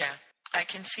 Mm-hmm. Yeah, I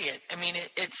can see it. I mean,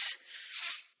 it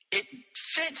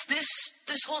fits,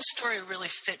 this whole story really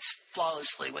fits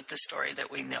flawlessly with the story that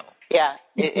we know. Yeah,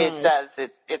 it does.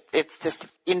 It's just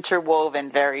interwoven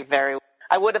very, very.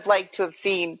 I would have liked to have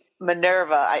seen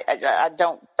Minerva.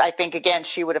 I think, again,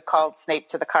 she would have called Snape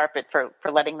to the carpet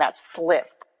for letting that slip,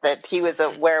 that he was a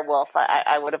werewolf.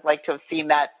 I would have liked to have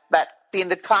seen seen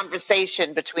the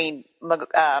conversation between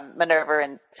Minerva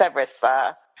and Severus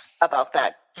about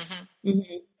that. Mm-hmm.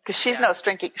 Mm-hmm. Because she's no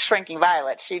shrinking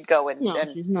violet. She'd go and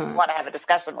want to have a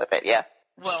discussion with it, yeah.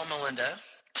 Well, Melinda,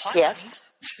 plot yes.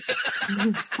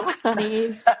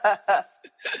 bunnies.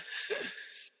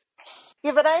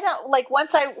 Yeah, but I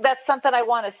don't, that's something I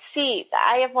want to see.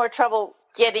 I have more trouble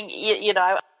getting,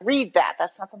 I read that.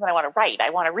 That's not something I want to write.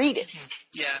 I want to read it.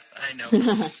 Yeah, I know.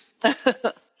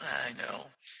 I know.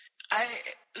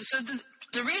 So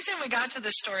the reason we got to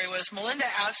this story was Melinda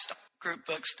asked group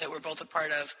books that we're both a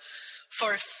part of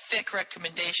for a fic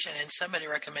recommendation, and somebody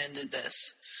recommended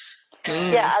this.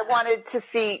 Yeah, I wanted to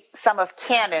see some of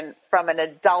canon from an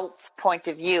adult's point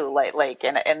of view,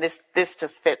 and this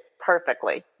just fit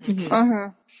perfectly. Mm-hmm.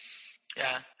 Uh-huh.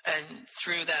 Yeah, and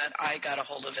through that, I got a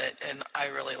hold of it, and I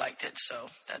really liked it, so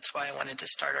that's why I wanted to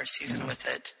start our season with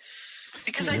it.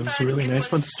 Because I thought it was a really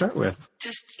nice one to start with.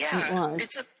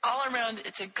 It's all around.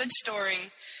 It's a good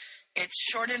story. It's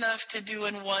short enough to do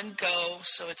in one go,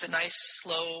 so it's a nice,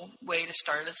 slow way to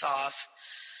start us off.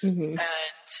 Mm-hmm. And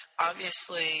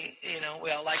obviously,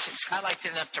 we all liked it. Scott liked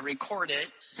it enough to record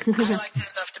it. I liked it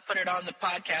enough to put it on the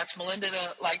podcast. Melinda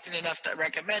liked it enough to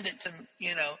recommend it to,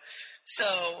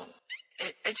 So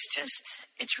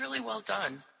it's really well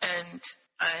done. And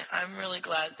I'm really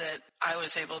glad that I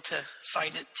was able to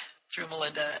find it through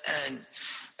Melinda and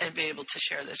be able to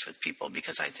share this with people,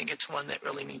 because I think it's one that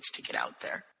really needs to get out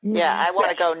there. Yeah, I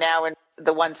want to go now, and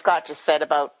the one Scott just said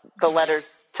about the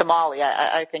letters to Molly,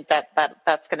 I think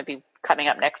that's going to be coming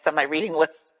up next on my reading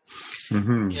list.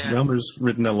 Mm-hmm. Yeah. Elmer's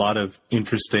written a lot of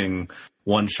interesting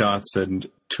one-shots and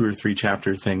 2 or 3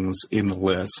 chapter things in the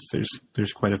list.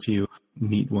 There's quite a few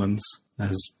neat ones,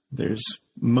 as there's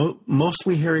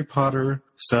mostly Harry Potter,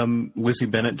 some Lizzie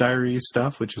Bennet diary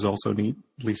stuff, which is also neat,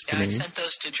 at least for me. I sent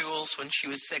those to Jules when she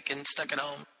was sick and stuck at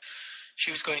home. She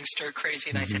was going stir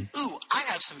crazy, and I said, ooh, I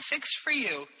have some fix for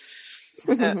you.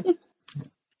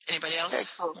 Anybody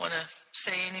else want to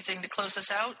say anything to close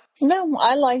us out? No,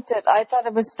 I liked it. I thought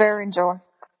it was very enjoyable.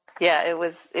 Yeah, it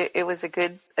was a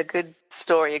good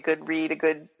story, a good read, a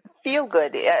good feel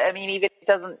good. I mean, even it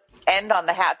doesn't end on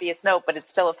the happiest note, but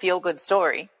it's still a feel good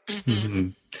story. Mm-hmm.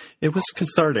 It was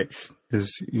cathartic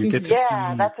because you get to see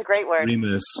that's a great word.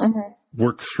 Remus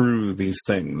work through these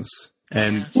things,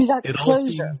 and got it all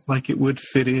closure. seems like it would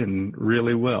fit in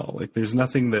really well. Like there's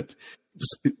nothing that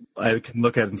I can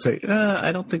look at and say,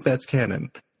 I don't think that's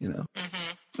canon. You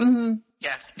know.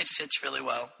 Yeah, it fits really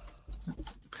well.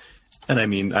 And I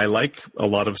mean, I like a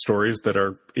lot of stories that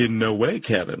are in no way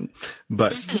canon,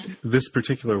 but this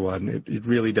particular one, it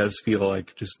really does feel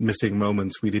like just missing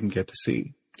moments we didn't get to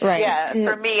see. Right. Yeah,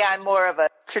 for me, I'm more of a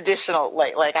traditional,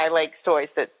 like I like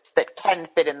stories that can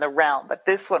fit in the realm, but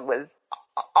this one was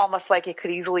almost like it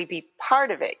could easily be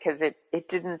part of it because it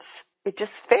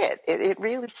just fit. It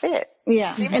really fit.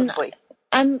 Yeah. Seamlessly.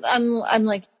 And I'm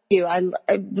like you.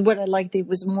 What I liked it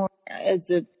was more as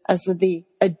the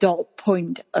adult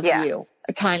point of view,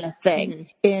 a kind of thing.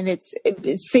 And it's at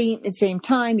the same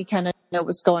time, you kind of know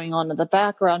what's going on in the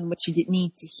background, which you didn't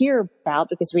need to hear about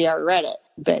because we already read it.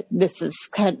 But this is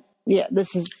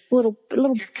this is a little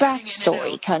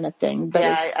backstory kind of thing. But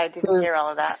I didn't hear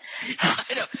all of that.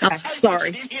 I know. I'm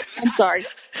sorry.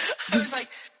 I was like,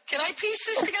 can I piece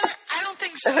this together? I don't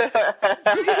think so.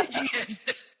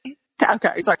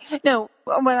 Okay, sorry. No,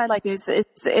 what I like is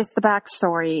it's the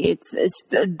backstory. It's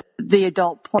the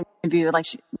adult point of view,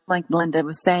 like Linda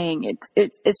was saying.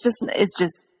 It's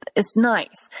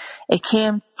nice. It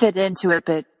can fit into it,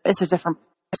 but it's a different.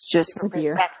 It's just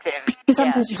perspective.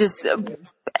 Sometimes you just a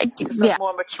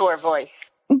more mature voice.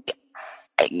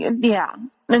 Yeah,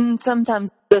 and sometimes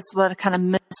that's what I kind of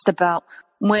missed about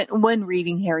when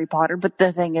reading Harry Potter. But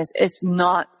the thing is, it's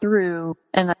not through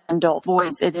an adult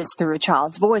voice. It is through a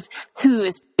child's voice who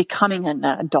is becoming an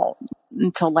adult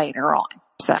until later on.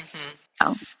 So,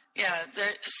 yeah,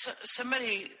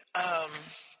 somebody,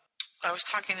 I was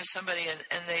talking to somebody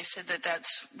and they said that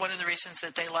that's one of the reasons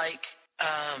that they like,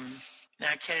 now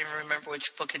I can't even remember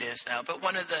which book it is now, but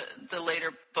one of the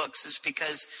later books is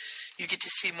because you get to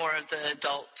see more of the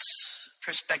adults'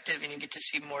 perspective and you get to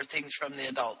see more things from the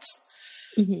adults.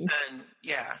 And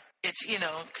it's,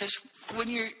 because when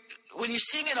you're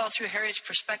seeing it all through Harry's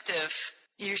perspective,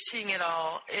 you're seeing it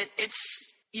all.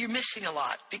 You're missing a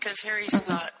lot because Harry's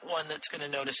not one that's going to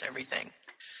notice everything.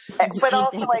 But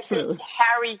also, I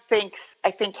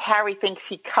think Harry thinks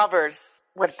he covers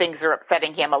when things are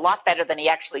upsetting him a lot better than he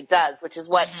actually does, which is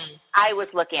what I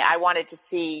was looking at. I wanted to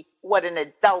see what an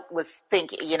adult was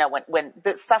thinking, when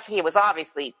the stuff here was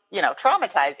obviously,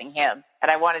 traumatizing him. And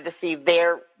I wanted to see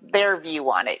their view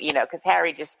on it, because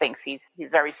Harry just thinks he's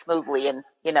very smoothly and,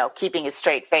 keeping his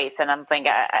straight face. And I'm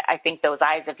thinking, I think those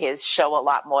eyes of his show a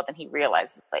lot more than he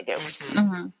realizes they do.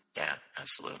 Yeah,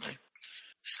 absolutely.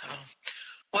 So,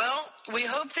 well, we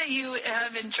hope that you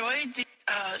have enjoyed the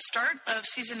start of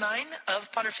season 9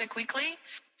 of Potterfic Weekly.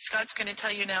 Scott's going to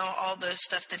tell you now all the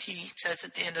stuff that he says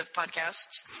at the end of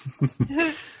podcasts.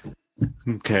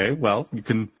 Okay, well, you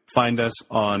can find us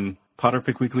on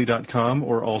potterficweekly.com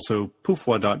or also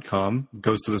poufwa.com.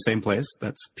 Goes to the same place.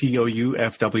 That's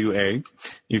POUFWA.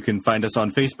 You can find us on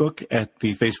Facebook at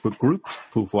the Facebook group,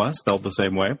 Poufwa, spelled the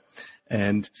same way.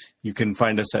 And you can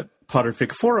find us at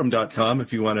potterficforum.com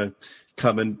if you want to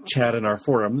come and chat in our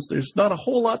forums. There's not a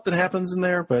whole lot that happens in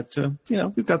there, but,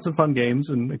 we've got some fun games,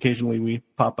 and occasionally we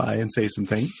pop by and say some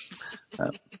things.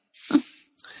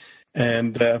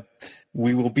 And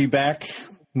we will be back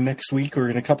next week or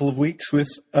in a couple of weeks with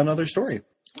another story.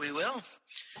 We will.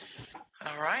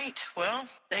 All right. Well,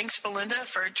 thanks, Belinda,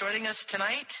 for joining us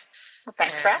tonight. Well,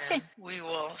 thanks for asking. We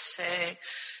will say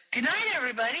good night,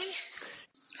 everybody.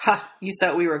 Ha, you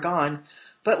thought we were gone,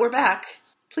 but we're back.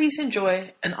 Please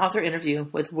enjoy an author interview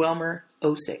with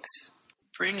Welmer06.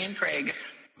 Bring in Craig.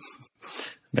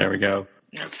 There we go.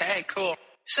 Okay, cool.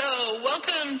 So,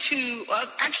 welcome to,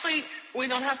 actually, we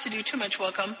don't have to do too much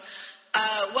welcome.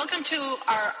 Welcome to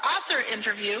our author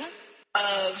interview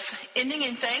of Ending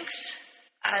in Thanks.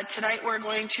 Tonight we're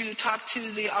going to talk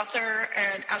to the author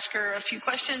and ask her a few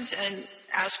questions and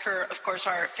ask her, of course,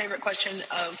 our favorite question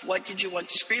of what did you want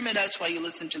to scream at us while you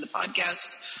listen to the podcast?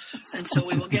 And so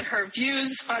we will get her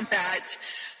views on that.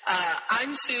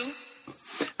 I'm Sue.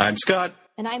 I'm Scott.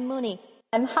 And I'm Mooney.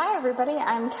 And hi, everybody.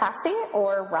 I'm Cassie,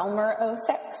 or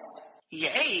Realmer06.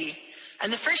 Yay.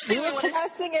 And the first thing we're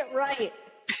pronouncing it right.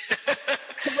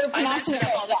 We're pronouncing it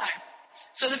all the time.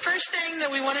 So the first thing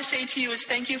that we want to say to you is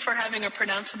thank you for having a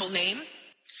pronounceable name.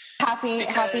 Happy to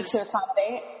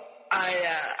accommodate.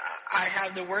 I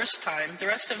have the worst time. The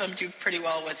rest of them do pretty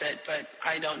well with it, but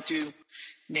I don't do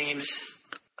names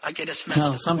I get us messed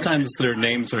up. Sometimes their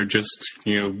names are just,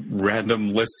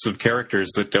 random lists of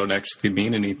characters that don't actually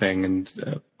mean anything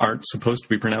and aren't supposed to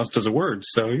be pronounced as a word.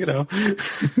 So, That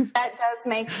does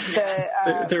make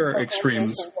the there are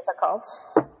extremes. Difficult.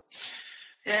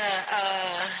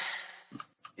 Yeah,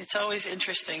 it's always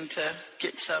interesting to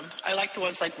get some. I like the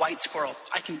ones like White Squirrel.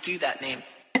 I can do that name.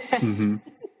 Mm-hmm.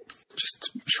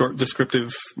 Just short,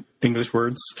 descriptive English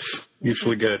words,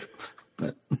 usually good.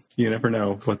 But you never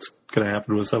know what's going to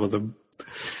happen with some of them.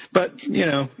 But,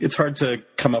 it's hard to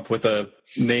come up with a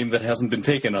name that hasn't been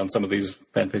taken on some of these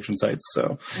fanfiction sites.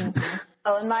 So,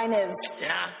 Well, and mine is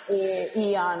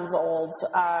eons old.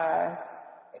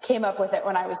 Came up with it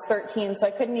when I was 13, so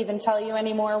I couldn't even tell you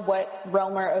anymore what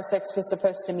Realmer 06 was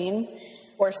supposed to mean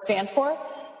or stand for,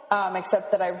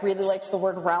 except that I really liked the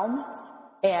word realm.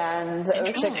 And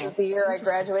 06 was the year I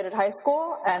graduated high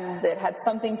school, and it had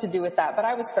something to do with that. But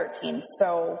I was 13,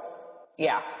 so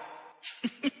yeah.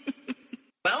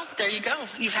 Well, there you go.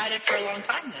 You've had it for a long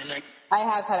time then. I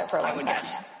have had it for a long time. I would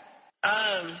guess.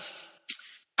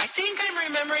 I think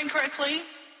I'm remembering correctly,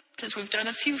 because we've done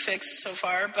a few fics so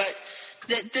far, but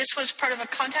that this was part of a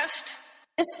contest?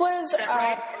 This was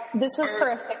for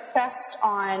a Fic Fest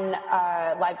on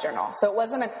LiveJournal. So it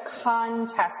wasn't a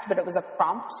contest, but it was a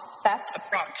prompt fest. A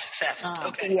prompt fest,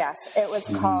 okay. Yes, it was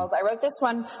called, I wrote this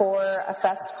one for a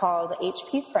fest called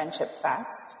HP Friendship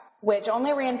Fest, which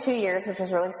only ran 2 years, which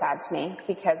was really sad to me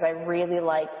because I really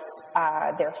liked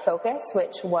their focus,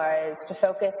 which was to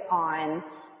focus on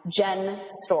Gen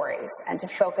stories and to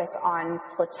focus on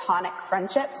platonic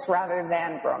friendships rather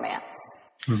than romance.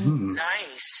 Mm-hmm.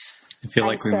 Nice. I feel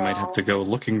like we might have to go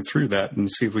looking through that and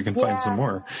see if we can find some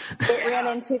more. It ran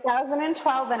in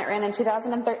 2012 and it ran in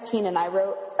 2013, and I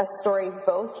wrote a story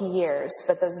both years,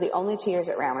 but those are the only 2 years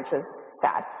it ran, which was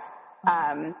sad.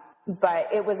 But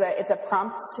it's a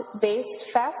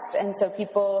prompt-based fest, and so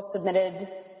people submitted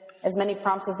as many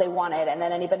prompts as they wanted, and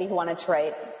then anybody who wanted to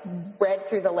write read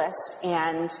through the list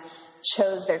and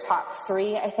chose their top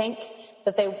 3, I think,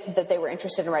 that they were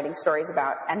interested in writing stories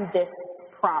about. And this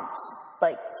prompt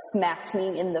smacked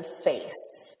me in the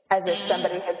face, as if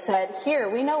somebody had said, "Here,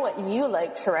 we know what you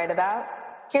like to write about.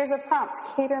 Here's a prompt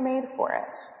cater-made for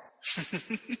it."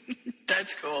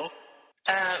 That's cool.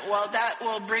 Well, that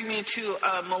will bring me to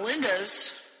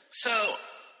Melinda's. So,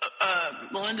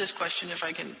 Melinda's question, if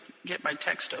I can get my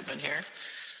text open here.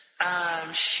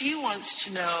 She wants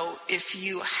to know if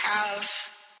you have,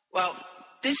 well,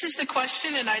 this is the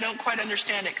question, and I don't quite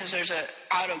understand it because there's an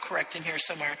autocorrect in here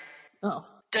somewhere. Oh.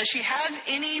 Does she have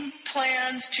any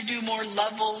plans to do more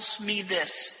levels me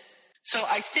this? So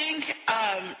I think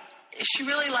she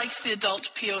really likes the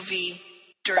adult POV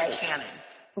during canon.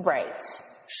 Right.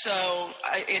 So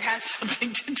it has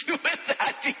something to do with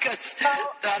that because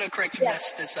the autocorrect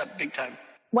messed this up big time.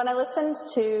 When I listened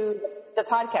to the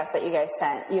podcast that you guys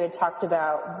sent, you had talked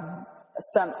about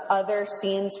some other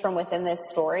scenes from within this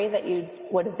story that you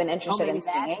would have been interested in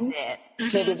seeing.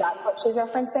 Maybe that's what she's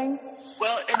referencing.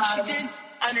 Well, and she did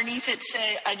underneath it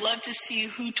say, "I'd love to see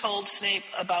who told Snape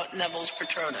about Neville's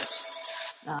Patronus."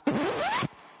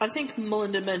 I think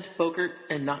Melinda meant Bogart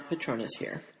and not Patronus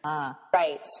here.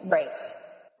 Right.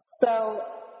 So,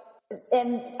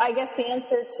 and I guess the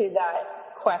answer to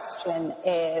that question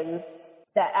is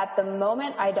that at the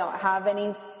moment I don't have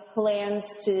any plans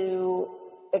to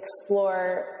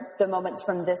explore the moments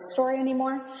from this story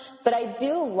anymore, but I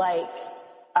do like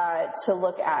to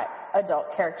look at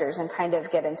adult characters and kind of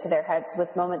get into their heads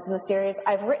with moments in the series.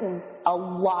 I've written a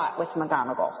lot with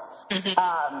McGonagall.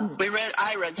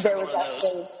 I read several of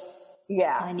those.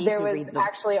 There was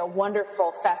actually a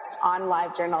wonderful fest on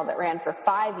LiveJournal that ran for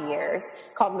 5 years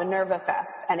called Minerva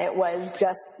Fest, and it was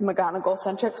just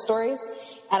McGonagall-centric stories,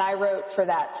 and I wrote for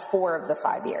that 4 of the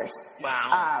 5 years.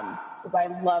 Wow. I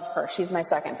love her. She's my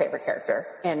second favorite character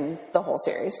in the whole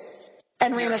series.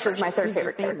 And Remus is my third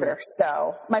favorite character.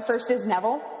 So my first is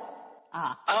Neville.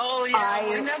 Oh, yeah.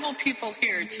 We're Neville people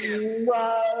here, too.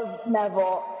 Love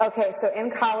Neville. Okay, so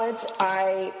in college,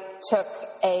 I took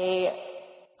a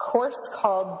course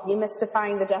called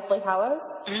Demystifying the Deathly Hallows.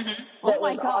 Mm-hmm. That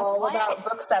was all about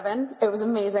Book 7. It was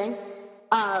amazing.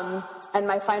 And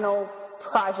my final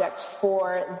project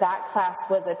for that class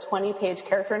was a 20-page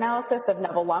character analysis of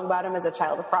Neville Longbottom as a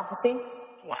child of prophecy.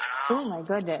 Wow. Oh, my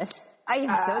goodness. I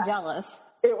am so jealous.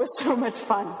 It was so much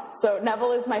fun. So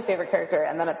Neville is my favorite character,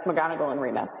 and then it's McGonagall and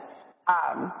Remus,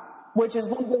 which is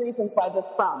one of the reasons why this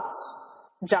prompt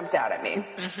jumped out at me.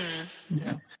 Mm-hmm.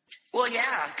 Yeah. Well,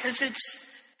 yeah, because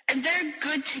and they're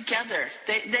good together.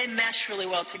 They mesh really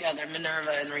well together,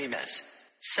 Minerva and Remus.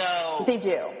 So they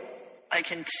do. I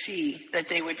can see that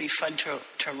they would be fun to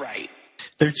write.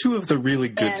 They're two of the really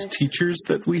good teachers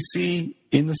that we see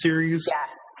in the series.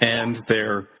 Yes. And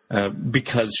they're,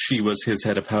 because she was his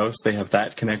head of house, they have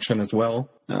that connection as well.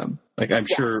 I'm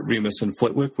sure Remus and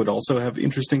Flitwick would also have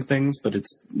interesting things, but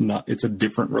it's a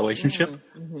different relationship,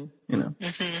 you know?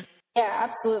 Mm-hmm. Yeah,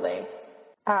 absolutely.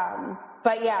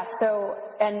 But yeah, so,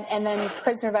 and then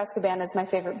Prisoner of Azkaban is my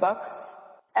favorite book.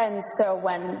 And so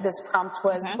when this prompt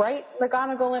was write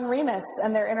McGonagall and Remus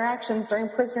and their interactions during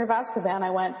Prisoner of Azkaban, I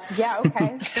went, yeah,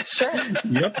 okay, sure.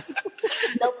 Yep.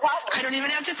 No problem. I don't even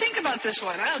have to think about this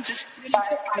one.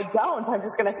 I don't. I'm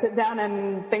just going to sit down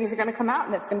and things are going to come out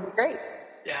and it's going to be great.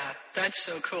 Yeah, that's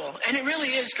so cool. And it really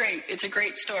is great. It's a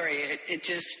great story. It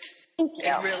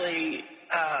really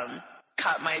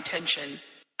caught my attention.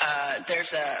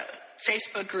 There's a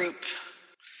Facebook group,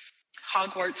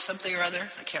 Hogwarts something or other,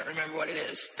 I can't remember what it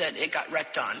is, that it got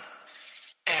wrecked on.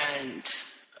 And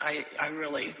I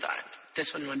really thought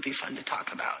this one would be fun to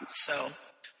talk about. So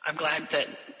I'm glad that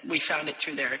we found it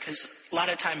through there, because a lot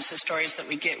of times the stories that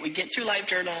we get through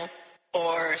LiveJournal,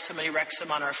 or somebody wrecks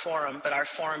them on our forum, but our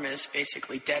forum is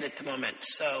basically dead at the moment.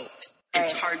 So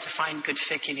it's hard to find good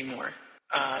fic anymore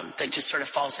that just sort of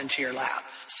falls into your lap.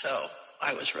 So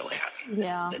I was really happy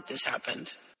that this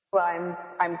happened. Well,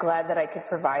 I'm glad that I could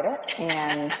provide it.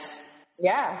 And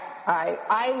yeah,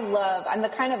 I'm the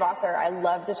kind of author, I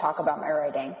love to talk about my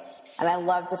writing, and I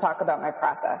love to talk about my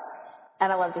process, and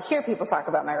I love to hear people talk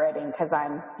about my writing, because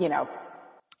I'm,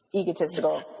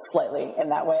 egotistical slightly in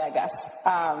that way, I guess.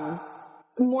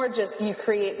 More just you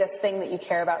create this thing that you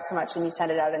care about so much and you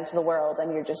send it out into the world,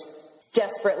 and you're just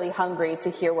desperately hungry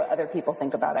to hear what other people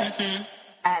think about it. Mm-hmm.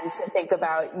 And to think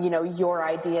about, your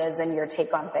ideas and your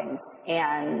take on things.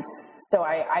 And so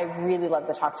I really love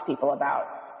to talk to people about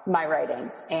my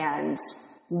writing and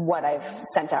what I've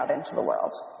sent out into the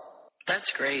world.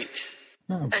 That's great.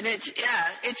 And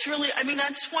it's really,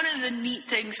 that's one of the neat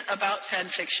things about fan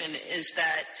fiction, is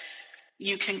that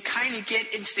you can kind of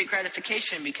get instant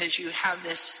gratification because you have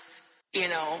this,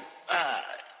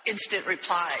 instant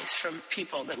replies from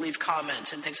people that leave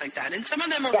comments and things like that. And some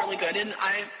of them are really good. And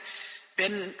I've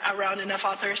been around enough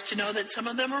authors to know that some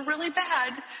of them are really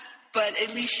bad, but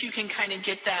at least you can kind of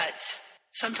get that.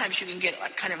 Sometimes you can get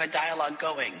kind of a dialogue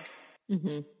going.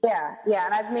 Mm-hmm. Yeah.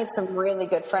 And I've made some really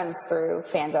good friends through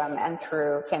fandom and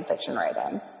through fan fiction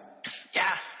writing.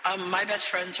 Yeah. My best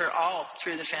friends are all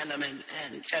through the fandom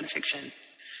and fan fiction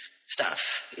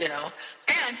stuff,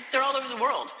 and they're all over the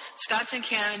world. Scott's in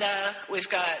Canada. We've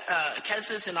got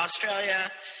Kez's in Australia.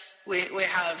 We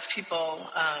have people,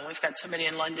 we've got somebody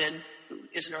in London who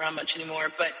isn't around much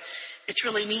anymore, but it's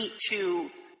really neat to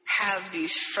have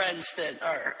these friends that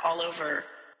are all over,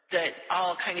 that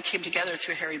all kind of came together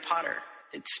through Harry Potter.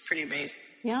 It's pretty amazing.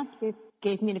 Yeah, it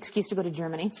gave me an excuse to go to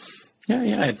Germany.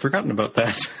 Yeah, I had forgotten about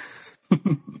that.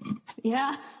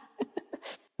 Yeah.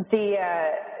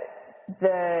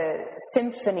 The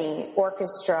symphony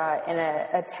orchestra in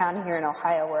a town here in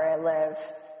Ohio where I live,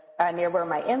 near where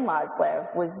my in-laws live,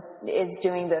 is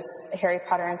doing this Harry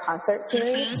Potter in concert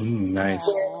series. Nice.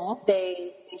 Where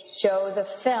they show the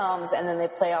films and then they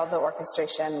play all the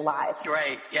orchestration live.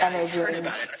 Right. Yeah. And I've heard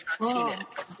about it. I've not seen it.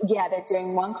 Yeah, they're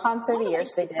doing one concert a year.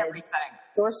 So they did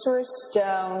Sorcerer's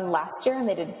Stone last year, and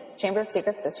they did Chamber of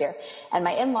Secrets this year. And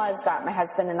my in-laws got my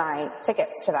husband and I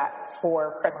tickets to that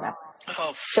for Christmas.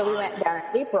 Oh, so we went down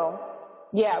in April.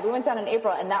 Yeah, we went down in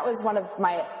April, and that was one of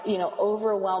my,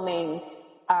 overwhelming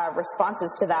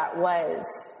responses to that was,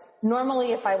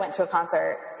 normally if I went to a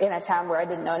concert in a town where I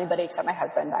didn't know anybody except my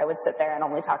husband, I would sit there and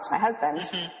only talk to my husband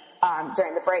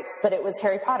during the breaks. But it was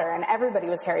Harry Potter, and everybody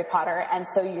was Harry Potter, and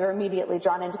so you're immediately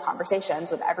drawn into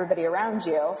conversations with everybody around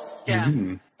you. Yeah.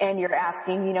 Mm-hmm. And you're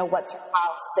asking, what's your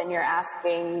house? And you're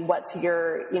asking, what's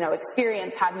your,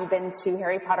 experience? Have you been to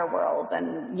Harry Potter World?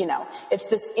 And, it's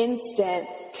this instant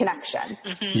connection.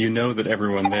 Mm-hmm. You know that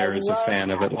everyone there is a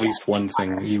fan of at least one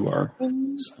thing you are.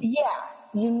 Yeah.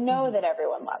 You know that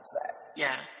everyone loves it.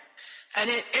 Yeah. And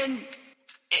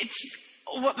it's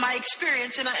what my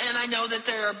experience, and I know that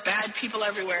there are bad people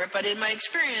everywhere, but in my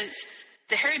experience,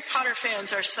 the Harry Potter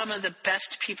fans are some of the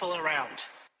best people around.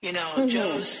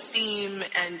 Joe's theme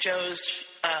and Joe's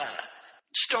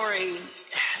story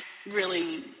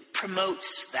really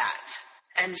promotes that.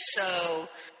 And so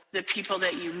the people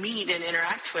that you meet and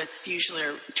interact with usually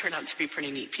turn out to be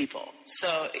pretty neat people.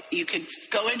 So you can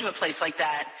go into a place like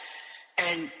that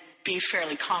and be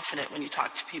fairly confident when you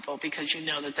talk to people because you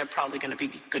know that they're probably going to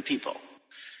be good people.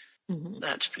 Mm-hmm.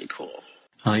 That's pretty cool.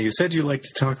 You said you like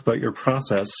to talk about your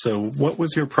process. So what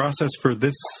was your process for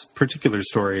this particular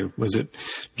story? Was it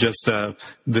just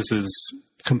this is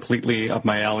completely up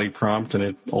my alley prompt and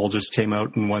it all just came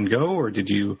out in one go? Or did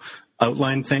you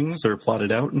outline things or plot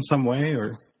it out in some way,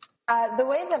 or? The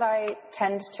way that I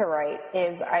tend to write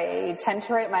is I tend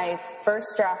to write my first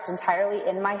draft entirely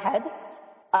in my head.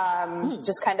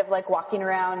 Just kind of like walking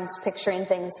around, picturing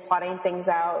things, plotting things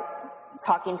out,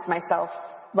 talking to myself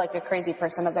like a crazy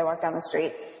person as I walk down the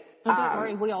street. Oh, don't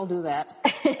worry, we all do that.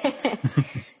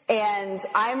 And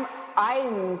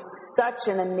I'm such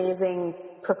an amazing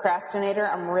procrastinator.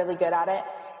 I'm really good at it.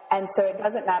 And so it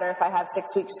doesn't matter if I have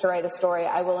 6 weeks to write a story,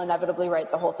 I will inevitably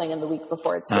write the whole thing in the week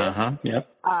before it's due. Yep.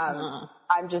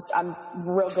 I'm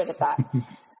real good at that.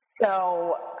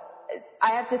 So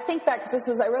I have to think back,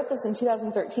 because I wrote this in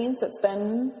 2013, so it's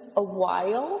been a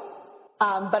while.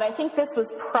 But I think this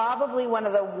was probably one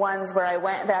of the ones where I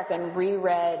went back and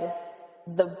reread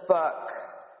the book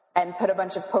and put a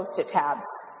bunch of Post-it tabs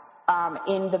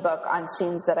in the book on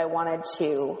scenes that I wanted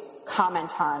to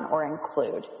comment on or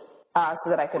include. So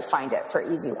that I could find it for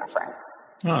easy reference.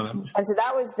 And so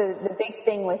that was the big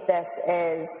thing with this,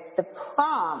 is the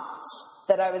prompt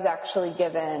that I was actually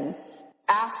given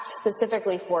asked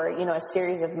specifically for, a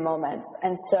series of moments.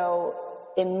 And so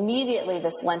immediately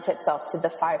this lent itself to the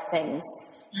 5 things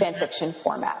fanfiction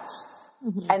format.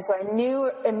 And so I knew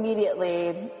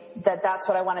immediately that that's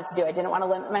what I wanted to do. I didn't want to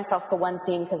limit myself to one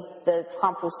scene because the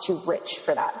prompt was too rich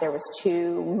for that. There was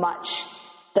too much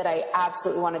that I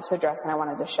absolutely wanted to address and I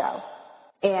wanted to show.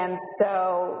 And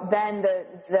so then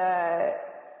the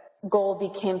goal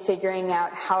became figuring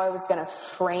out how I was going to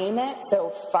frame it.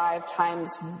 So 5 times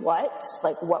what?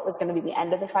 Like what was going to be the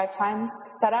end of the 5 times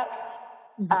setup?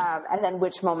 And then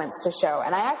which moments to show.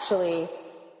 And I actually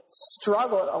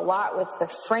struggled a lot with the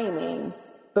framing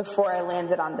before I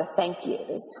landed on the thank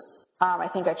yous. I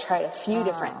think I tried a few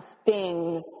different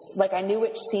things. Like I knew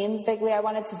which scenes vaguely I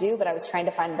wanted to do, but I was trying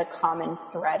to find the common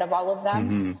thread of all of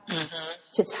them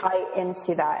to tie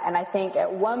into that. And I think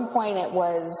at one point it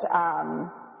was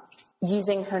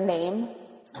using her name.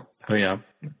 Oh, yeah.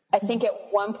 I think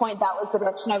at one point that was the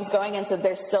direction I was going, and so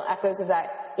there's still echoes of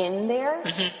that in there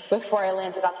before I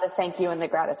landed on the thank you and the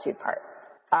gratitude part.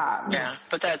 Yeah,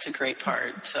 but that's a great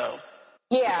part, so...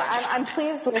 Yeah, I'm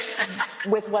pleased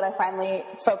with what I finally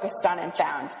focused on and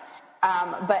found.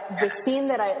 But the scene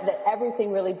that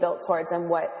everything really built towards, and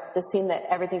the scene that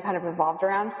everything kind of revolved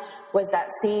around, was that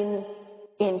scene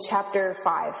in chapter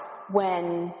 5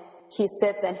 when he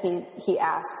sits and he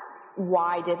asks,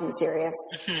 why didn't Sirius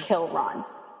kill Ron?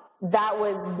 That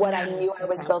was what I knew I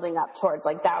was building up towards.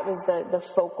 Like that was the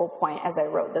focal point as I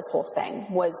wrote this whole thing,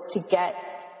 was to get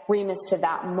Remus to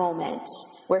that moment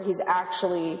where he's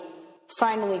actually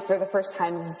finally, for the first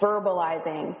time,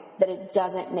 verbalizing that it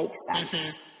doesn't make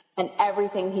sense. And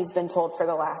everything he's been told for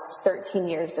the last 13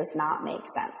 years does not make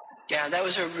sense. Yeah, that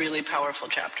was a really powerful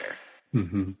chapter.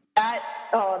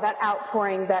 That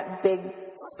outpouring, that big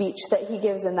speech that he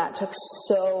gives, and that took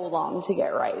so long to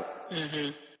get right.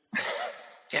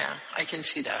 Yeah, I can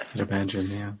see that. I can imagine,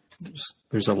 yeah.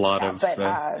 There's a lot of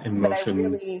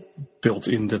emotion built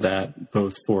into that,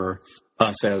 both for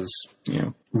us as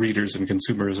readers and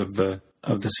consumers of the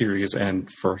series, and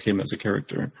for him as a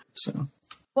character. So,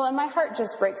 well, and my heart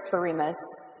just breaks for Remus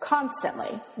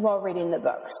constantly while reading the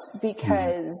books,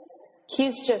 because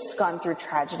he's just gone through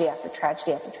tragedy after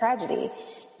tragedy after tragedy,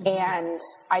 and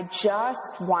I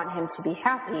just want him to be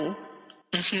happy.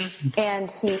 And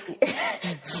he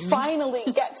finally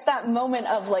gets that moment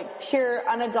of like pure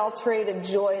unadulterated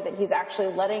joy that he's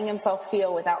actually letting himself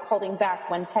feel without holding back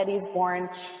when Teddy's born.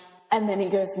 And then he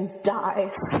goes and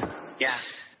dies. Yeah.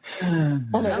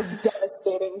 And it was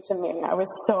devastating to me. I was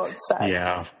so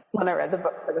upset when I read the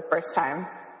book for the first time.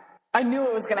 I knew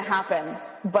it was going to happen,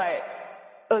 but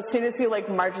as soon as he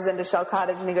marches into Shell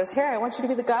Cottage and he goes, Harry, I want you to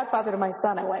be the godfather to my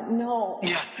son, I went, no,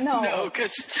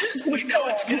 because we know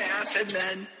what's going to happen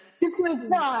then. He's going to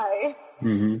die.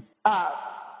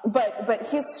 But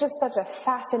he's just such a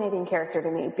fascinating character to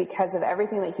me because of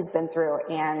everything that he's been through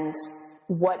and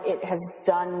what it has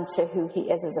done to who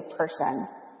he is as a person.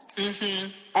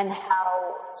 And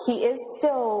how he is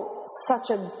still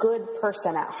such a good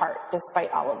person at heart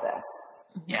despite all of this.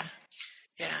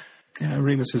 Yeah,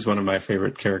 Remus is one of my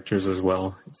favorite characters as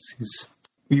well.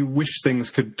 You wish things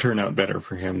could turn out better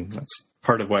for him. That's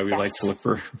part of why we like to look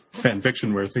for fan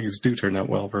fiction where things do turn out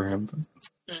well for him.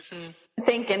 I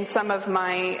think in some of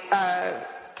my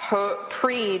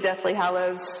pre-Deathly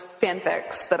Hallows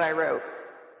fanfics that I wrote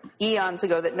eons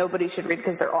ago that nobody should read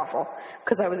because they're awful,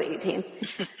 because I was 18.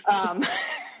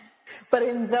 But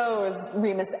in those,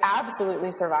 Remus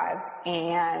absolutely survives,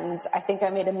 and I think I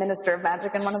made a Minister of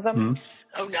Magic in one of them.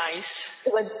 Oh, nice.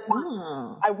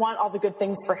 I want all the good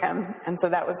things for him, and so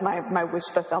that was my wish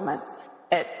fulfillment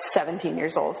at 17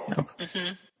 years old.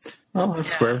 Well,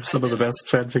 that's where some of the best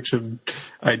fan fiction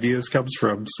ideas comes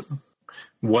from. So,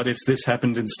 what if this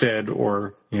happened instead?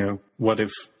 Or, what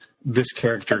if this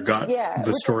character got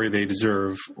the story they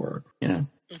deserve? Or,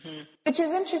 Which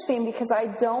is interesting because I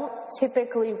don't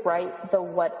typically write the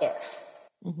what if.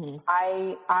 Mm-hmm.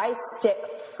 I stick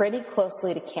pretty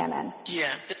closely to canon.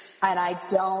 Yeah. And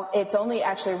it's only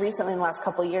actually recently in the last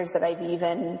couple of years that I've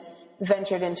even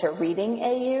ventured into reading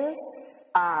AUs.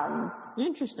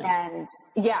 Interesting. And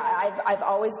I've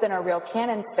always been a real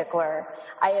canon stickler.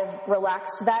 I have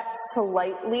relaxed that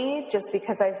slightly just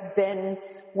because I've been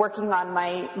working on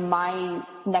my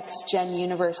next gen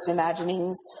universe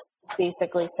imaginings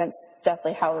basically since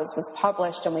Deathly Hallows was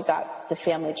published and we got the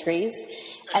family trees,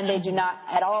 and they do not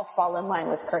at all fall in line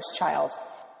with Cursed Child.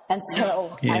 And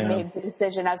so I made the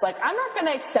decision. I was like, I'm not going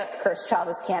to accept Cursed Child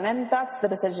as canon. That's the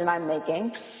decision I'm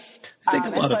making. I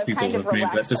think a lot of people have made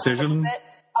that decision.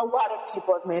 A lot of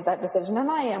people have made that decision, and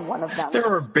I am one of them. There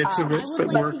are bits of it that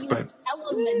work, but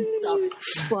elements of it,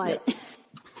 but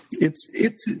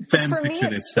it's fan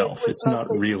fiction itself. It's not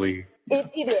really.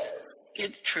 It is.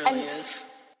 It truly is.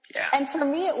 Yeah. And for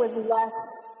me, it was less,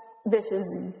 this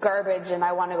is garbage and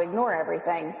I want to ignore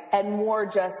everything, and more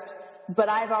just, but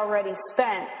I've already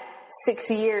spent 6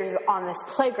 years on this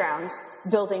playground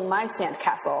building my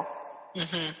sandcastle.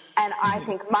 Mm-hmm. And I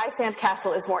think my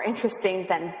sandcastle is more interesting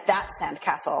than that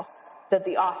sandcastle that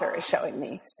the author is showing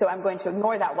me. So I'm going to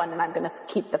ignore that one and I'm going to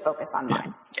keep the focus on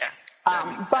mine.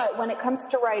 Yeah. But when it comes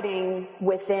to writing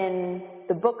within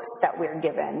the books that we're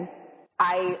given,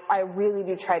 I really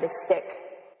do try to stick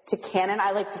to canon.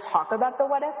 I like to talk about the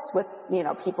what ifs with,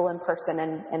 people in person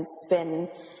and spin,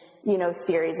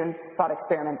 theories and thought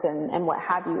experiments and what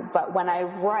have you. But when I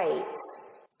write,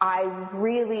 I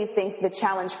really think the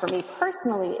challenge for me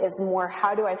personally is more,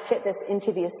 how do I fit this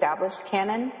into the established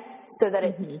canon so that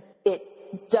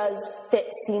it does fit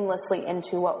seamlessly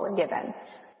into what we're given.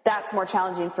 That's more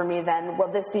challenging for me than,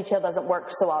 well, this detail doesn't work,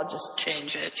 so I'll just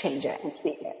change it and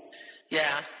tweak it.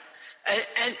 Yeah.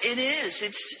 And it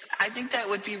is. I think that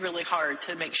would be really hard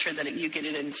to make sure that you get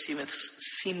it in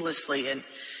seamlessly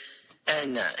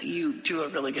and you do a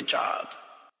really good job.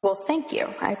 Well, thank you.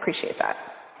 I appreciate that.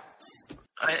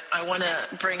 I want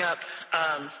to bring up,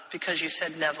 because you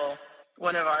said Neville,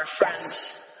 one of our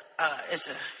friends is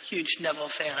a huge Neville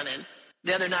fan, and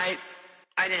the other night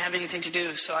I didn't have anything to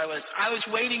do, so I was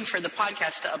waiting for the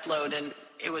podcast to upload, and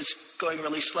it was going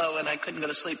really slow, and I couldn't go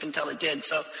to sleep until it did,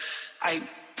 so I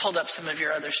pulled up some of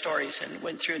your other stories and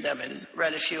went through them and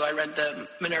read a few. I read the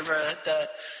Minerva, the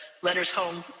Letters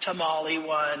Home to Molly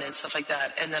one and stuff like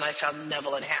that, and then I found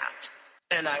Neville and Hat,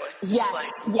 and I was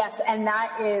yes, and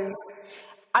that is...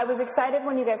 I was excited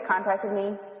when you guys contacted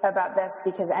me about this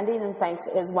because Ending in Thanks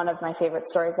is one of my favorite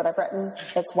stories that I've written.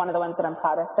 It's one of the ones that I'm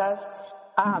proudest of.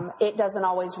 It Doesn't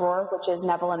Always Roar, which is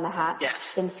Neville and the Hat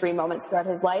in 3 moments throughout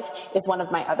his life, is one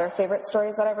of my other favorite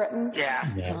stories that I've written. Yeah,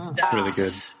 really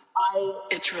good.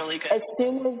 It's really good. As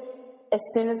soon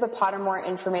as the Pottermore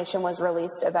information was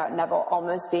released about Neville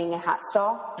almost being a hat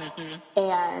stall,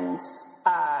 and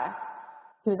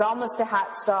he was almost a hat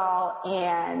stall,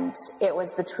 and it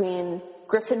was between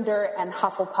Gryffindor and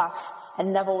Hufflepuff,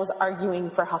 and Neville was arguing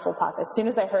for Hufflepuff. As soon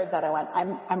as I heard that, I went,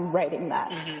 I'm writing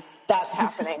that. That's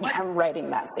happening. I'm writing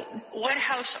that scene. What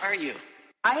house are you?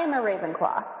 I am a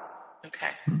Ravenclaw. Okay.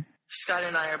 Scott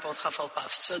and I are both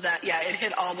Hufflepuffs. So that, it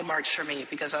hit all the marks for me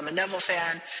because I'm a Neville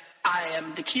fan. I am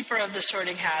the keeper of the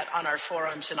Sorting Hat on our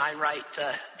forums, and I write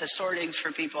the sortings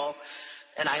for people.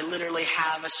 And I literally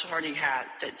have a sorting hat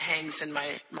that hangs in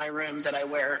my room that I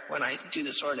wear when I do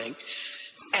the sorting.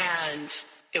 And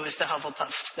it was the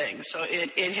Hufflepuff thing. So it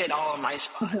hit all of my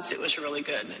spots. It was really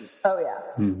good. And,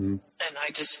 and I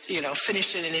just,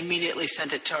 finished it and immediately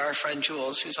sent it to our friend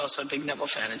Jules, who's also a big Neville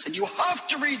fan, and said, you have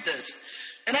to read this.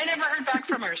 And I never heard back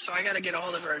from her, so I got to get a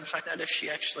hold of her and find out if she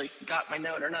actually got my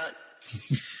note or not.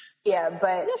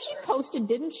 But... No, she posted,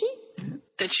 didn't she?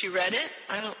 Did she read it?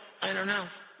 I don't know.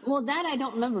 Well, that I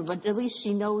don't remember, but at least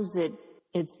she knows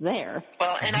it's there.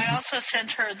 Well, and I also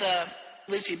sent her the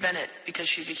Lizzie Bennet because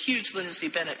she's a huge Lizzie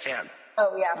Bennet fan.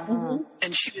 Oh, yeah.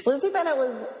 And Lizzie Bennet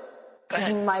was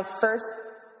my first...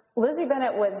 Lizzie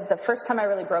Bennet was the first time I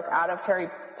really broke out of Harry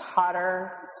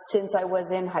Potter since I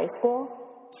was in high school.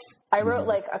 I wrote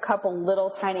a couple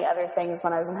little tiny other things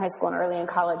when I was in high school and early in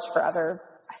college for other...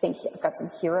 I think I've got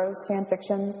some Heroes fan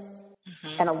fiction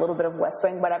and a little bit of West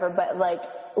Wing, whatever. But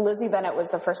Lizzie Bennet was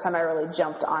the first time I really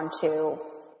jumped onto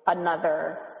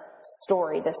another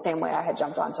story the same way I had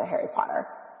jumped onto Harry Potter.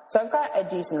 So I've got a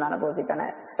decent amount of Lizzie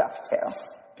Bennet stuff too.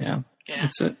 Yeah. Yeah.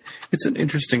 It's an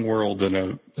interesting world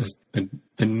and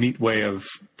a neat way of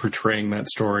portraying that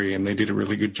story, and they did a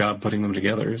really good job putting them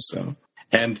together. So,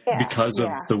 and because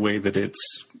of the way that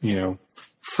it's, you know,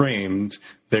 framed,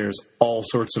 there's all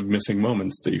sorts of missing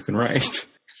moments that you can write.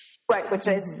 Right, which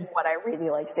is what I really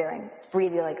like doing.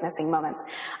 Really like missing moments.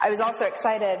 I was also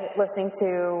excited listening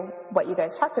to what you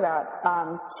guys talked about,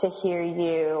 to hear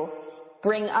you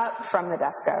bring up From the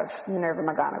Desk of Minerva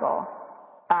McGonagall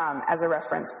as a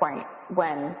reference point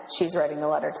when she's writing the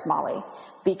letter to Molly,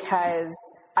 because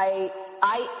I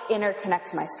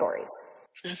interconnect my stories.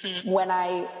 Mm-hmm. When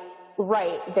I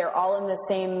write, they're all in the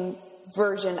same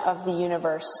version of the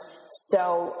universe,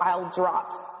 so I'll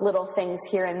drop little things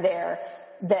here and there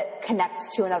that connect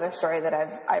to another story that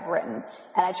I've written.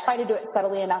 And I try to do it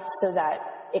subtly enough so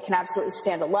that it can absolutely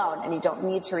stand alone and you don't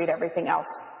need to read everything else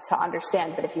to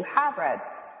understand. But if you have read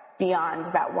beyond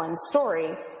that one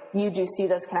story, you do see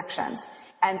those connections.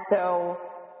 And so,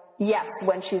 yes,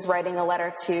 when she's writing a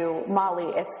letter to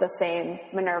Molly, it's the same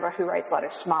Minerva who writes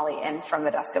letters to Molly in From the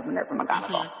Desk of Minerva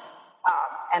McGonagall.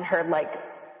 Mm-hmm. And her, like,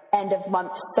 end of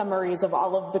month summaries of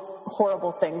all of the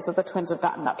horrible things that the twins have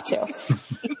gotten up to.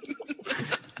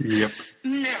 Yep.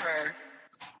 Never.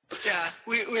 Yeah,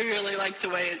 we really like the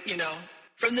way, you know,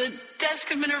 From the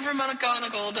Desk of Minerva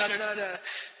McGonagall, da-da-da-da,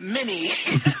 mini,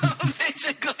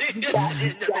 basically.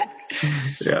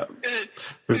 Yeah.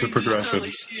 There's a progression.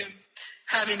 Totally see them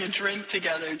having a drink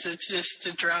together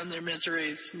to drown their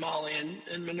miseries, Molly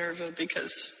and Minerva,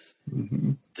 because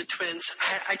the twins,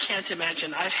 I can't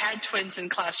imagine. I've had twins in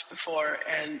class before,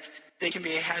 and they can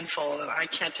be a handful, and I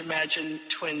can't imagine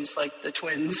twins like the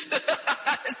twins.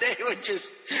 They would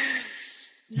just...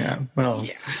 Yeah, well...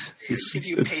 Yeah, give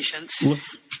you patience.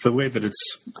 Looks, the way that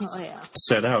it's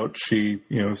set out, she,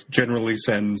 you know, generally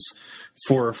sends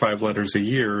 4 or 5 letters a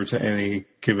year to any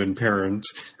given parent,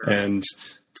 and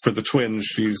for the twins,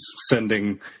 she's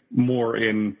sending more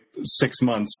in 6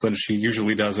 months than she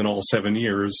usually does in all 7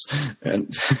 years.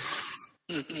 And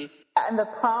and the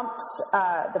prompt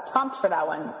for that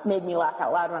one made me laugh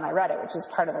out loud when I read it, which is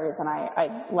part of the reason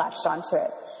I latched onto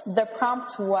it. The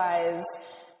prompt was,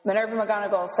 Minerva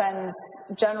McGonagall sends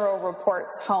general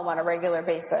reports home on a regular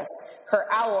basis. Her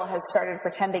owl has started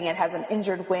pretending it has an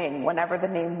injured wing whenever the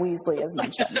name Weasley is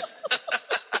mentioned.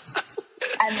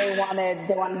 And they wanted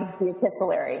to be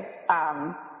epistolary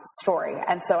story.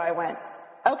 And so I went,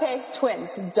 okay,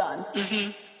 twins, done.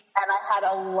 Mm-hmm. And I had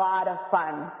a lot of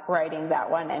fun writing that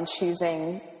one and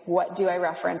choosing what do I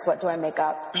reference, what do I make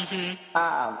up,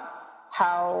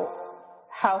 how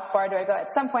far do I go.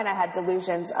 At some point I had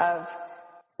delusions of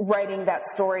writing that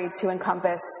story to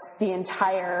encompass the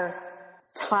entire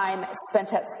time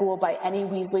spent at school by any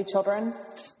Weasley children.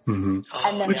 Mm-hmm.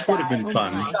 And then which would have been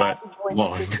fun, but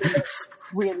long.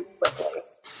 Really quickly.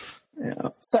 Yeah.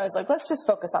 So I was like, let's just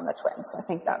focus on the twins. I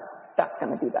think that's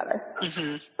going to be better.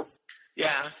 Mm-hmm.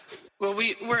 Yeah. Well,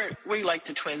 we like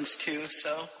the twins too,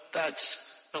 so that's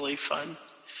really fun.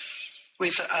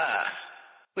 We've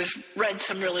read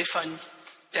some really fun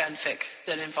fanfic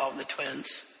that involve the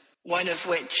twins. One of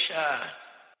which,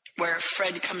 where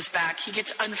Fred comes back, he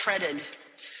gets unfredded,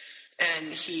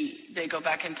 and they go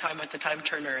back in time with the time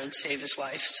turner and save his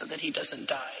life so that he doesn't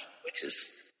die, which is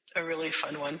a really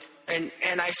fun one. And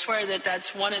I swear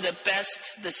that's one of the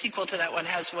best. The sequel to that one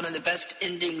has one of the best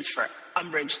endings for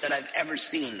Umbridge that I've ever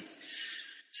seen.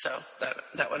 So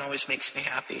that one always makes me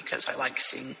happy because I like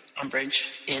seeing Umbridge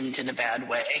end in a bad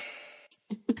way.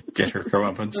 Get her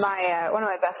comeuppance. One of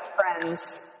my best friends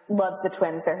loves the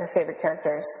twins. They're her favorite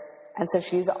characters. And so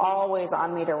she's always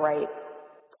on me to write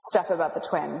stuff about the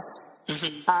twins.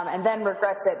 Mm-hmm. And then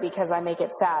regrets it because I make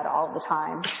it sad all the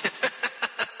time.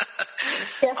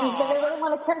 Yes, because I really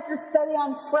want a character study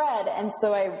on Fred. And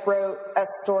so I wrote a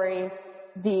story,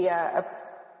 the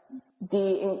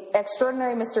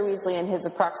Extraordinary Mr. Weasley and His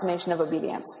Approximation of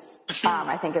Obedience,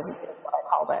 I think is what I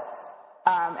called it.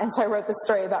 And so I wrote this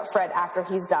story about Fred after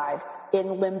he's died,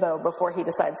 in limbo before he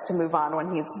decides to move on,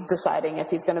 when he's deciding if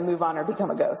he's going to move on or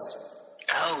become a ghost.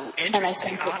 Oh,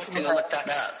 interesting. I'll have to look that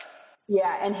up.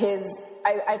 Yeah, and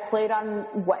I played on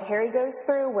what Harry goes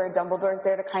through, where Dumbledore's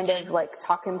there to kind of like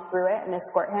talk him through it and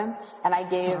escort him. And I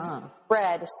gave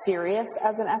Fred Sirius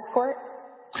as an escort.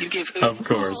 You gave who? Of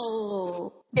course.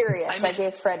 Oh. Sirius. I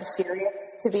gave Fred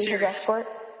Sirius to be his escort.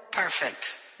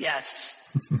 Perfect. Yes.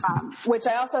 Which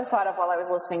I also thought of while I was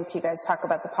listening to you guys talk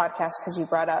about the podcast, because you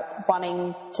brought up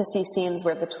wanting to see scenes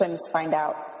where the twins find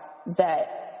out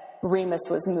that Remus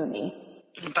was Moony.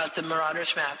 About the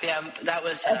Marauders map, yeah, that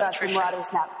was about Trisha. The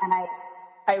Marauders map, and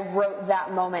I wrote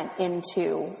that moment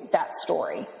into that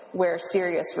story where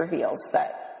Sirius reveals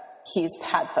that he's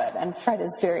Padfoot, and Fred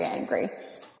is very angry.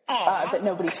 that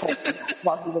nobody told me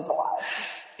while he was alive.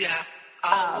 Yeah.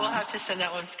 We'll have to send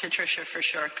that one to Trisha for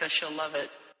sure because she'll love it.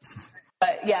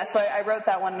 But yeah, so I wrote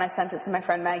that one and I sent it to my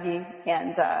friend Maggie,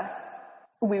 and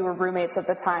we were roommates at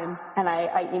the time, and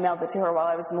I emailed it to her while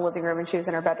I was in the living room and she was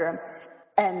in her bedroom.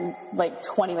 And like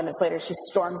 20 minutes later, she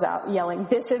storms out yelling,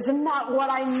 "This is not what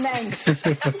I meant."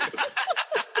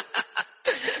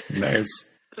 Nice.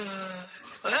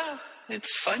 Well,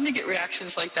 it's fun to get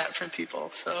reactions like that from people,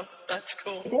 so that's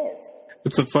cool. It is.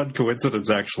 It's a fun coincidence,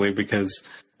 actually, because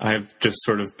I've just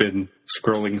sort of been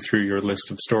scrolling through your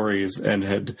list of stories and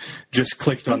had just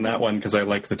clicked on that one because I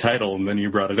like the title, and then you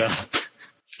brought it up.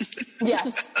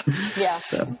 Yes. Yeah.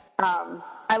 So.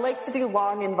 I like to do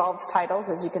long, involved titles,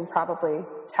 as you can probably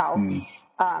tell.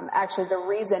 Actually, the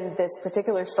reason this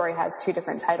particular story has two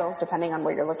different titles, depending on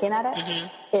where you're looking at it,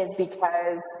 is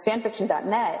because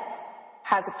fanfiction.net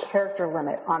has a character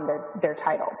limit on their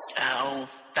titles. Oh,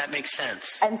 that makes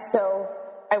sense. And so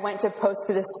I went to post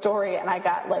to this story, and I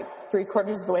got like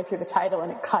 3/4 of the way through the title,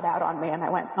 and it cut out on me, and I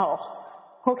went, "Oh,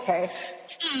 okay."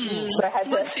 So I had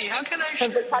Let's see, how can I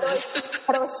shorten this?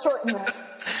 How do I shorten this?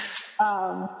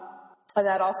 And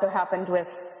that also happened with,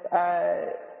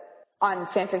 on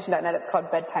fanfiction.net, it's called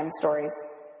Bedtime Stories.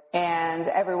 And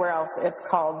everywhere else, it's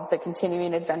called The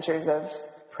Continuing Adventures of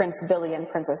Prince Billy and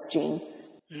Princess Jean.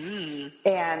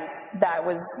 And that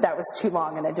was too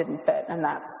long and it didn't fit. And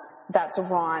that's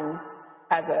Ron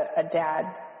as a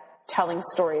dad telling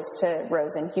stories to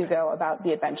Rose and Hugo about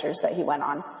the adventures that he went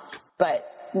on,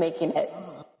 but making it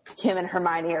him and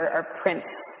Hermione are Prince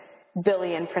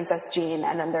Billy and Princess Jean,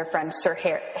 and then their friend Sir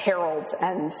Harold,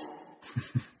 and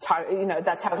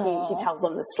that's how he tells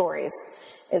them the stories,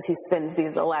 is he spins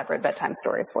these elaborate bedtime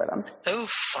stories for them. Oh,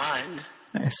 fun.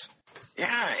 Nice.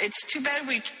 Yeah, it's too bad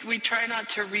we try not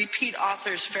to repeat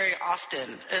authors very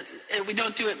often. We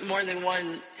don't do it more than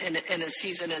one in a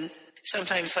season, and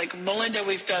sometimes, like Melinda,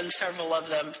 we've done several of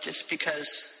them just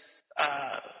because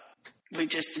we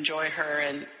just enjoy her.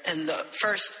 And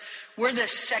we're the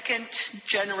second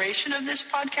generation of this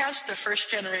podcast. The first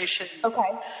generation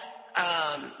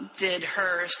did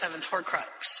her Seventh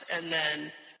Horcrux, and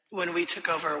then when we took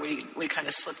over, we kind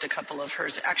of slipped a couple of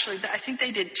hers. Actually, I think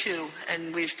they did 2,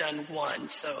 and we've done 1.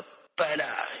 So, but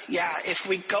yeah, if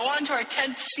we go on to our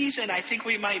 10th season, I think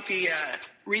we might be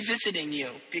revisiting you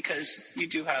because you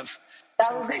do have.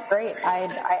 That would be great.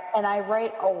 I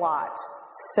write a lot,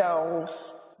 so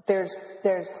there's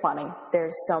plenty.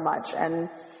 There's so much, and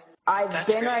I've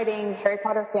been writing Harry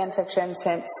Potter fan fiction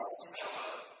since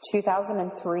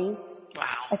 2003. Wow.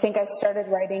 I think I started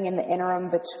writing in the interim,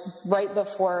 but right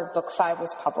before book 5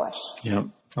 was published. Yep.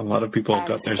 A lot of people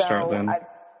got their start then.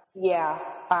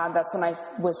 That's when I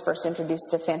was first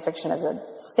introduced to fan fiction as a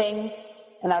thing,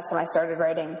 and that's when I started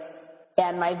writing.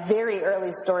 And my very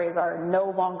early stories are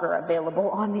no longer available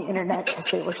on the internet because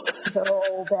they were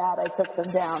so bad I took them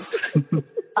down.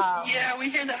 Yeah, we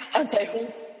hear that.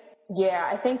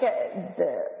 I think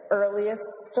the earliest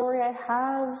story I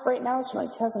have right now is from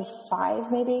like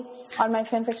 2005, maybe, on my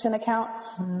fanfiction account.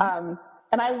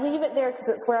 And I leave it there because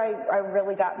it's where I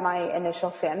really got my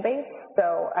initial fan base.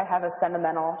 So I have a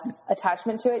sentimental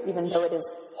attachment to it, even though it is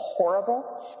horrible.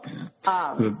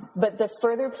 But the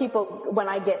further people, when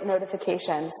I get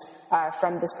notifications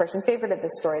from this person favorited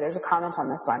this story, there's a comment on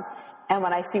this one. And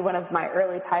when I see one of my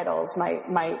early titles,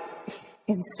 my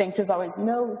instinct is always,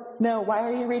 no, why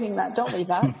are you reading that? Don't read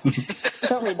that.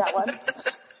 Don't read that one.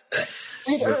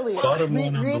 Read earlier. The bottom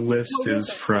one on the list is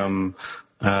from,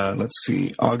 let's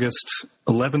see, August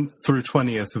 11th through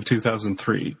 20th of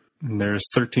 2003. And there's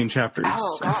 13 chapters.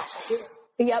 Oh, gosh.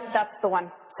 Yep, that's the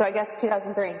one. So I guess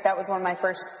 2003. That was one of my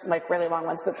first, really long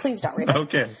ones, but please don't read it.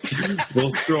 Okay.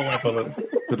 We'll scroll up a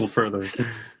little further.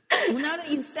 Well, now that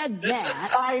you've said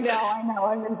that. I know.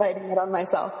 I'm inviting it on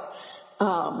myself.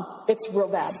 It's real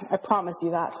bad. I promise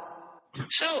you that.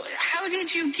 So, how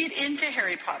did you get into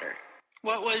Harry Potter?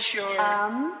 What was your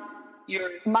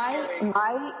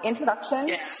my introduction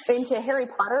into Harry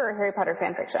Potter or Harry Potter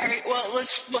fan fiction?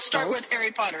 We'll start with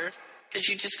Harry Potter because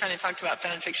you just kind of talked about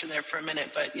fan fiction there for a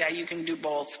minute, but yeah, you can do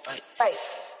both. But right,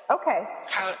 okay.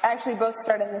 Actually, both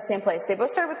started in the same place. They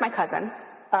both started with my cousin.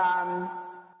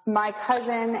 My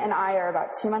cousin and I are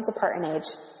about 2 months apart in age,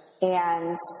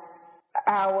 and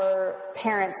our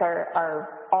parents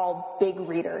are all big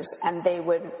readers, and they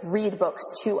would read books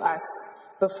to us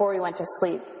before we went to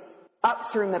sleep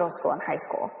up through middle school and high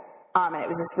school. And it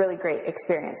was this really great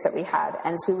experience that we had.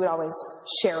 And so we would always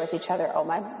share with each other, oh,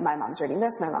 my mom's reading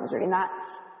this, my mom's reading that.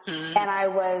 And I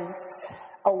was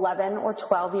 11 or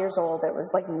 12 years old. It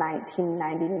was like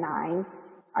 1999.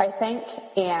 I think.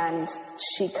 And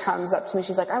she comes up to me.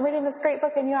 She's like, I'm reading this great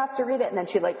book and you have to read it. And then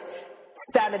she like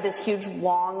spouted this huge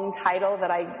long title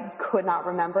that I could not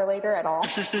remember later at all.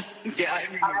 Yeah, I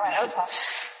remember that. Okay.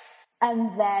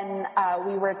 And then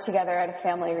we were together at a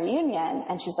family reunion,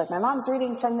 and she's like, my mom's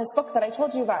reading from this book that I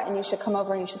told you about, and you should come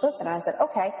over and you should listen. And I said,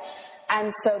 okay.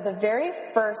 And so the very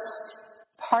first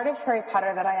part of Harry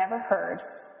Potter that I ever heard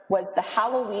was the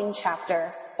Halloween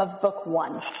chapter of book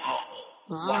 1.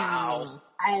 Wow.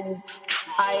 And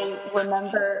I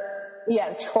remember,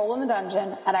 Troll in the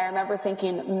Dungeon, and I remember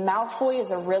thinking, Malfoy is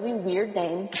a really weird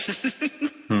name,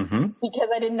 because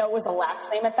I didn't know it was a last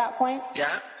name at that point.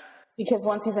 Yeah. Because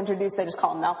once he's introduced, they just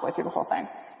call him Malfoy through the whole thing.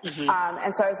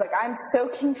 And so I was like, I'm so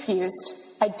confused.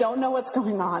 I don't know what's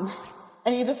going on. I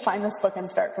need to find this book and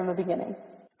start from the beginning.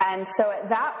 And so at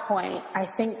that point, I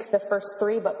think the first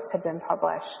 3 books had been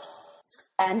published.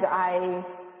 And I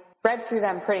read through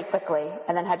them pretty quickly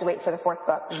and then had to wait for the 4th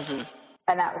book.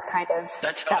 And that was kind of...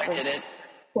 That's how I did it.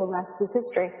 The rest is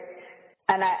history.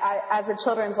 And I as a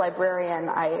children's librarian,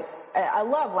 I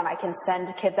love when I can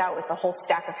send kids out with a whole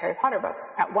stack of Harry Potter books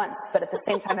at once, but at the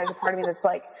same time, there's a part of me that's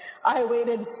like, I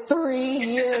waited 3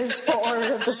 years for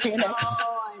Order of the Phoenix.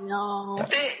 Oh, I know.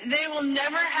 They will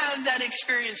never have that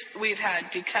experience we've had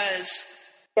because,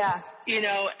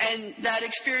 and that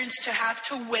experience to have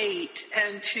to wait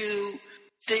and to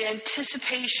the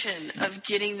anticipation of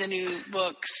getting the new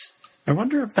books. I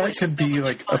wonder if that could be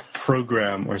like a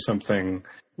program or something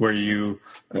where you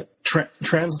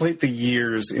translate the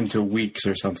years into weeks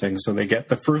or something. So they get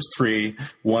the first 3,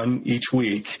 one each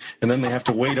week, and then they have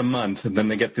to wait a month, and then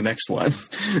they get the next one.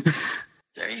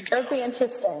 There you go. It would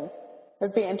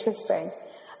be interesting.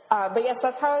 But yes,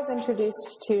 that's how I was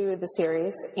introduced to the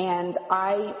series, and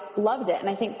I loved it. And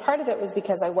I think part of it was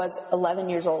because I was 11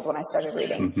 years old when I started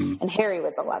reading, and Harry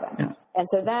was 11. Yeah. And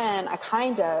so then I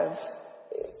kind of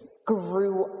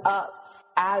grew up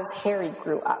as Harry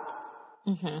grew up.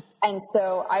 And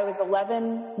so I was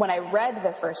 11 when I read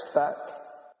the first book,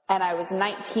 and I was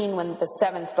 19 when the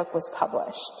 7th book was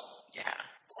published. Yeah.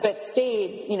 So it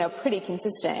stayed, pretty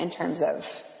consistent in terms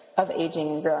of aging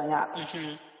and growing up.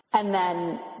 And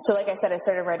then, so like I said, I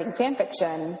started writing fan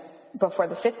fiction before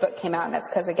the 5th book came out, and that's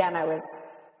because, again, I was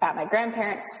at my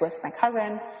grandparents' with my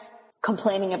cousin,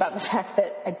 complaining about the fact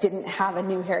that I didn't have a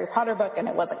new Harry Potter book and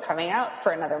it wasn't coming out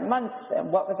for another month,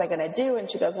 and what was I going to do? And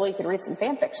she goes, well, you could read some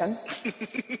fan fiction.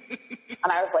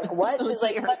 And I was like, what? She's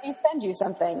like, let me send you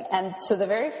something. And so the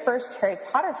very first Harry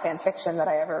Potter fan fiction that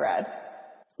I ever read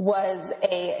was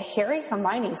a Harry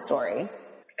Hermione story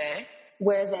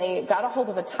where they got a hold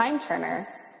of a time turner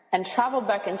and traveled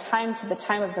back in time to the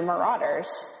time of the Marauders.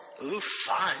 Ooh,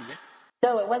 fun.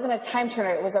 No, it wasn't a time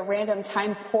turner. It was a random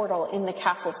time portal in the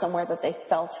castle somewhere that they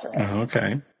fell through. Oh,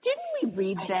 okay. Didn't we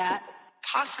read that?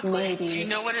 Possibly. Maybe. Do you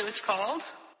know what it was called?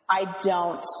 I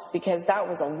don't, because that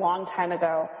was a long time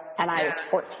ago, and I was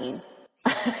 14.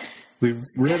 We've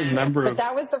read a number of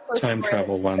that was the first time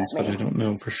travel ones, but I don't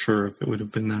know for sure if it would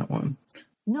have been that one.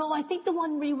 No, I think the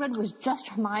one we read was just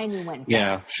Hermione went.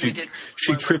 Yeah, she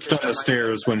tripped on the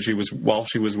stairs while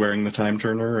she was wearing the time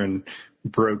turner and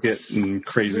broke it, and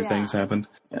crazy things happened.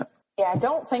 Yeah. Yeah, I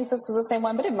don't think this was the same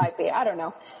one, but it might be. I don't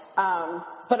know.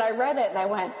 But I read it and I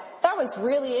went, that was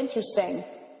really interesting.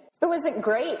 It wasn't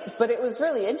great, but it was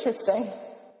really interesting.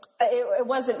 It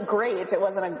wasn't great. It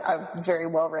wasn't a very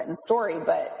well-written story,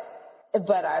 but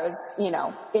I was,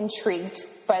 intrigued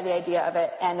by the idea of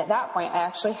it. And at that point, I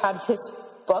actually had his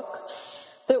book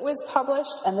that was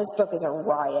published, and this book is a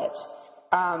riot.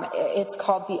 It's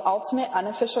called The Ultimate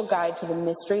Unofficial Guide to the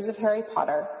Mysteries of Harry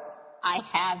Potter. I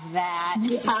have that.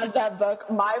 You have that book.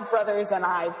 My brothers and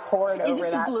I poured over that. Is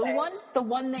it the blue one? The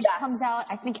one that comes out,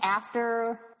 I think,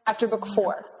 after book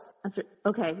 4.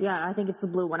 Okay, yeah, I think it's the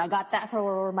blue one. I got that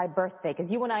for my birthday,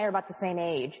 because you and I are about the same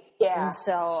age. Yeah. And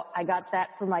so I got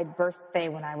that for my birthday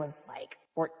when I was like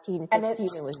 14, 15, and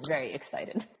was very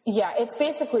excited. Yeah, it's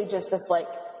basically just this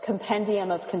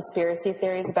compendium of conspiracy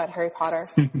theories about Harry Potter.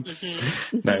 Nice.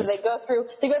 So they go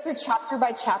through chapter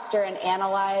by chapter and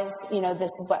analyze,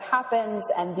 this is what happens,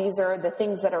 and these are the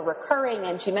things that are recurring.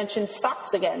 And she mentioned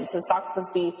socks again, so socks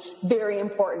must be very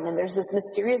important. And there's this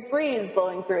mysterious breeze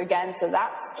blowing through again, so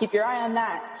keep your eye on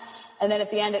that. And then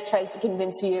at the end, it tries to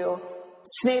convince you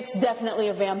Snape's definitely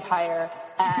a vampire.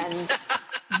 And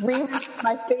Remus,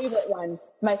 my favorite one,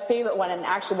 and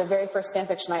actually the very first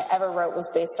fanfiction I ever wrote was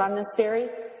based on this theory.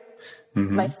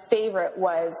 My favorite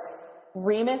was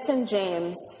Remus and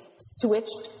James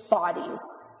switched bodies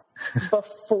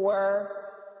before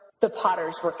the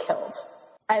Potters were killed.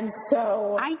 And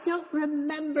so I don't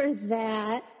remember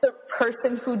that. The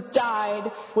person who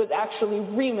died was actually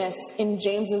Remus in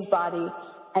James's body,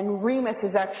 and Remus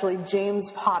is actually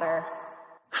James Potter.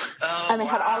 And I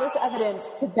had all this evidence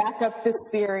to back up this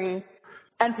theory.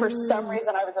 And for some reason,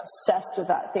 I was obsessed with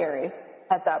that theory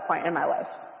at that point in my life.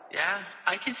 Yeah,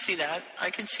 I can see that. I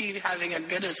can see having a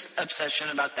good obsession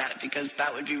about that because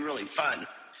that would be really fun.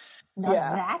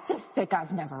 Now that's a fic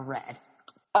I've never read.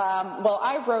 Well,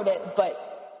 I wrote it,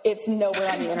 but it's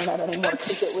nowhere on the internet anymore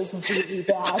because it was really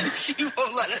bad. She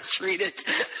won't let us read it.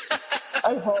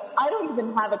 I don't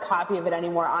even have a copy of it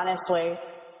anymore, honestly.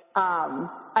 I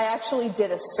actually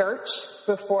did a search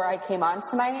before I came on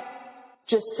tonight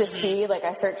just to see, like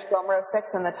I searched Gomer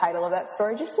 06 and the title of that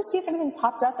story just to see if anything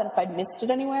popped up and if I'd missed it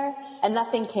anywhere, and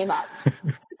nothing came up.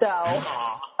 So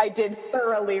I did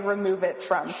thoroughly remove it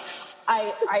from...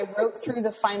 I wrote through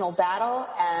the final battle,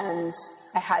 and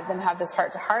I had them have this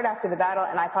heart-to-heart after the battle,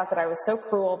 and I thought that I was so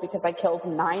cruel because I killed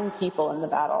 9 people in the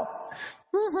battle.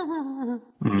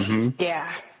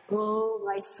 Yeah. Oh,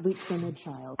 my sweet sinner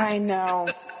child. I know.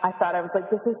 I thought, I was like,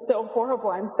 this is so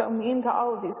horrible. I'm so mean to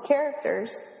all of these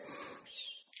characters.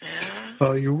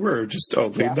 Well, you were just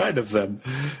only 9 of them.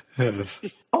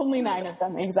 Only 9 of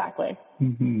them, exactly.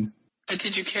 But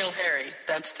did you kill Harry?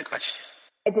 That's the question.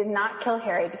 I did not kill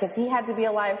Harry because he had to be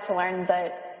alive to learn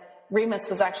that Remus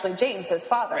was actually James, his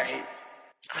father. Right.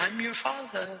 I'm your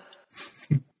father.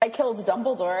 I killed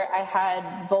Dumbledore. I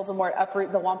had Voldemort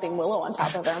uproot the Whomping Willow on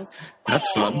top of him.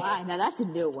 That's fun. Wow, now that's a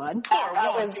new one.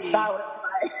 That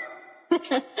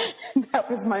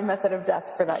was my method of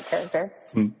death for that character.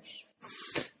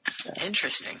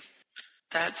 Interesting.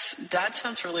 That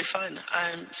sounds really fun.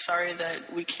 I'm sorry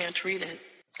that we can't read it.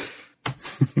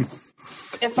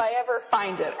 If I ever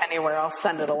find it anywhere, I'll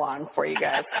send it along for you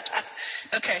guys.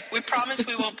 Okay, we promise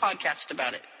we won't podcast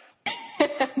about it.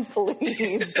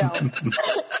 Please don't.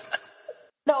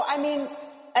 No, I mean,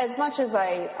 as much as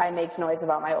I make noise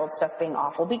about my old stuff being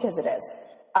awful, because it is,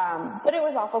 but it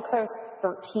was awful because I was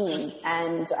 13,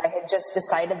 and I had just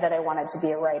decided that I wanted to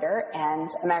be a writer, and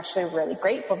I'm actually really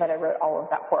grateful that I wrote all of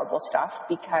that horrible stuff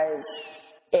because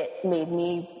it made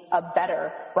me a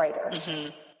better writer.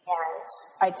 And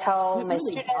I tell my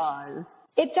students...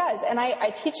 It does. And I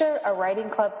teach a writing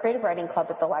club, creative writing club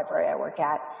at the library I work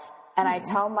at. And I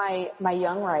tell my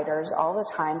young writers all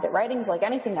the time that writing's like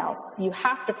anything else. You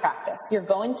have to practice. You're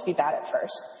going to be bad at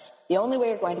first. The only way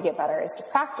you're going to get better is to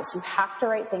practice. You have to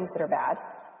write things that are bad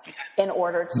in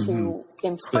order to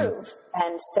improve.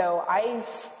 And so I've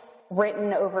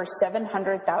written over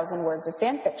 700,000 words of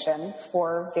fan fiction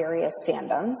for various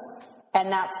fandoms. And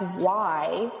that's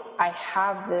why I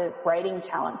have the writing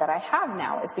talent that I have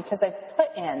now, is because I've put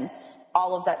in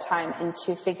all of that time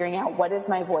into figuring out what is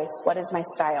my voice, what is my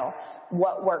style,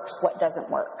 what works, what doesn't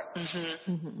work.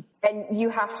 And you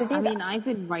have to do that. I mean, I've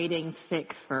been writing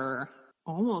fic for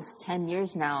almost 10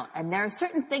 years now, and there are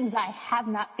certain things I have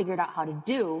not figured out how to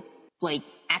do, like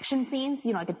action scenes.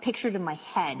 You know, I can picture it in my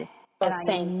head, and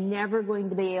I'm never going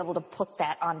to be able to put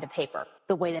that onto paper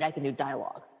the way that I can do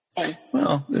dialogue.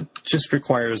 Well, it just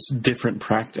requires different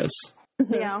practice.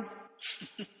 Yeah.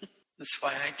 That's why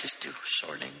I just do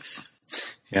shortings.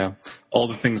 Yeah. All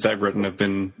the things I've written have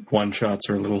been one-shots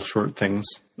or little short things.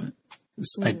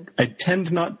 I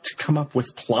tend not to come up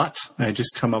with plot. I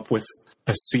just come up with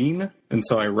a scene. And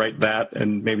so I write that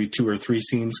and maybe 2 or 3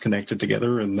 scenes connected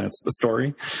together, and that's the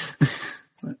story.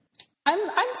 I'm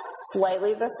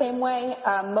slightly the same way.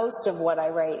 Most of what I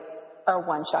write are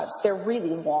one-shots. They're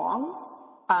really long.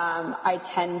 I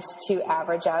tend to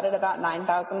average out at about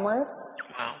 9,000 words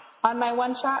on my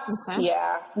one-shots.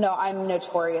 Yeah. No, I'm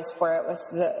notorious for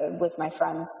it with my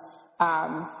friends.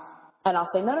 And I'll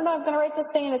say, no, I'm going to write this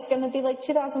thing and it's going to be like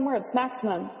 2,000 words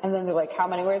maximum. And then they're like, how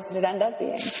many words did it end up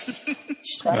being?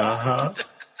 Shut up.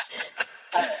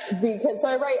 Because so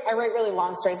I write really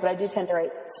long stories, but I do tend to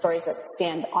write stories that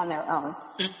stand on their own.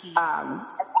 And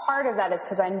part of that is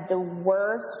because I'm the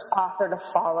worst author to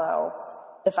follow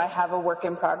if I have a work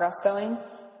in progress going,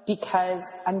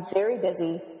 because I'm very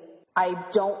busy. I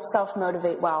don't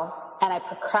self-motivate well, and I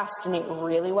procrastinate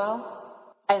really well.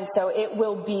 And so it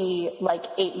will be like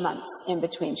 8 months in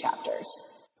between chapters,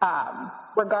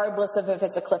 regardless of if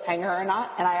it's a cliffhanger or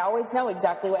not. And I always know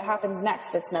exactly what happens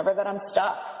next. It's never that I'm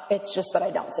stuck. It's just that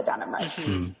I don't sit down and write.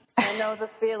 I know the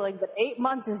feeling, but 8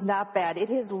 months is not bad. It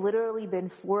has literally been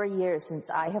 4 years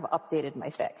since I have updated my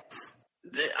fic.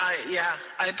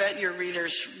 I bet your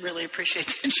readers really appreciate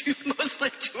that you mostly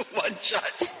do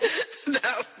one-shots now,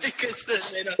 because then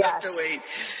they don't have to wait,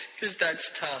 because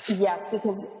that's tough. Yes,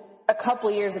 because a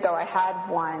couple years ago I had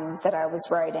one that I was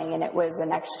writing, and it was a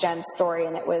next-gen story,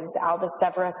 and it was Albus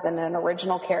Severus and an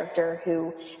original character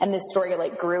and this story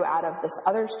like grew out of this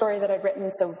other story that I'd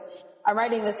written, so I'm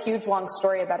writing this huge long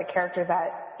story about a character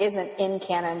that isn't in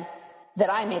canon,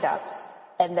 that I made up,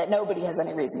 and that nobody has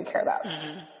any reason to care about.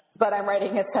 But I'm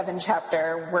writing a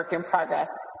 7-chapter work in progress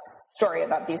story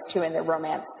about these two and their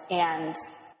romance, and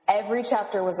every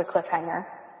chapter was a cliffhanger.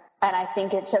 And I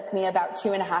think it took me about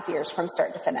 2.5 years from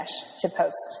start to finish to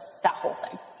post that whole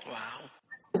thing. Wow.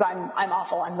 Because I'm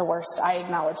awful. I'm the worst. I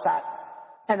acknowledge that.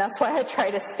 And that's why I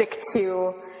try to stick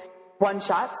to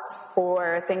one-shots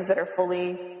or things that are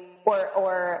fully,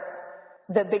 or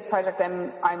the big project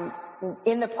I'm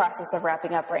in the process of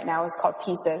wrapping up right now is called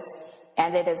Pieces.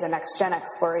 And it is a next-gen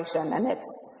exploration. And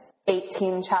it's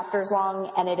 18 chapters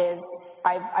long. And it is,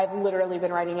 I've literally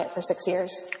been writing it for 6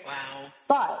 years. Wow.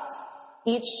 But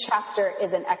each chapter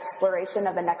is an exploration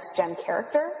of a next-gen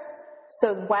character.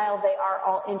 So while they are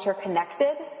all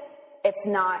interconnected, it's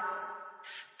not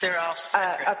they're all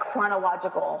a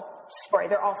chronological story.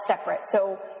 They're all separate.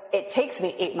 So it takes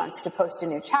me 8 months to post a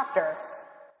new chapter,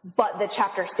 but the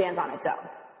chapter stands on its own.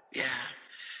 Yeah.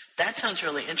 That sounds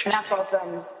really interesting. And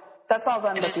that's all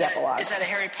done with the epilogue. Is that a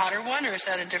Harry Potter one, or is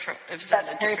that a different?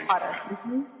 Harry Potter.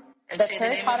 And that's say Harry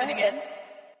the name Potter. of it again.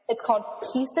 It's called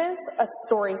Pieces, a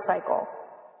Story Cycle.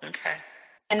 Okay.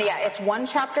 And yeah, it's one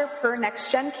chapter per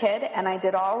next-gen kid, and I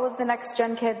did all of the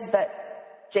next-gen kids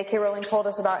that J.K. Rowling told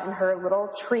us about in her little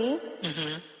tree.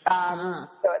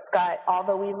 So it's got all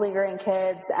the Weasley Green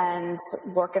kids, and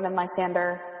Lorcan and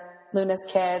Lysander, Luna's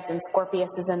kids, and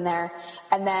Scorpius is in there.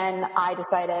 And then I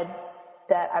decided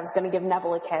that I was going to give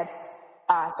Neville a kid.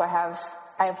 So I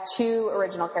have 2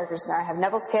 original characters in there. I have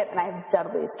Neville's kid and I have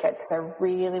Dudley's kid, because I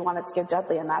really wanted to give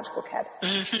Dudley a magical kid.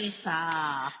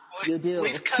 You do.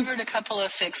 We've covered a couple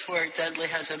of fics where Dudley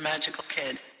has a magical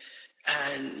kid,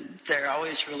 and they're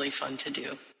always really fun to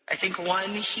do. I think one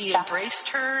he embraced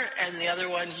her, and the other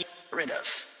one he got rid of.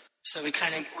 So we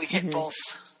hit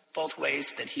both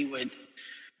ways that he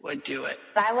would do it.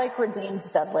 I like redeemed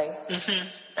Dudley.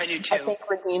 I do too. I think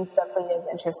redeemed Dudley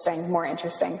is more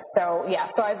interesting. So yeah,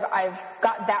 so I've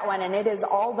got that one, and it is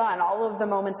all done. All of the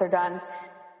moments are done.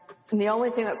 And the only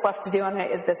thing that's left to do on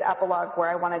it is this epilogue, where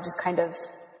I want to just kind of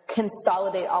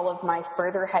consolidate all of my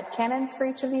further headcanons for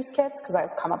each of these kids, because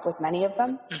I've come up with many of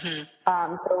them.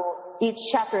 So each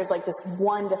chapter is like this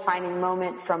one defining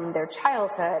moment from their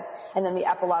childhood, and then the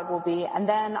epilogue will be, and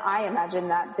then I imagine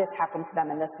that this happened to them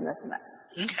and this and this and this.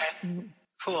 Okay.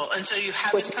 Cool. And so you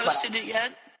haven't posted it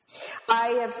yet? I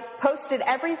have posted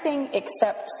everything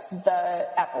except the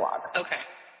epilogue. Okay.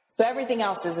 So everything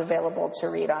else is available to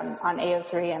read on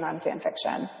AO3 and on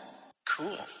FanFiction.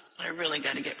 Cool. I really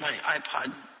got to get my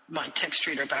iPod, my text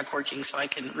reader back working so I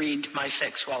can read my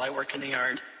fics while I work in the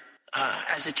yard.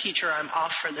 As a teacher, I'm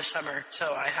off for the summer,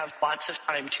 so I have lots of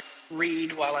time to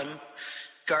read while I'm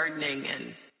gardening,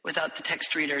 and without the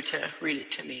text reader to read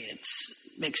it to me, it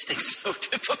makes things so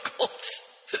difficult.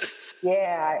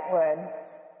 Yeah, it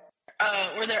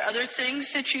would. Were there other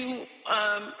things that you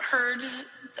heard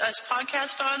us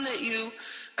podcast on that you?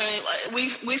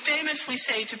 We famously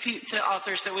say to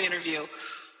authors that we interview,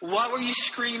 "What were you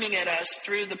screaming at us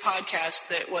through the podcast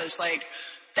that was like,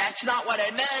 that's not what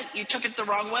I meant, you took it the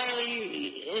wrong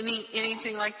way"?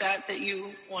 Anything like that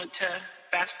you want to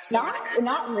bash?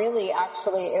 Not really,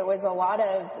 actually. It was a lot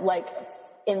of like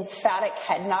emphatic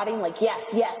head nodding, like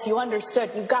yes, you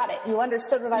understood, you got it, you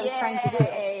understood what I was trying to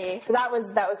do. So that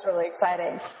was really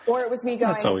exciting. Or it was me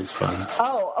going, that's always fun.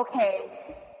 Oh,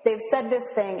 okay, they've said this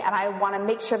thing, and I want to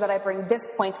make sure that I bring this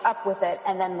point up with it,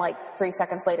 and then like 3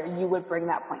 seconds later, you would bring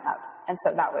that point up. And so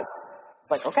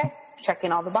it's like, okay,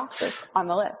 checking all the boxes on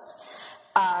the list.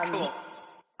 Cool.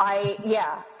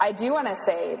 I do want to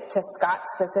say to Scott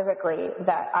specifically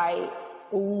that I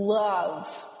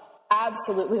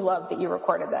absolutely love that you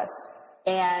recorded this.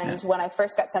 And when I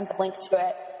first got sent the link to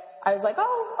it, I was like,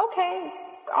 oh, okay,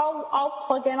 I'll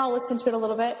plug in, I'll listen to it a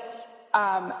little bit.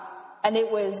 And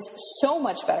it was so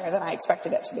much better than I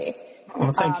expected it to be.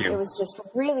 Well, thank you. It was just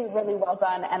really, really well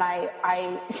done. And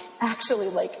I actually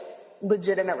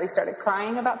legitimately started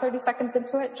crying about 30 seconds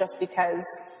into it, just because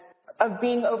of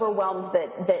being overwhelmed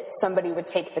that somebody would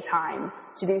take the time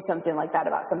to do something like that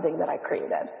about something that I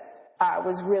created.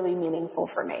 Was really meaningful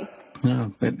for me. Yeah,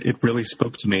 it really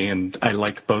spoke to me, and I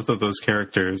like both of those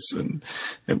characters, and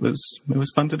it was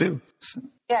fun to do. So.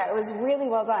 Yeah, it was really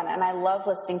well done, and I love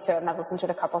listening to it, and I've listened to it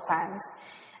a couple times.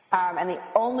 And the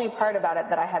only part about it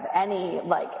that I have any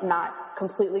not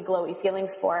completely glowy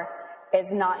feelings for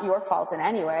is not your fault in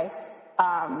any way.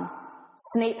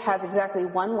 Snape has exactly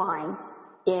one line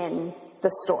in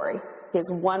the story. He has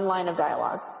one line of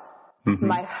dialogue. Mm-hmm.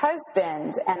 My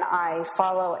husband and I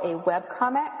follow a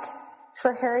webcomic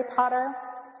for Harry Potter.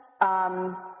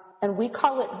 and we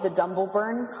call it the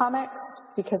Dumbleburn comics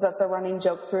because that's a running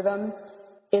joke through them.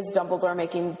 Is Dumbledore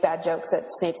making bad jokes at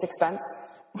Snape's expense?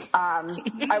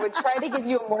 I would try to give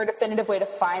you a more definitive way to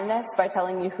find this by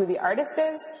telling you who the artist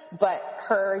is, but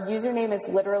her username is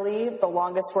literally the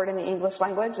longest word in the English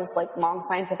language. It's like long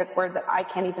scientific word that I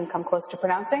can't even come close to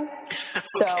pronouncing.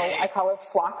 So I call her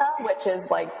Flocka, which is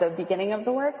like the beginning of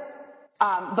the word.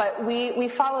 But we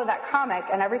follow that comic,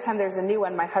 and every time there's a new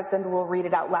one, my husband will read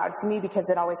it out loud to me because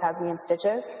it always has me in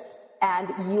stitches.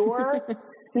 And your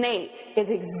Snape is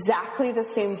exactly the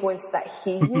same voice that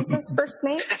he uses for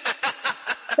Snape.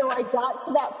 So I got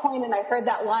to that point and I heard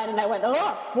that line and I went,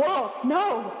 oh, whoa,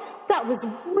 no, that was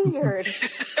weird.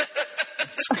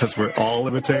 It's because we're all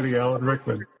imitating Alan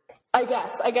Rickman. I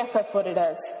guess that's what it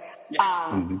is.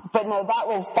 But no, that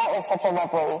was such a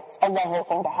lovely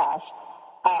thing to have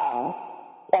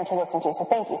and to listen to. So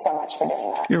thank you so much for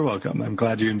doing that. You're welcome. I'm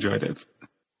glad you enjoyed it.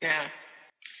 Yeah.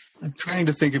 I'm trying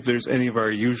to think if there's any of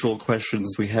our usual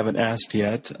questions we haven't asked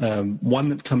yet. One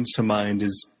that comes to mind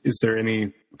is there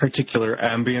any particular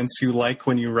ambience you like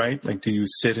when you write? Like, do you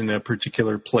sit in a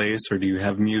particular place, or do you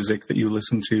have music that you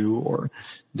listen to, or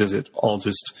does it all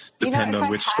just depend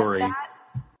on which story?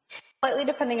 Slightly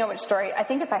depending on which story. I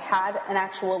think if I had an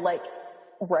actual, like,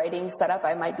 writing setup,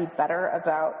 I might be better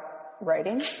about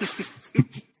writing.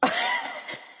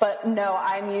 But no,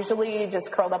 I'm usually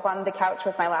just curled up on the couch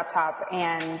with my laptop,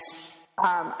 and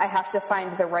I have to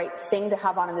find the right thing to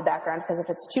have on in the background, because if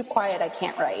it's too quiet, I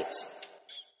can't write.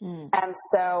 And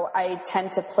so I tend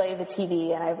to play the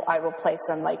TV, and I will play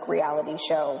some like reality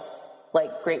show,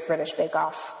 like Great British Bake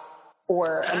Off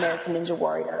or American Ninja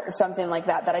Warrior or something like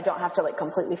that I don't have to like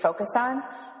completely focus on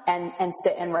and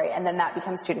sit and write. And then that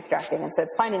becomes too distracting. And so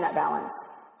it's finding that balance.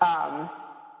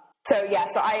 So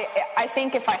I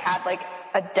think if I had like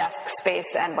a desk space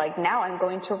and like, now I'm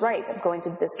going to write, I'm going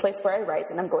to this place where I write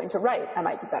and I'm going to write, I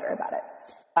might be better about it.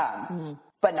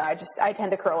 But no, I tend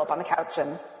to curl up on the couch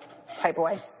and type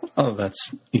away. Oh,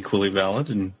 that's equally valid,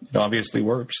 and it obviously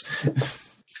works.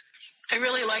 I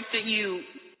really like that you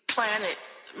plan it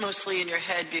mostly in your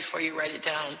head before you write it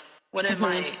down. One of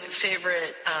my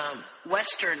favorite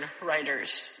Western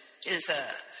writers is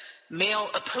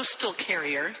a postal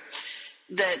carrier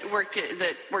that worked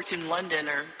in London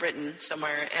or Britain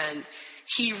somewhere, and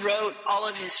he wrote all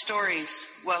of his stories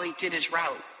while he did his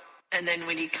route, and then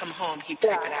when he'd come home, he'd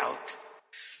type it out.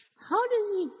 How does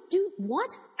he do what?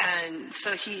 And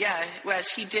so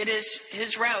as he did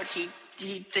his route,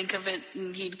 he'd think of it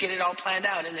and he'd get it all planned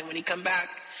out, and then when he'd come back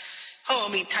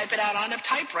home, he'd type it out on a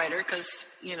typewriter because,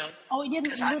 you know. Oh, he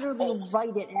didn't literally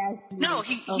write it as. No,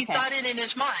 he thought it in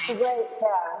his mind.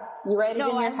 You write it in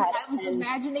your head. I was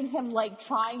imagining him like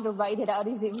trying to write it out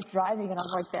as he was driving, and I'm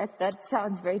like, that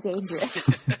sounds very dangerous.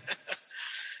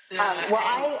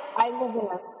 I live in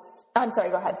a. I'm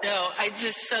sorry. Go ahead. No,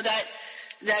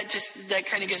 that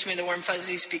kind of gives me the warm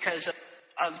fuzzies because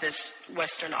of this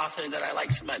Western author that I like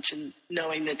so much, and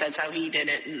knowing that that's how he did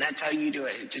it and that's how you do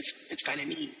it. It's kind of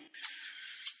neat.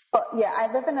 Well, yeah,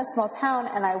 I live in a small town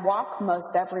and I walk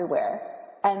most everywhere.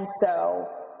 And so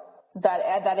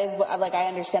that is what, like, I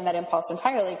understand that impulse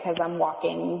entirely because I'm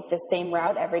walking the same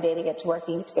route every day to get to work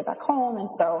and to get back home. And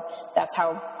so that's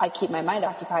how I keep my mind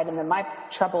occupied. And then my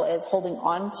trouble is holding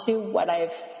on to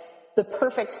the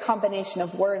perfect combination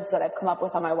of words that I've come up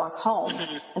with on my walk home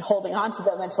and holding on to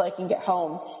them until I can get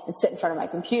home and sit in front of my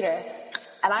computer.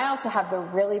 And I also have the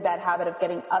really bad habit of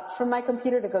getting up from my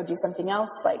computer to go do something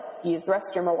else, like use the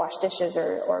restroom or wash dishes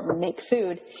or make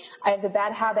food. I have the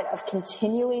bad habit of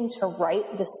continuing to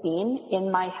write the scene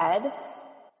in my head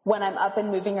when I'm up and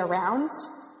moving around.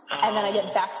 And then I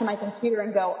get back to my computer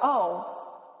and go, oh,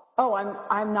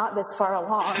 I'm not this far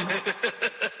along.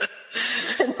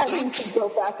 And having to go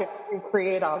back and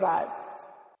recreate all that.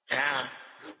 Yeah.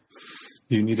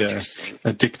 You need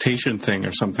a dictation thing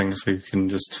or something so you can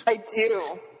just I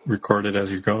do record it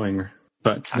as you're going.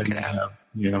 But then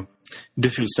you have,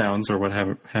 dishes sounds or what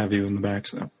have you in the back.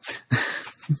 So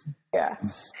yeah.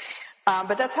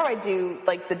 But that's how I do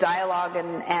like the dialogue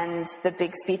and the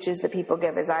big speeches that people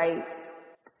give is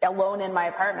alone in my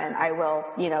apartment, I will,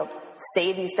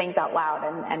 say these things out loud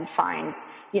and find,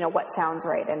 what sounds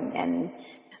right and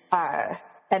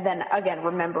then again,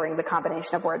 remembering the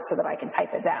combination of words so that I can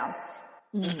type it down.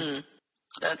 Mm-hmm.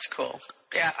 That's cool.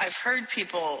 Yeah, I've heard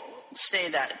people say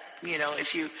that,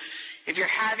 if you're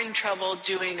having trouble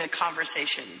doing a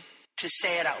conversation, to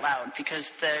say it out loud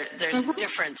because there's a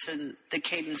difference in the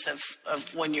cadence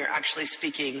of when you're actually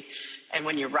speaking and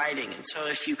when you're writing. And so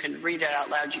if you can read it out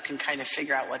loud, you can kind of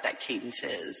figure out what that cadence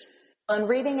is. And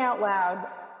reading out loud,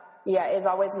 is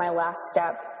always my last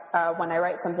step. when I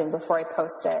write something before I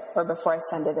post it or before I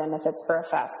send it in, if it's for a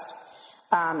fest,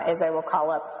 is I will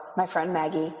call up my friend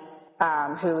Maggie,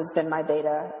 who's been my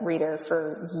beta reader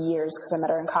for years because I met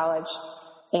her in college,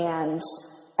 and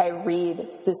I read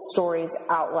the stories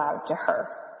out loud to her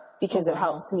because it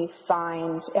helps me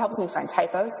find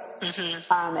typos.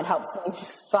 Mm-hmm. It helps me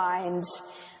find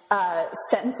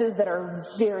sentences that are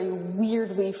very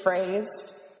weirdly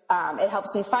phrased. It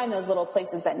helps me find those little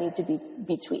places that need to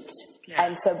be tweaked. Yeah.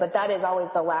 And so, but that is always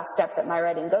the last step that my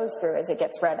writing goes through, is it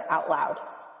gets read out loud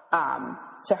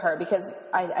to her, because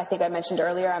I think I mentioned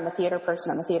earlier, I'm a theater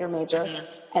person, I'm a theater major,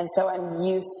 mm-hmm. and so I'm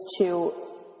used to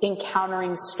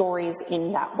encountering stories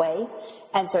in that way,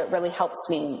 and so it really helps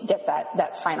me get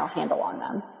that final handle on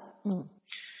them. Mm.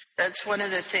 That's one of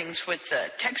the things with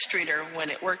the text reader when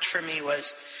it worked for me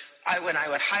was when I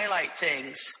would highlight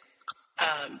things,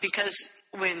 because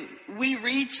when we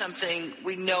read something,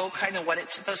 we know kind of what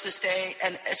it's supposed to say,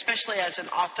 and especially as an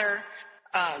author,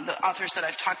 the authors that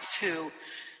I've talked to,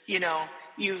 you know,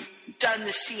 you've done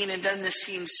this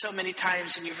scene so many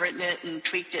times, and you've written it and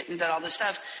tweaked it and done all this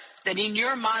stuff, that in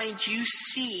your mind you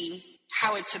see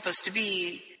how it's supposed to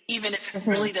be, even if it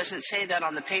really doesn't say that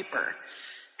on the paper.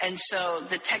 And so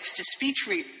the text-to-speech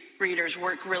readers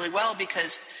work really well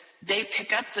because they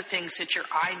pick up the things that your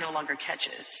eye no longer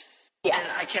catches. Yeah.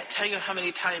 And I can't tell you how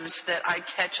many times that I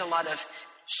catch a lot of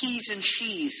he's and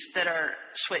she's that are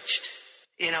switched.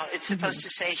 You know, it's supposed to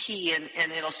say he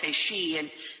and it'll say she, and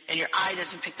your eye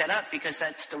doesn't pick that up because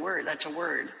that's the word. That's a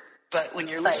word. But when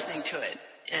you're listening to it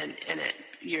and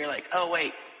you're like, oh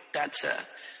wait, that's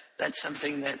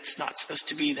something that's not supposed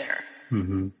to be there.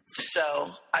 Mm-hmm.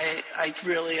 So I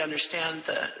really understand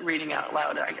the reading out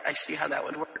loud. I see how that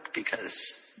would work because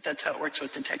that's how it works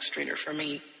with the text reader for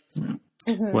me. Yeah.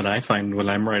 Mm-hmm. What I find when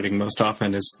I'm writing most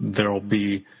often is there'll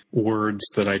be words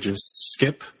that I just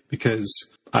skip because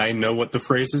I know what the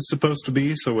phrase is supposed to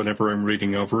be. So whenever I'm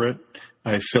reading over it,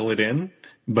 I fill it in,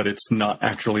 but it's not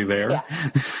actually there. Yeah.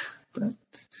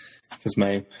 Because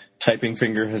my typing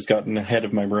finger has gotten ahead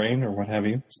of my brain or what have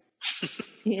you.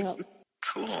 Yeah.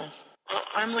 Cool. Well,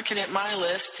 I'm looking at my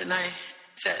list, and I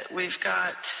said we've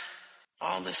got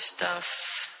all this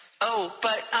stuff. Oh,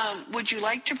 but would you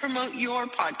like to promote your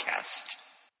podcast?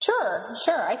 Sure.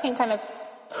 I can kind of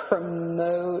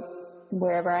promote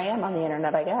wherever I am on the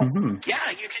internet, I guess. Mm-hmm.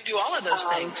 Yeah, you can do all of those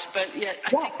things, but yeah.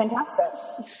 Fantastic.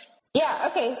 Yeah,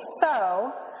 okay,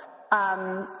 so,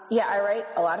 I write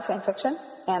a lot of fan fiction,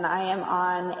 and I am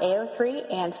on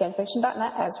AO3 and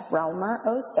fanfiction.net as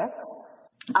Realmer06.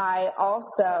 I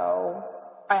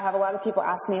have a lot of people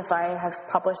ask me if I have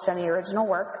published any original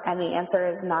work, and the answer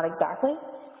is not exactly.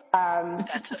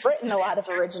 I've written a lot of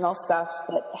original stuff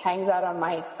that hangs out on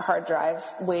my hard drive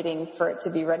waiting for it to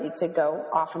be ready to go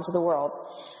off into the world.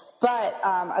 But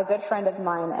a good friend of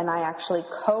mine and I actually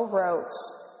co-wrote,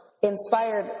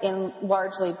 inspired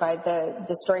largely by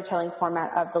the storytelling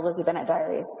format of the Lizzie Bennet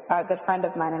Diaries. A good friend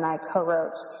of mine and I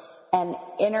co-wrote an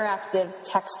interactive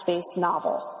text-based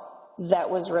novel that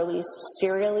was released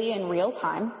serially in real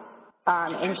time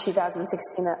in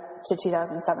 2016 to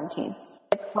 2017.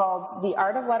 It's called The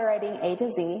Art of Letter Writing A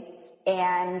to Z,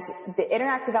 and the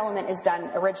interactive element is done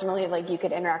originally, like you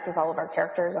could interact with all of our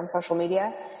characters on social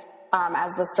media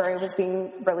as the story was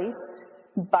being released,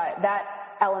 but that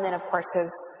element, of course,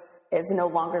 is no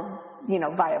longer,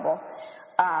 viable.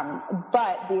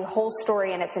 But the whole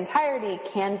story in its entirety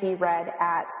can be read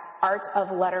at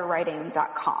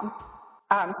artofletterwriting.com.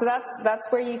 So that's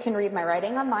where you can read my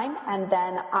writing online, and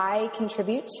then I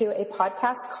contribute to a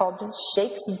podcast called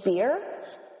Shakespeare,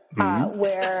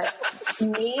 where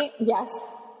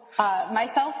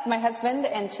myself, my husband,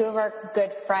 and two of our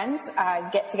good friends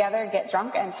get together, get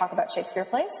drunk, and talk about Shakespeare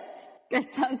plays. That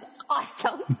sounds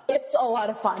awesome. It's a lot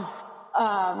of fun.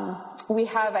 We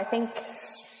have, I think,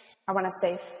 I want to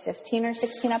say 15 or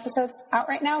 16 episodes out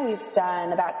right now. We've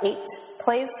done about 8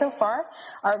 plays so far.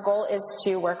 Our goal is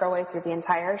to work our way through the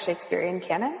entire Shakespearean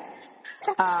canon.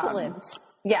 Excellent.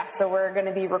 So we're going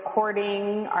to be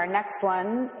recording our next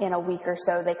one in a week or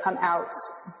so. They come out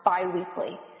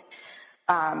bi-weekly.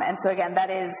 And so again, that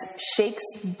is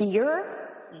Shakespeare.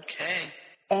 Okay.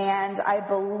 And I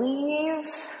believe,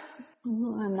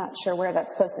 I'm not sure where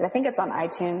that's posted. I think it's on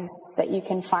iTunes that you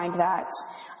can find that.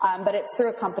 But it's through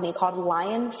a company called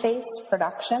Lionface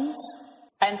Productions.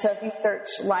 And so if you search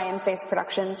Lionface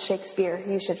Productions Shakespeare,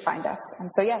 you should find us.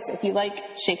 And so yes, if you like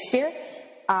Shakespeare,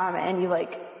 and you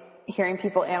like hearing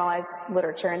people analyze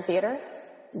literature and theater,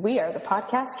 we are the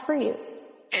podcast for you.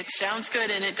 It sounds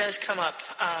good, and it does come up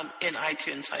in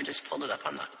iTunes. I just pulled it up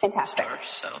on the Fantastic. store.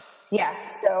 So Yeah.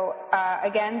 So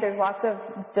again, there's lots of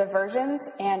diversions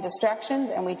and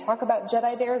distractions, and we talk about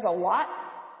Jedi bears a lot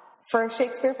for a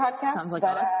Shakespeare podcast. Sounds like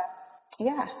us.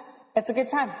 Yeah, it's a good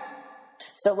time.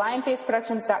 So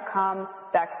lionfaceproductions.com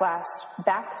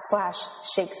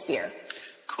 / Shakespeare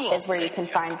cool. is where you can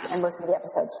find and listen to the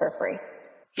episodes for free.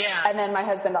 Yeah. And then my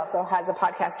husband also has a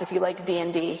podcast. If you like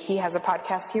D&D, he has a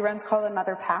podcast he runs called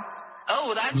Another Path.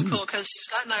 Oh, that's cool, because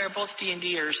Scott and I are both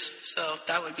D&Ders, so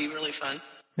that would be really fun.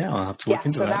 Yeah, I'll have to look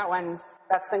into that. So that one,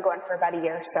 that's been going for about a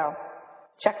year, so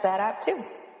check that out too.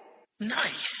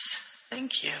 Nice.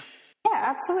 Thank you. Yeah,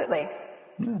 absolutely.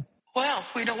 Yeah. Well,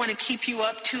 we don't want to keep you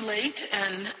up too late,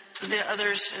 and the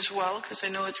others as well, because I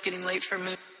know it's getting late for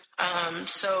me.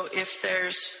 So if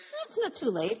there's... It's not too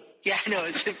late. Yeah, I know.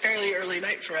 It's a fairly early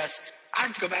night for us. I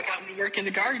have to go back out and work in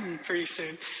the garden pretty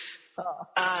soon.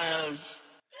 Oh.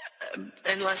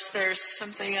 Unless there's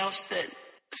something else that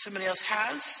somebody else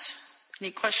has.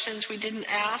 Any questions we didn't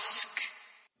ask?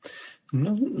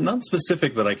 No, none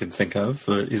specific that I can think of.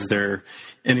 Is there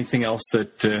anything else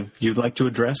that you'd like to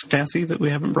address, Cassie, that we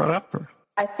haven't brought up? Or?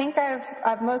 I think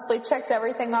I've mostly checked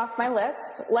everything off my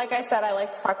list. Like I said, I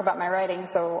like to talk about my writing,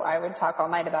 so I would talk all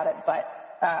night about it, but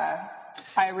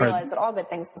I realize that all good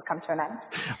things must come to an end.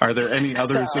 Are there any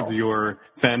others of your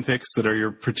fanfics that are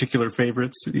your particular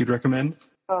favorites that you'd recommend?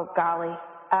 Oh, golly.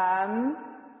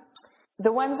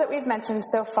 The ones that we've mentioned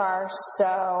so far,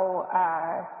 so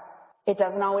It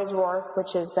Doesn't Always Roar,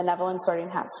 which is the Neville and Sorting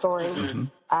Hat story,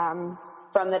 from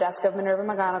the desk of Minerva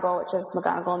McGonagall, which is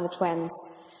McGonagall and the twins.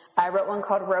 I wrote one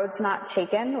called Roads Not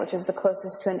Taken, which is the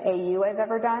closest to an AU I've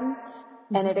ever done,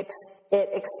 and it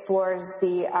explores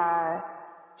the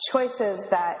choices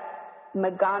that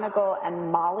McGonagall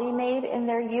and Molly made in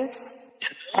their youth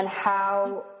and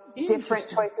how different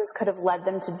choices could have led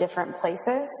them to different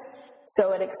places.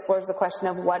 So it explores the question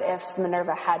of what if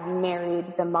Minerva had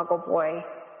married the Muggle boy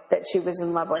that she was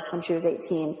in love with when she was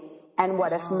 18, and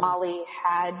what if Molly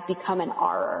had become an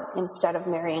Auror instead of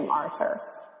marrying Arthur?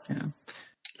 Yeah.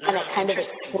 And it kind of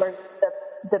explores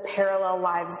the parallel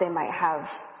lives they might have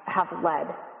led.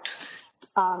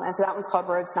 And so that one's called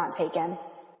Roads Not Taken.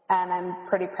 And I'm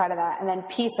pretty proud of that. And then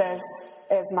Pieces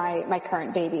is my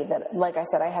current baby that, like I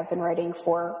said, I have been writing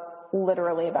for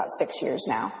literally about 6 years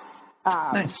now.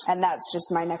 Nice. And that's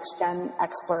just my next gen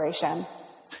exploration.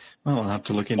 Well, I'll have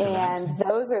to look into that. And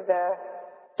those are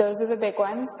the big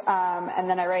ones. And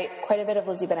then I write quite a bit of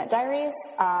Lizzie Bennet Diaries.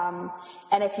 And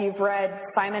if you've read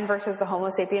Simon versus the Homo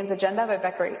Sapiens Agenda by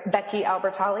Becky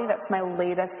Albertalli, that's my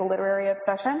latest literary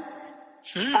obsession.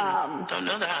 Don't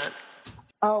know that.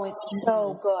 Oh, it's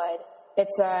so good.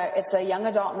 It's a young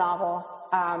adult novel.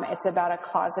 It's about a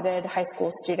closeted high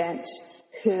school student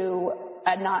who,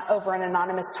 over an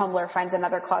anonymous Tumblr, finds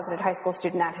another closeted high school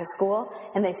student at his school,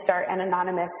 and they start an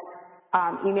anonymous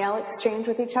email exchange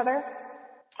with each other.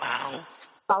 Wow.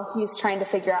 While he's trying to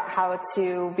figure out how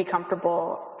to be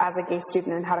comfortable as a gay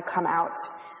student and how to come out.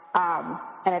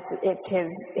 And it's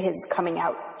his coming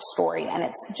out story, and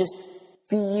it's just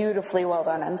beautifully well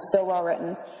done and so well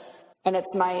written. And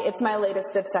it's my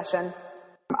latest obsession.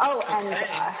 Oh, and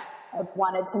I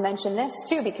wanted to mention this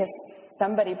too, because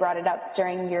somebody brought it up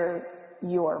during your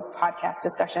podcast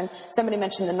discussion. Somebody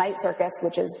mentioned The Night Circus,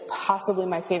 which is possibly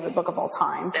my favorite book of all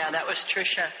time. Yeah, that was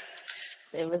Trisha.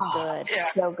 It was good. Yeah.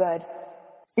 So good.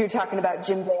 You're talking about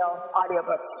Jim Dale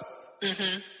audiobooks.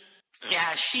 Mm-hmm.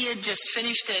 Yeah, she had just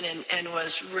finished it and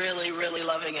was really, really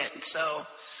loving it. So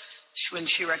when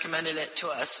she recommended it to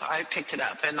us, I picked it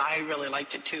up, and I really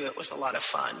liked it too. It was a lot of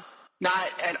fun. Not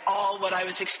at all what I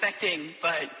was expecting,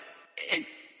 but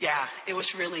it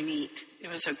was really neat. It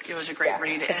was a great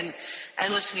read, and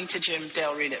listening to Jim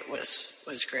Dale read it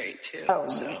was great too. Oh,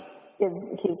 so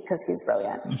he's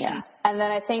brilliant. Mm-hmm. Yeah. And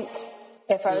then I think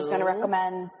if I was going to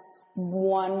recommend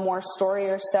one more story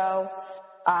or so,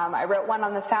 I wrote one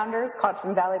on the Founders called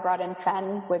From Valley Broad and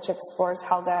Fen, which explores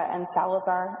Helga and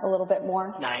Salazar a little bit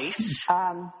more. Nice.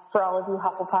 For all of you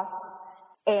Hufflepuffs.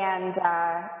 And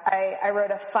I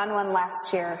wrote a fun one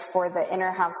last year for the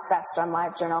Inner House Fest on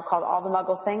LiveJournal called All the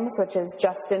Muggle Things, which is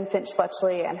Justin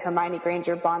Finch-Fletchley and Hermione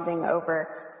Granger bonding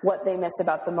over what they miss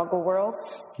about the Muggle world.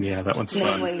 Yeah, that one's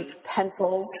fun. Namely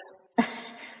pencils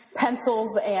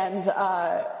and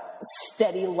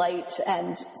steady light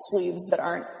and sleeves that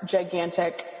aren't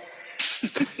gigantic.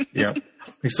 Yeah,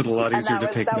 makes it a lot easier to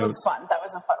take notes. That was fun. That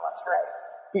was a fun one to write.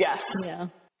 Yes. Yeah.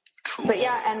 Cool. But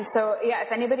yeah, and so,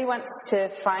 if anybody wants to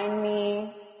find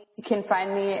me, you can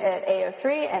find me at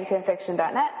AO3 and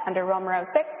fanfiction.net under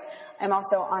Wilmer06. I'm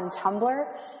also on Tumblr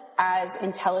as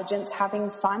Intelligence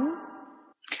Having Fun.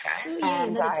 Okay. Yeah,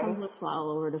 another Tumblr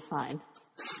follower to find.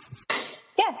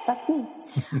 Yes, that's me.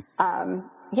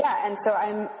 Yeah, and so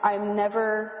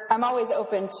I'm always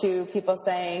open to people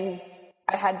saying,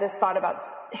 I had this thought about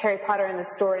Harry Potter and the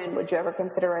story, and would you ever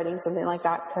consider writing something like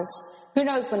that? Because who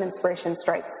knows when inspiration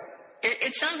strikes.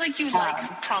 It sounds like you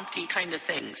like prompty kind of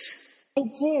things. I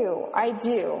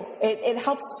do. It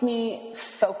helps me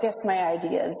focus my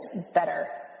ideas better.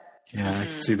 Yeah, I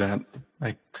can see that.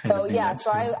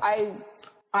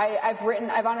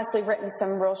 I've honestly written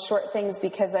some real short things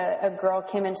because a girl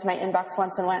came into my inbox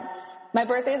once and went, my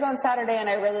birthday's on Saturday and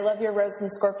I really love your Rose and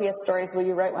Scorpius stories. Will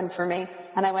you write one for me?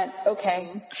 And I went,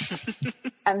 okay.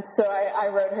 And so I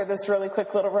wrote her this really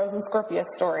quick little Rose and Scorpius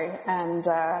story. And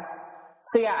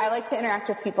so yeah, I like to interact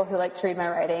with people who like to read my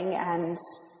writing and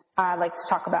like to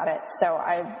talk about it. So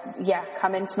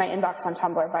come into my inbox on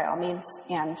Tumblr by all means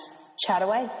and chat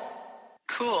away.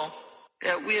 Cool.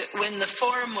 Yeah, when the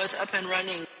forum was up and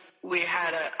running, we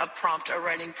had a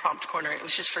writing prompt corner. It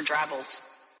was just for Drabbles.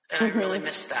 And I really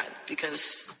missed that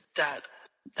because that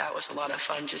was a lot of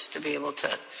fun just to be able to,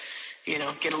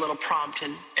 get a little prompt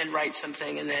and write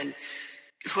something. And then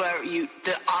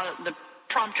the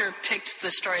prompter picked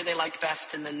the story they liked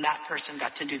best, and then that person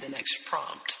got to do the next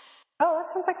prompt. Oh,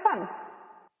 that sounds like fun.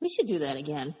 We should do that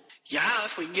again. Yeah,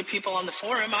 if we can get people on the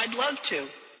forum, I'd love to.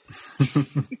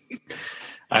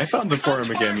 I found the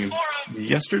forum again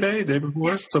yesterday, day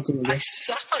before, something like that. I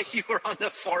saw you were on the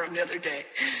forum the other day.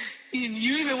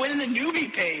 You even went in the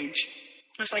newbie page.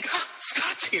 I was like,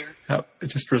 Scott's here. I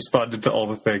just responded to all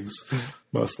the things,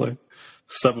 mostly.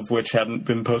 Some of which hadn't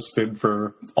been posted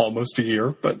for almost a year,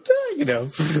 but, I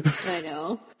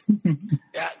know.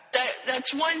 Yeah,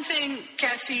 that's one thing,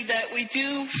 Cassie, that we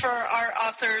do for our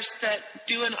authors that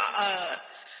do an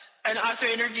author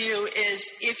interview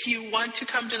is if you want to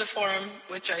come to the forum,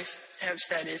 which I have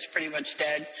said is pretty much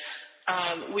dead,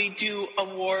 we do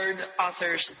award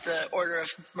authors the Order of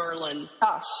Merlin.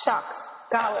 Oh, shucks.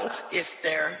 Golly. If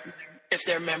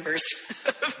they're members.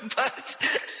 But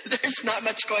there's not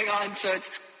much going on, so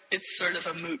it's sort of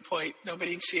a moot point.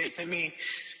 Nobody'd see it but me.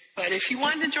 But if you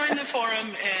want to join the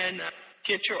forum and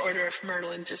get your Order of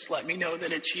Merlin, just let me know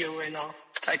that it's you and I'll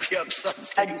type you up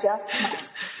something.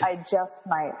 I just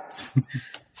might.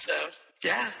 So,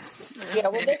 yeah. Yeah,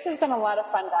 well, this has been a lot of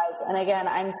fun, guys. And again,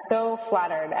 I'm so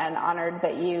flattered and honored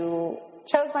that you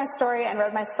chose my story and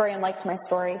read my story and liked my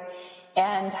story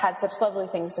and had such lovely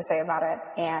things to say about it.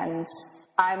 And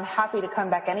I'm happy to come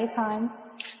back anytime.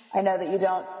 I know that you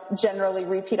don't generally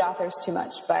repeat authors too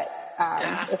much, but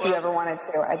if you ever wanted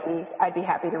to, I'd be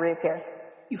happy to reappear.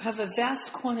 You have a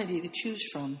vast quantity to choose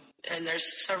from. And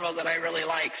there's several that I really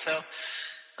like. So,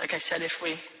 like I said, if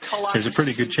we pull off, there's a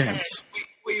pretty good chance.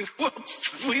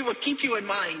 We will keep you in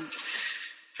mind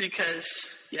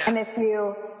because, yeah. And if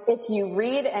you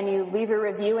read and you leave a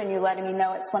review and you let me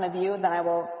know it's one of you, then I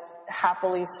will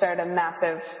happily start a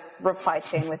massive reply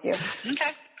chain with you.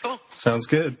 Okay, cool. Sounds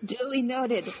good. Duly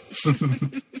noted.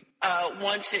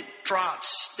 Once it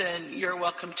drops, then you're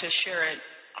welcome to share it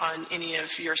on any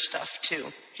of your stuff too,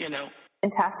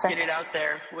 Fantastic. Get it out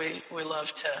there. We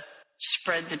love to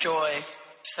spread the joy.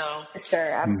 So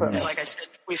sure, absolutely. Like I said,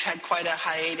 we've had quite a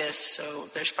hiatus, so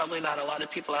there's probably not a lot of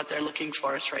people out there looking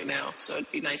for us right now. So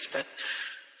it'd be nice to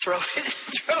throw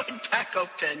it back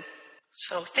open.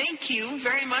 So thank you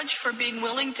very much for being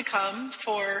willing to come,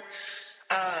 for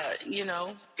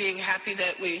being happy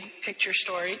that we picked your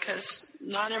story, because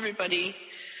not everybody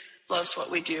loves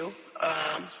what we do.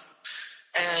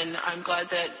 And I'm glad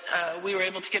that we were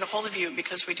able to get a hold of you,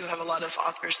 because we do have a lot of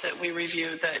authors that we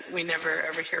review that we never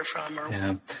ever hear from.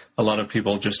 Yeah, a lot of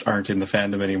people just aren't in the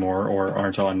fandom anymore, or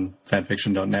aren't on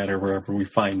fanfiction.net or wherever we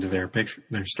find their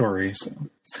story. So.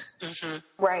 Mm-hmm.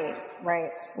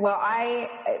 Right. Well,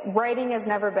 writing has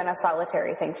never been a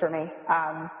solitary thing for me.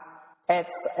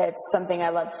 It's something I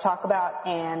love to talk about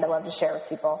and I love to share with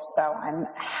people. So I'm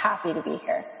happy to be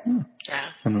here.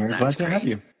 Yeah, and we're glad to have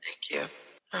you. Thank you.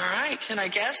 All right, and I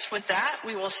guess with that,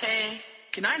 we will say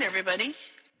good night, everybody.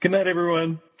 Good night,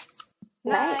 everyone.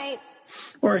 Night.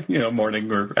 Or, morning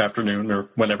or afternoon or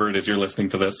whenever it is you're listening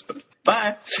to this. But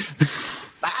bye.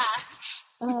 Bye.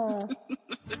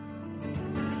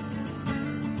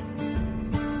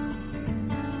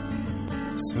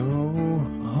 So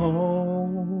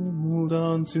hold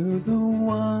on to the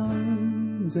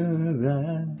wonder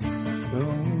that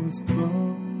those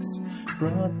books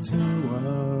brought to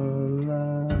our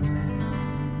lives.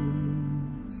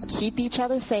 Keep each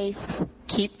other safe.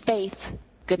 Keep faith.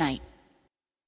 Good night.